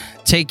then,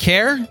 take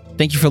care.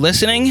 Thank you for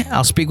listening.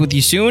 I'll speak with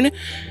you soon.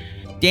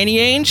 Danny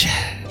Ainge,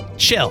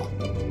 chill.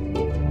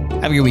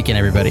 Have a good weekend,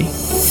 everybody.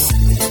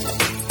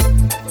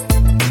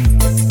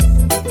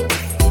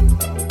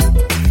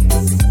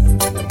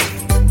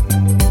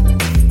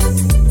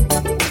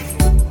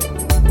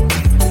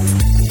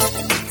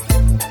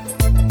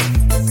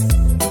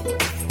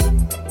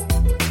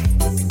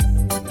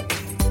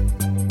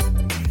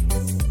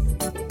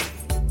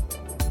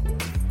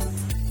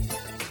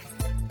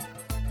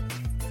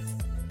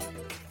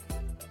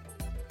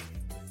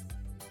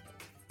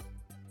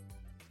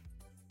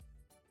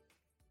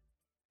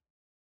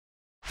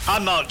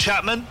 I'm Mark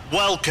Chapman.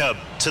 Welcome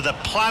to the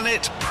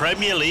Planet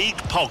Premier League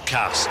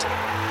podcast.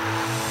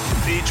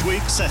 Each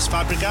week, Cesc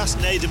Fabregas,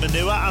 Nader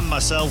Manua and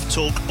myself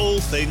talk all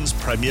things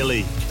Premier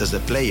League. As a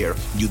player,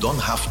 you don't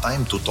have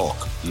time to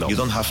talk. No. You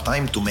don't have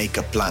time to make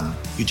a plan.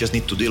 You just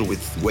need to deal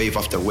with wave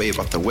after wave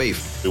after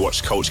wave. We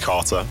watched Coach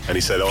Carter and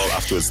he said,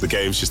 afterwards, the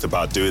game's just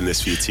about doing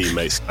this for your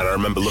teammates. And I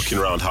remember looking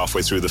around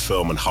halfway through the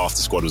film and half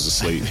the squad was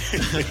asleep.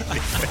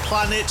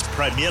 Planet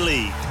Premier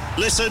League.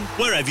 Listen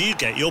wherever you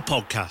get your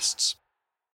podcasts.